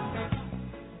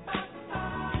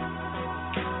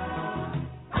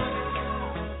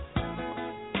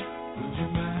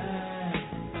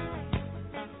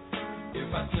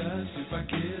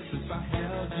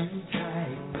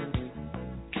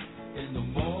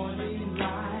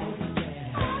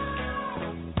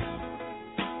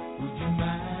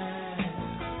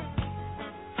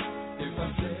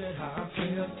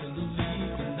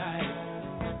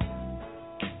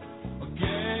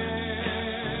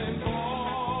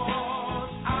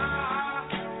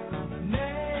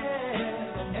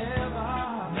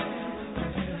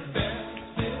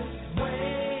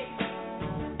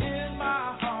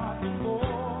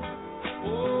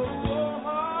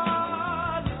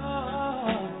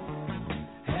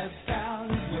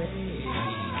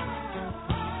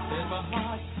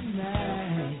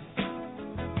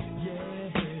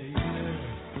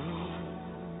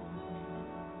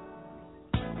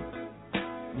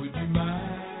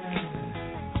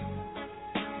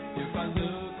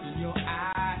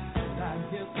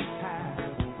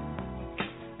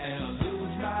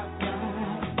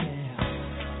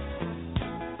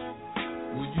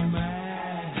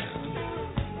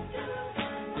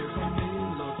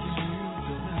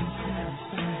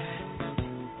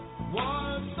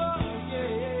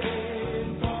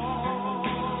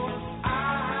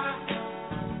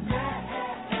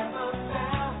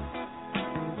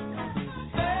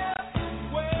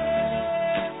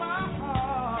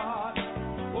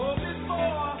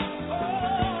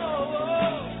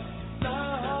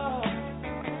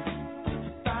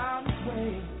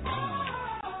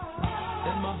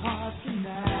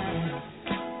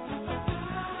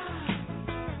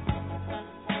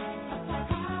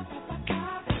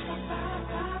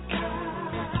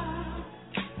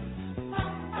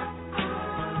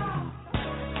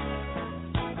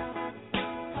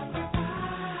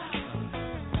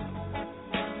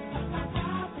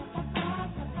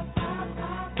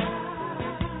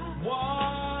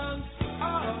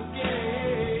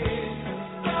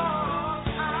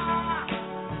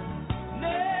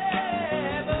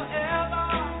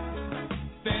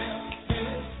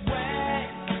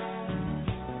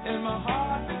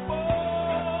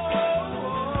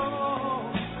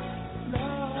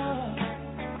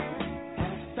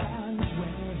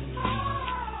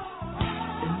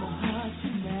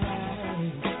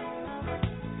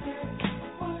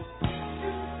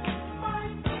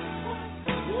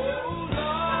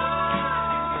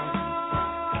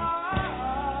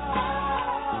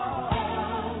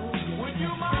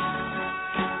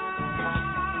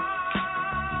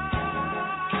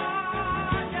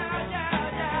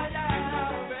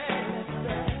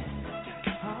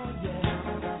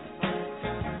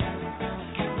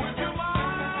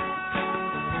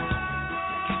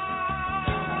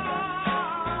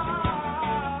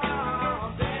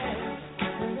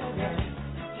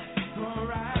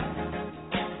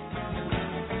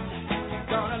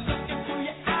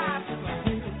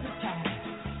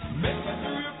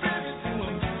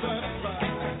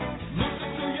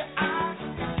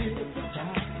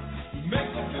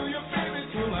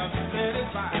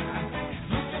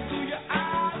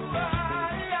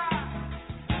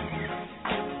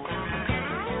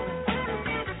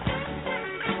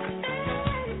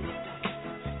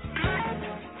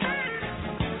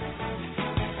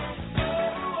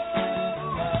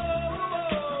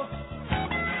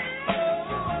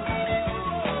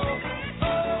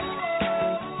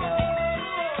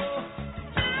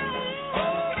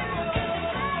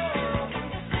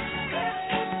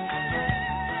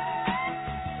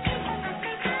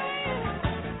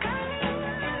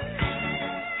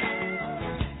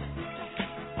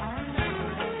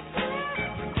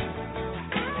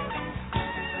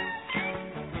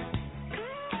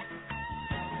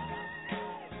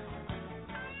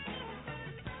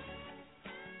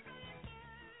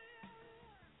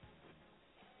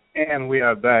And we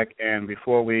are back, and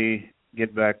before we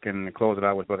get back and close it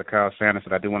out with Brother Carl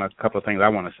Sanderson, I do want a couple of things I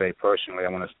want to say personally. I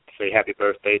want to say happy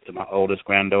birthday to my oldest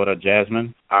granddaughter,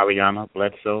 Jasmine Ariana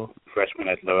Bledsoe, freshman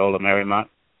at Loyola Marymount,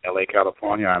 L.A.,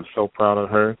 California. I'm so proud of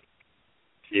her.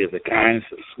 She is the kindest,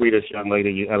 sweetest young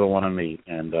lady you ever want to meet,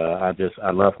 and I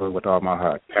love her with all my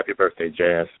heart. Happy birthday,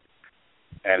 Jazz.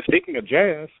 And speaking of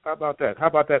jazz, how about that? How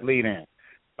about that lead in?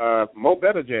 Mo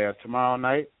Better Jazz tomorrow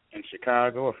night in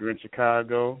Chicago. If you're in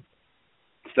Chicago,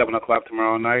 7 o'clock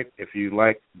tomorrow night. If you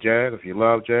like jazz, if you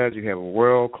love jazz, you have a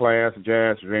world-class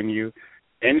jazz venue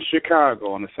in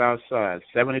Chicago on the south side,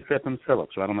 75th and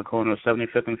Phillips, right on the corner of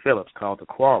 75th and Phillips, called The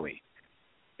Quarry.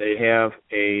 They have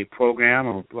a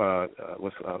program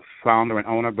with founder and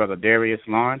owner, Brother Darius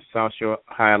Lawrence, South Shore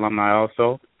High alumni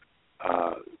also,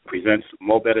 presents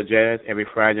Mo Better Jazz every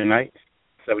Friday night,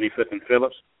 75th and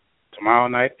Phillips. Tomorrow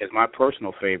night is my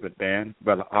personal favorite band,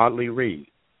 Brother Audley Reed.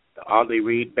 The Audley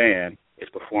Reed Band is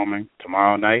performing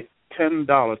tomorrow night,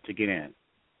 $10 to get in.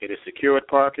 It is secured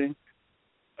parking.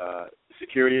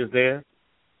 Security is there.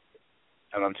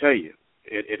 And I'll tell you,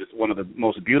 it is one of the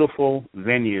most beautiful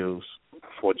venues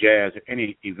for jazz or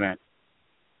any event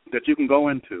that you can go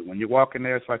into. When you walk in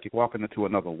there, it's like you're walking into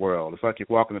another world. It's like you're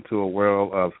walking into a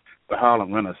world of the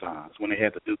Harlem Renaissance when they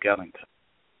had the Duke Ellington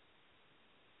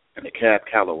and the Cab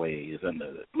Callaways and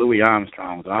the Louis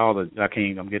Armstrongs and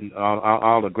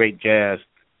all the great jazz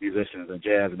musicians and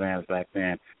jazz bands back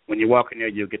then. When you walk in there,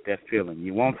 you'll get that feeling.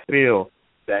 You won't feel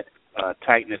that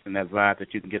tightness and that vibe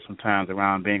that you can get sometimes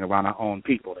around being around our own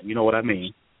people. And you know what I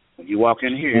mean. When you walk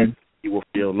in here, you will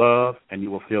feel love and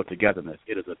you will feel togetherness.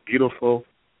 It is a beautiful,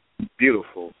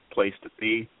 beautiful place to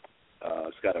be.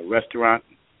 It's got a restaurant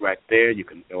right there. You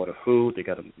can order food. They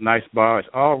got a nice bar. It's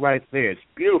all right there. It's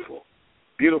beautiful,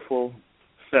 beautiful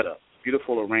setup,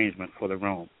 beautiful arrangement for the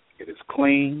room. It is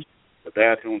clean. The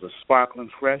bathrooms are sparkling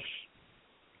fresh.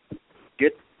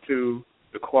 Get to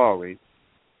the Quarry,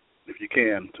 if you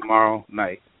can, tomorrow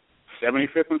night,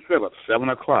 75th and Phillips, 7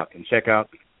 o'clock, and check out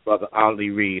Brother Audley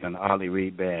Reed and the Audley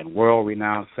Reed Band,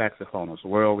 world-renowned saxophonist,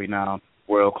 world-renowned,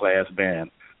 world-class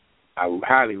band. I would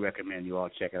highly recommend you all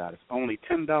check it out. It's only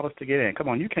 $10 to get in. Come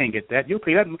on, you can't get that. You'll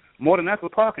pay that more than that for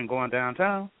parking going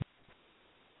downtown.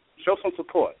 Show some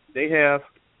support. They have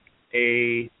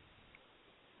a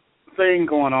thing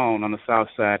going on the south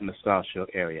side in the South Shore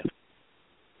area.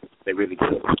 They really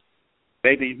do.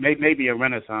 Maybe a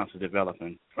renaissance is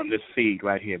developing from this seed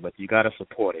right here, but you got to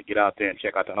support it. Get out there and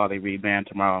check out the Audley Reed Band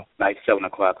tomorrow night, 7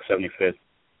 o'clock, 75th,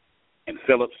 in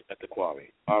Phillips at the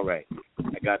Quarry. All right.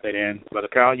 I got that in. Brother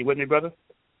Carl, you with me, brother?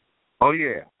 Oh,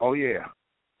 yeah.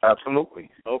 Absolutely.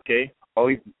 Okay. Oh,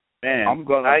 man. I'm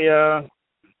gonna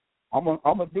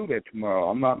do that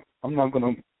tomorrow. I don't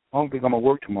think I'm gonna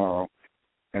work tomorrow,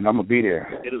 and I'm gonna be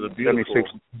there. It is a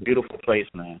beautiful place,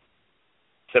 man.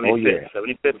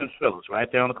 75th and Phillips, right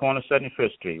there on the corner of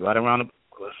 75th Street, right around the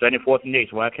 74th and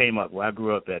 8th, where I came up, where I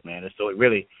grew up at, man. And so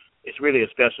it's really a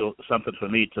special something for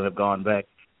me to have gone back.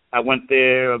 I went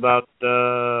there about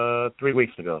 3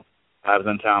 weeks ago. I was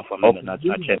in town for a minute, and I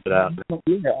checked it out.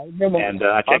 Yeah, I remember. And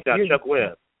I checked out Chuck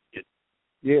Webb. It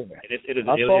is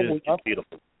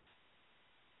beautiful.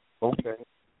 Okay.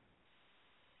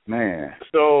 Man.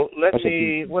 So let's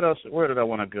see, what else? Where did I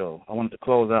want to go? I wanted to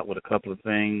close out with a couple of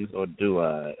things, or do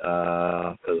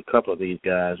I? Because a couple of these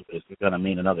guys is going to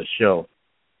mean another show.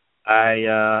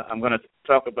 I'm going to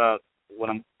talk about what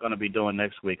I'm going to be doing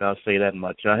next week. I'll say that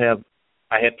much.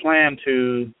 I had planned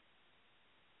to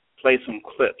play some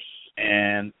clips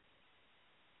and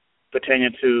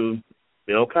pertaining to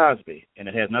Bill Cosby, and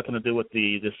it has nothing to do with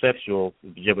the sexual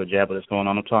jibber jabber that's going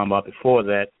on. I'm talking about before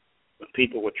that, when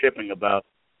people were tripping about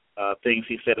things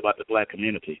he said about the black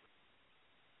community.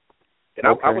 And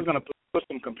okay. I was going to put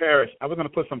some comparisons. I was going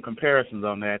to put some comparisons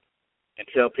on that and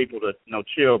tell people to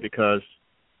chill, because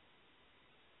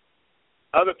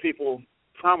other people,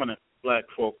 prominent black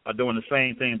folk, are doing the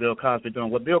same thing Bill Cosby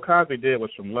doing. What Bill Cosby did was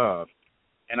from love.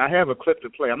 And I have a clip to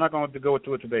play. I'm not going to go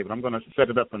into it today, but I'm going to set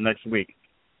it up for next week.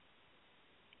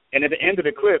 And at the end of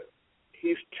the clip,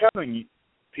 he's telling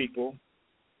people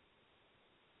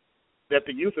that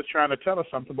the youth is trying to tell us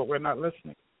something, but we're not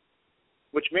listening.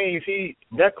 Which means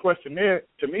that questionnaire,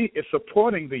 to me, is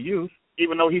supporting the youth,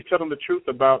 even though he's telling the truth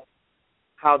about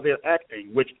how they're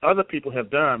acting, which other people have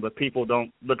done, but people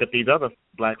don't look at these other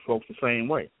black folks the same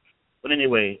way. But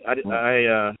anyway, that's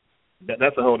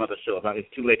a whole other show.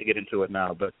 It's too late to get into it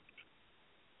now. But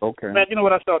okay, man, you know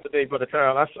what I saw today, Brother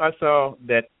Carl? I saw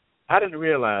that I didn't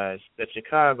realize that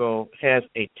Chicago has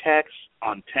a tax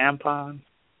on tampons.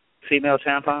 Female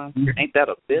tampons, ain't that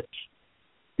a bitch?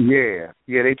 Yeah,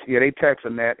 they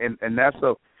taxing that, and that's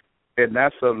And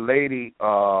that's a lady.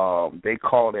 They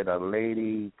call it a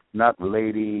lady, not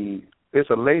lady. It's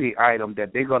a lady item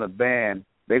that they're gonna ban.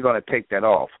 They're gonna take that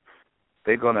off.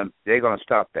 They're gonna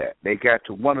stop that. They got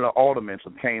to one of the aldermen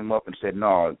who came up and said,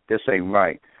 "No, this ain't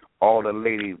right." All the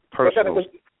lady personals.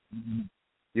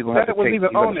 You're gonna have to take.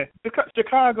 Even on it.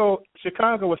 Chicago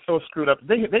was so screwed up.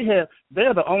 They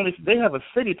have a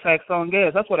city tax on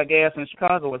gas. That's why the gas in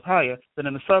Chicago is higher than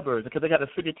in the suburbs because they got a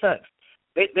city tax.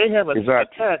 They have a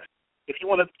tax. If you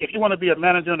want to be a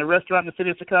manager in a restaurant in the city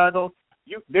of Chicago,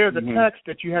 there's a tax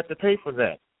that you have to pay for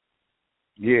that.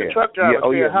 Yeah. The truck drivers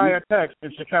pay a higher tax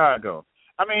in Chicago.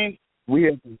 I mean, we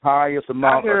have the highest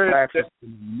amount of taxes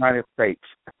in the United States.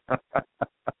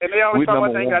 And they always talk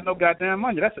about they ain't got no goddamn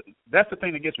money. That's the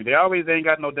thing that gets me. They always ain't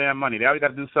got no damn money. They always got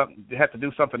to do something. They have to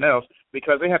do something else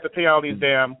because they have to pay all these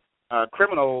damn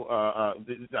criminal,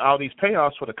 all these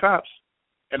payoffs for the cops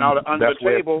and all the under the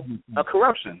table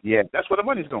corruption. Yeah, that's where the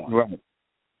money's going. Right.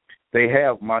 They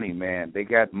have money, man. They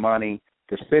got money.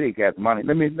 The city got money.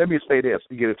 Let me say this.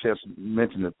 You get a chance to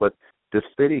mention it, but the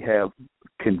city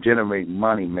can generate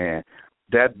money, man.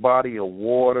 That body of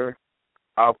water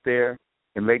out there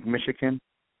in Lake Michigan,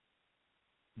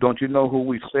 don't you know who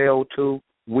we sell to?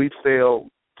 We sell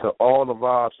to all of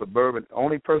our suburban. The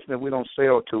only person that we don't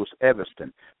sell to is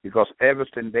Evanston, because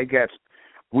Evanston,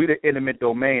 we the intimate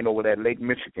domain over that Lake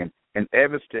Michigan, and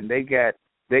Evanston, they got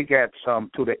some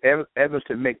to the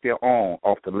Evanston make their own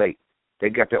off the lake. They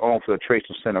got their own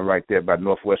filtration center right there by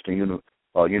Northwestern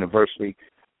University.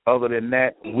 Other than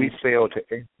that, we sell to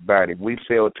everybody. We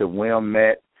sell to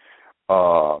Wilmette,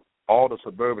 all the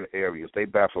suburban areas. They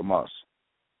buy from us.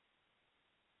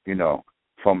 You know,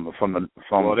 they're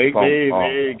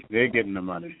getting the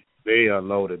money. They are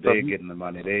loaded. They're getting the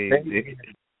money. They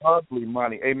ugly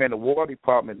money. Amen. The water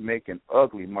department making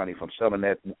ugly money from selling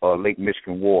that Lake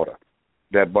Michigan water,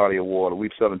 that body of water.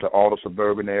 We sell it to all the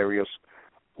suburban areas,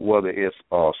 whether it's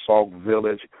Sauk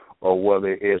Village or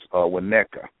whether it's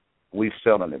Winnetka. We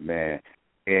selling it, man,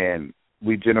 and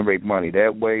we generate money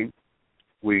that way.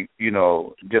 We,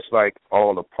 just like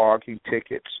all the parking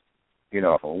tickets,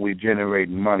 we generate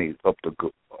money up the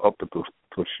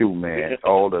shoe, man.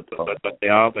 All the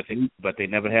but they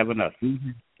never have enough.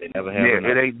 They never have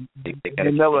enough.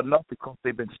 They never enough because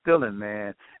they've been stealing,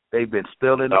 man. They've been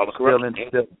stealing.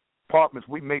 Apartments,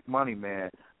 we make money, man.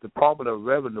 Department of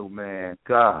Revenue, man.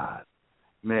 God,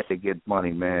 man, they get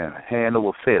money, man. Hand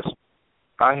over fist.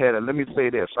 Let me say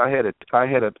this. I had a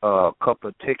couple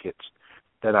of tickets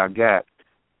that I got.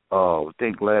 I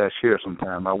think last year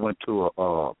sometime. I went to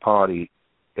a party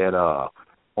at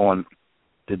on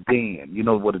the Den. You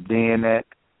know what the Den at?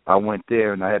 I went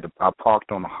there and I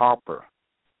parked on the Hopper,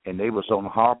 and they was on the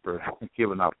Hopper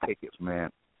giving out tickets, man.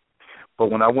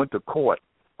 But when I went to court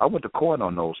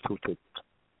on those two tickets.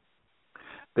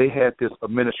 They had this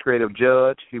administrative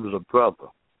judge. He was a brother.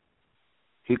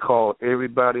 He called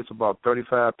everybody. It's about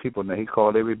 35 people now. He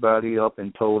called everybody up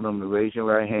and told them to raise your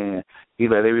right hand. He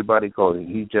let everybody go.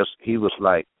 He was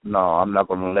like, no, I'm not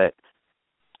going to let.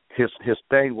 His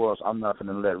thing was, I'm not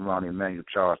going to let Ronnie Emanuel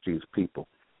charge these people.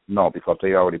 No, because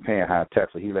they already paying high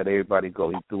taxes. He let everybody go.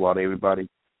 He threw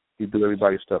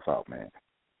everybody's stuff out, man.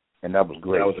 And that was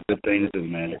great. That was a good thing to do,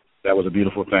 man. That was a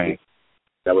beautiful thing.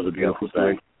 That was a beautiful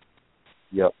thing.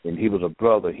 Yep, and he was a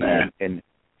brother. And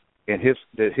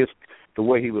the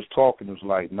way he was talking was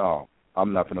like, no,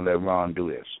 I'm not going to let Ron do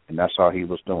this. And that's how he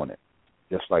was doing it,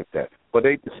 just like that. But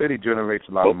the city generates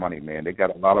a lot of money, man. They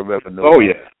got a lot of revenue. Oh,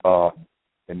 yeah.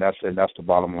 And that's the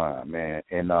bottom line, man.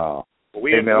 And I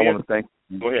want to thank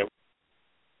you. Go ahead.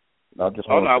 I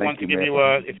want to give you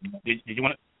did you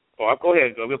want to? Oh, go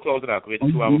ahead. We'll close it out. We're at the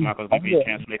 2-hour mark. I'll give you a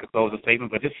chance to make a closing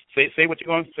statement. But just say what you're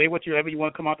going to say, whatever you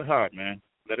want to come out the heart, man.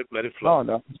 Let it flow.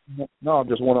 No. I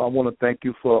want to thank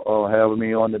you for having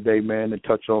me on today, man, and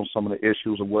touch on some of the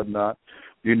issues and whatnot.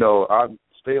 I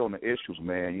stay on the issues,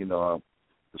 man.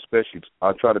 Especially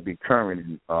I try to be current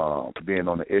in being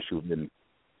on the issues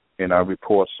and I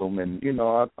report some. And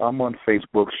I'm on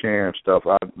Facebook sharing stuff.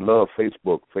 I love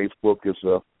Facebook. Facebook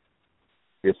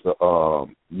is a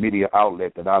media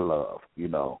outlet that I love.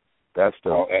 That's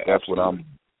what I'm.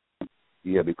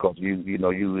 Yeah, because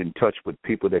you in touch with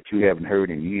people that you haven't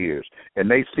heard in years, and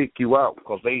they seek you out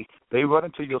because they run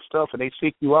into your stuff and they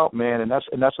seek you out, man, and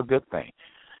that's a good thing.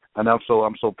 And I'm so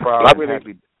proud and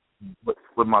happy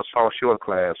with my South Shore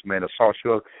class, man. The South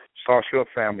Shore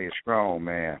family is strong,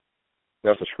 man.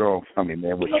 That's a strong family,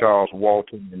 man. With Charles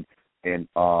Walton and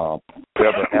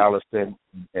Trevor Allison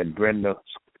and Brenda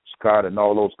Scott and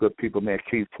all those good people, man.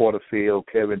 Keith Porterfield,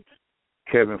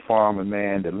 Kevin Farmer,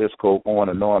 man, the list goes on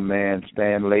and on, man.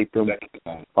 Stan Latham.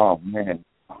 Oh, man.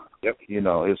 Yep.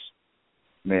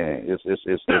 man, it's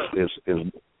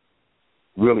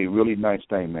really, really nice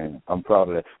thing, man. I'm proud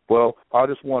of that. Well, I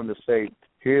just wanted to say,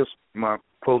 here's my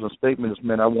closing statement is,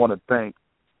 man, I want to thank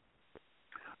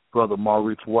Brother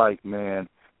Maurice White, man,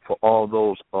 for all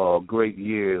those great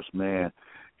years, man.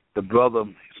 The brother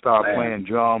started playing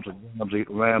drums with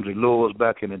Ramsey Lewis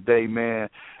back in the day, man,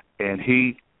 and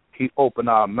he opened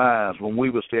our minds. When we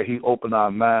was there, he opened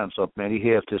our minds up, man. He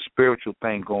has this spiritual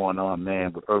thing going on,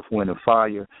 man, with Earth, Wind, and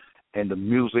Fire, and the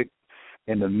music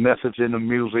and the message in the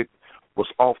music was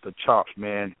off the charts,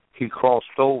 man. He crossed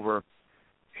over.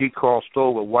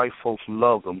 White folks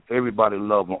loved him. Everybody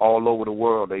loved him. All over the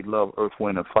world, they love Earth,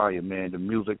 Wind, and Fire, man. The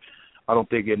music, I don't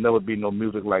think there'll never be no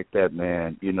music like that,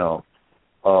 man. You know,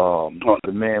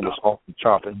 the man was off the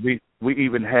charts. And we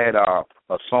even had a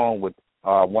song with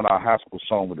one of our high school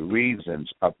songs with the Reasons.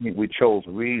 I think we chose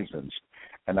Reasons,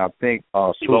 and I think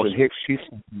Susan Hicks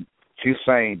she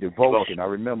sang Devotion. I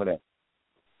remember that.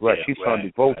 Right, she sang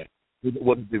Devotion. Right.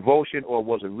 Was it Devotion or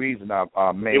was it Reason?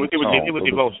 Our main song. It was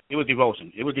Devotion. It was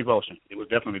Devotion. It was Devotion. It was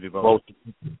definitely Devotion.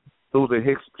 Susan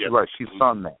Hicks, right? She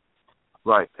sung that.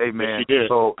 Right. Hey, man. Yes, she did.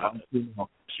 So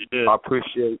she did. I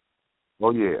appreciate. Oh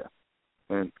yeah,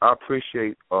 and I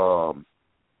appreciate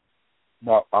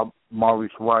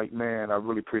Maurice White, man. I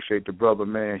really appreciate the brother,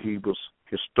 man. He was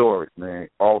historic, man.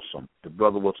 Awesome. The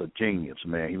brother was a genius,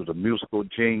 man. He was a musical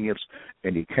genius,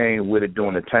 and he came with it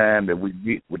during the time that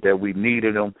we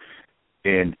needed him.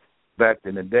 And back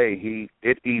in the day,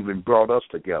 it even brought us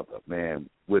together, man,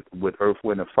 with Earth,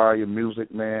 Wind, and Fire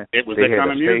music, man. It was that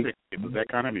kind of music. It was that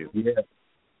kind of music.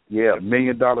 Yeah, $1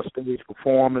 million stage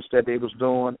performance that they was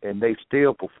doing, and they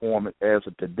still perform it as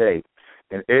of today.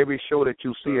 And every show that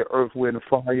you see at Earth, Wind, and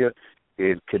Fire,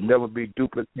 it can never be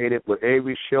duplicated, but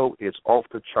every show is off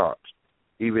the charts,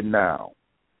 even now,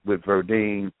 with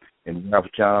Verdine and Ralph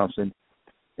Johnson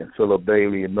and Philip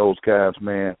Bailey and those guys,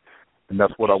 man. And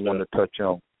that's what I wanted to touch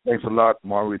on. Thanks a lot,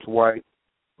 Maurice White,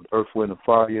 with Earth, Wind, and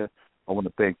Fire. I want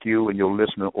to thank you and your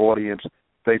listening audience.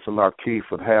 Thanks a lot, Keith,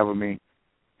 for having me,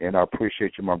 and I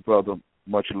appreciate you, my brother.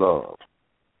 Much love.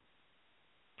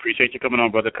 Appreciate you coming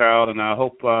on, Brother Carl, and I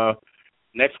hope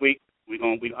next week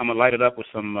I'm gonna light it up with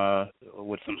some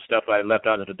stuff I left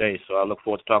out of today. So I look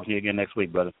forward to talking to you again next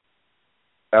week, brother.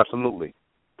 Absolutely.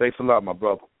 Thanks a lot, my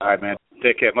brother. All right, man.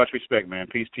 Take care. Much respect, man.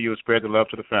 Peace to you and spread the love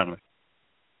to the family.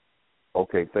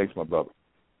 Okay, thanks, my brother.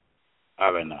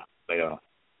 All right, now. Later on.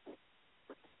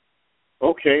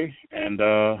 Okay, and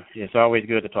it's always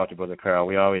good to talk to Brother Carl.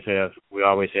 We always have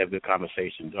good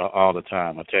conversations all the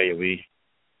time. I tell you, we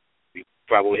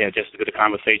probably have just as good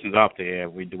conversations off the air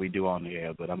we do on the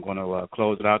air. But I'm going to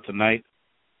close it out tonight,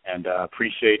 and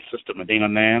appreciate Sister Medina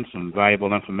Nance, some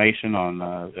valuable information on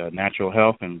natural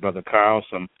health, and Brother Carl,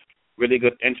 some really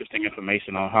good, interesting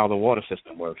information on how the water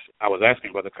system works. I was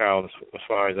asking Brother Carl as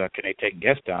far as can they take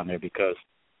guests down there, because,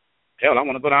 hell, I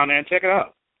want to go down there and check it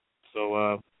out.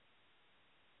 So,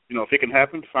 if it can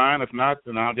happen, fine. If not,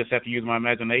 then I'll just have to use my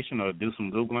imagination or do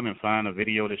some Googling and find a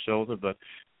video that shows it. But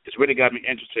it's really got me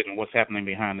interested in what's happening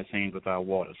behind the scenes with our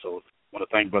water. So I want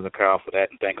to thank Brother Carl for that,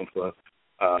 and thank him for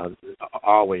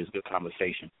always good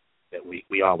conversation that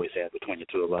we always have between the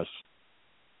two of us.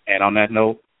 And on that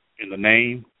note, in the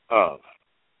name of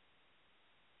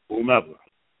whomever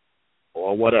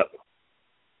or whatever,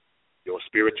 your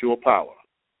spiritual power,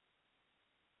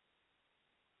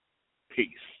 peace.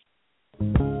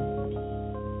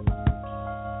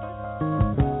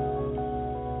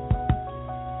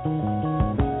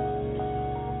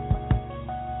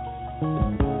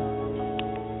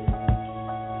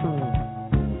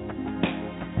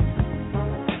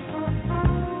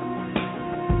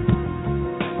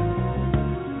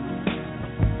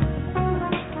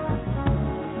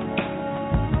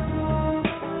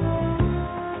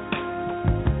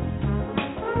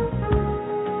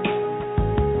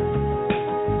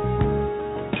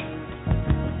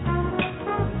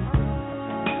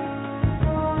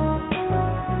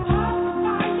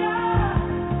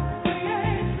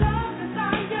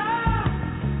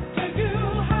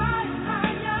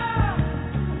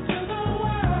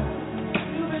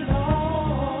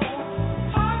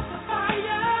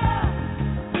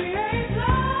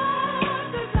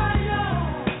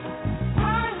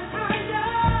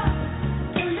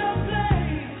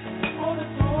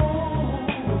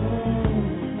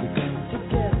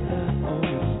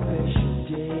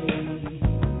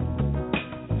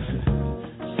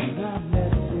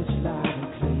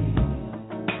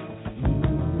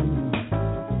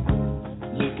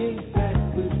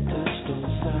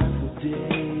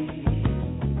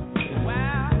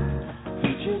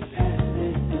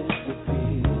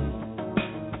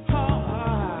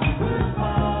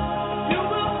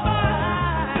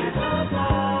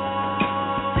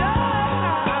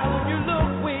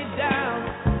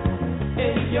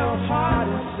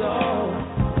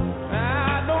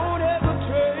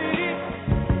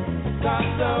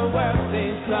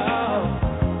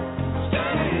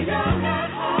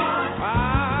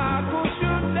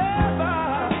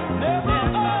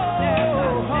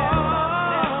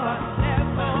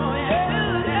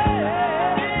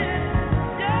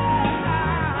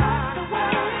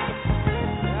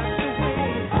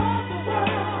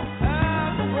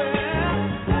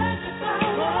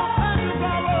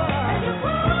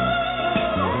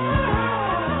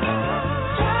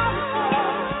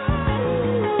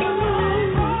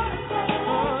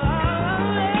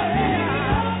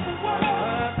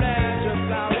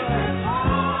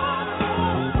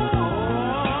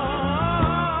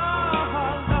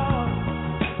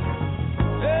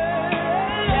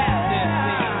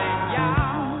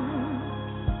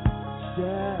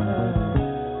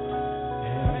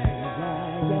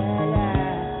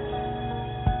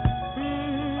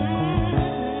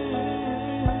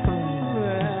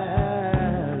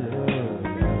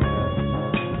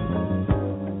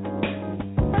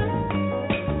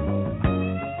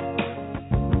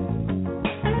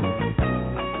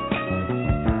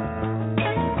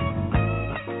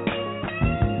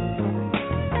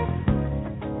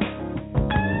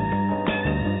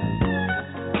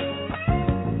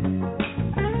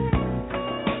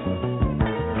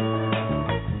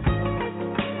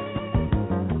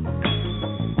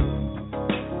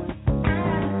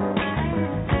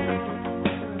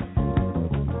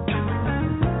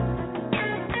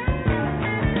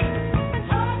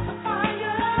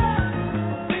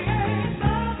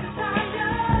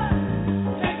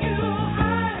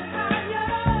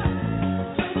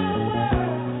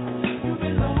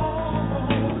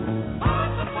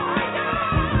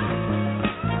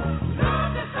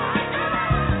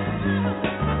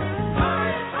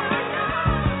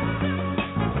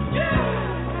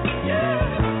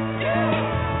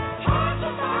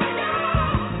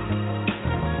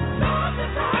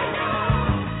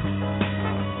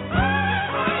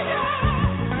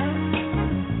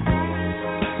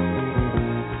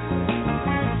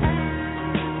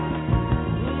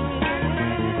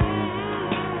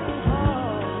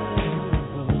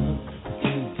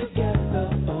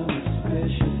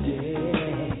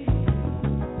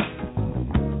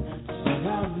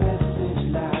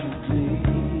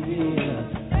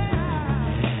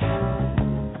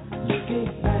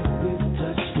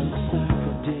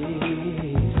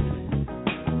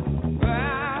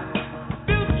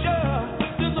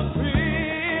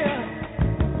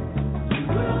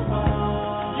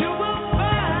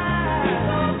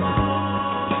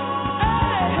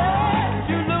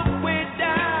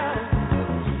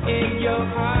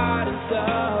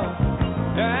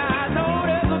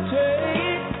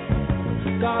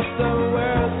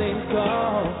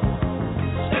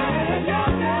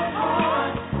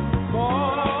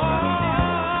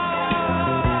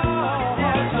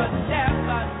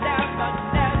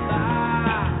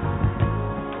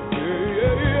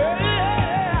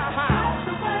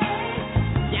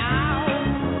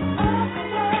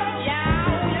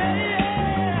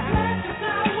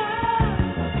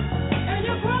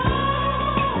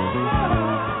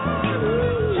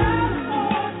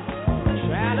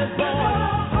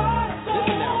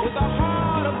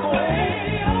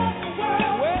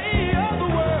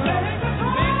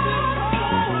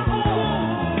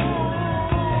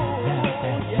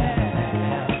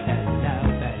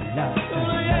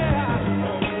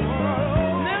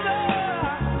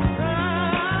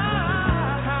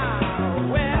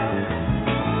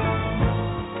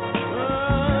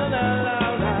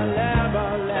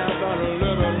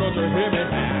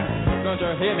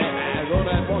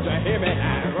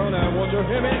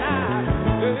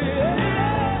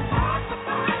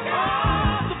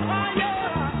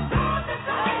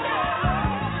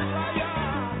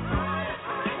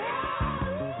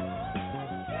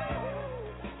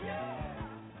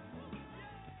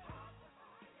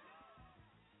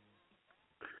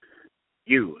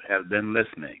 You have been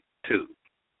listening to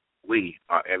We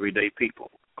Are Everyday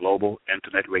People, Global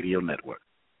Internet Radio Network.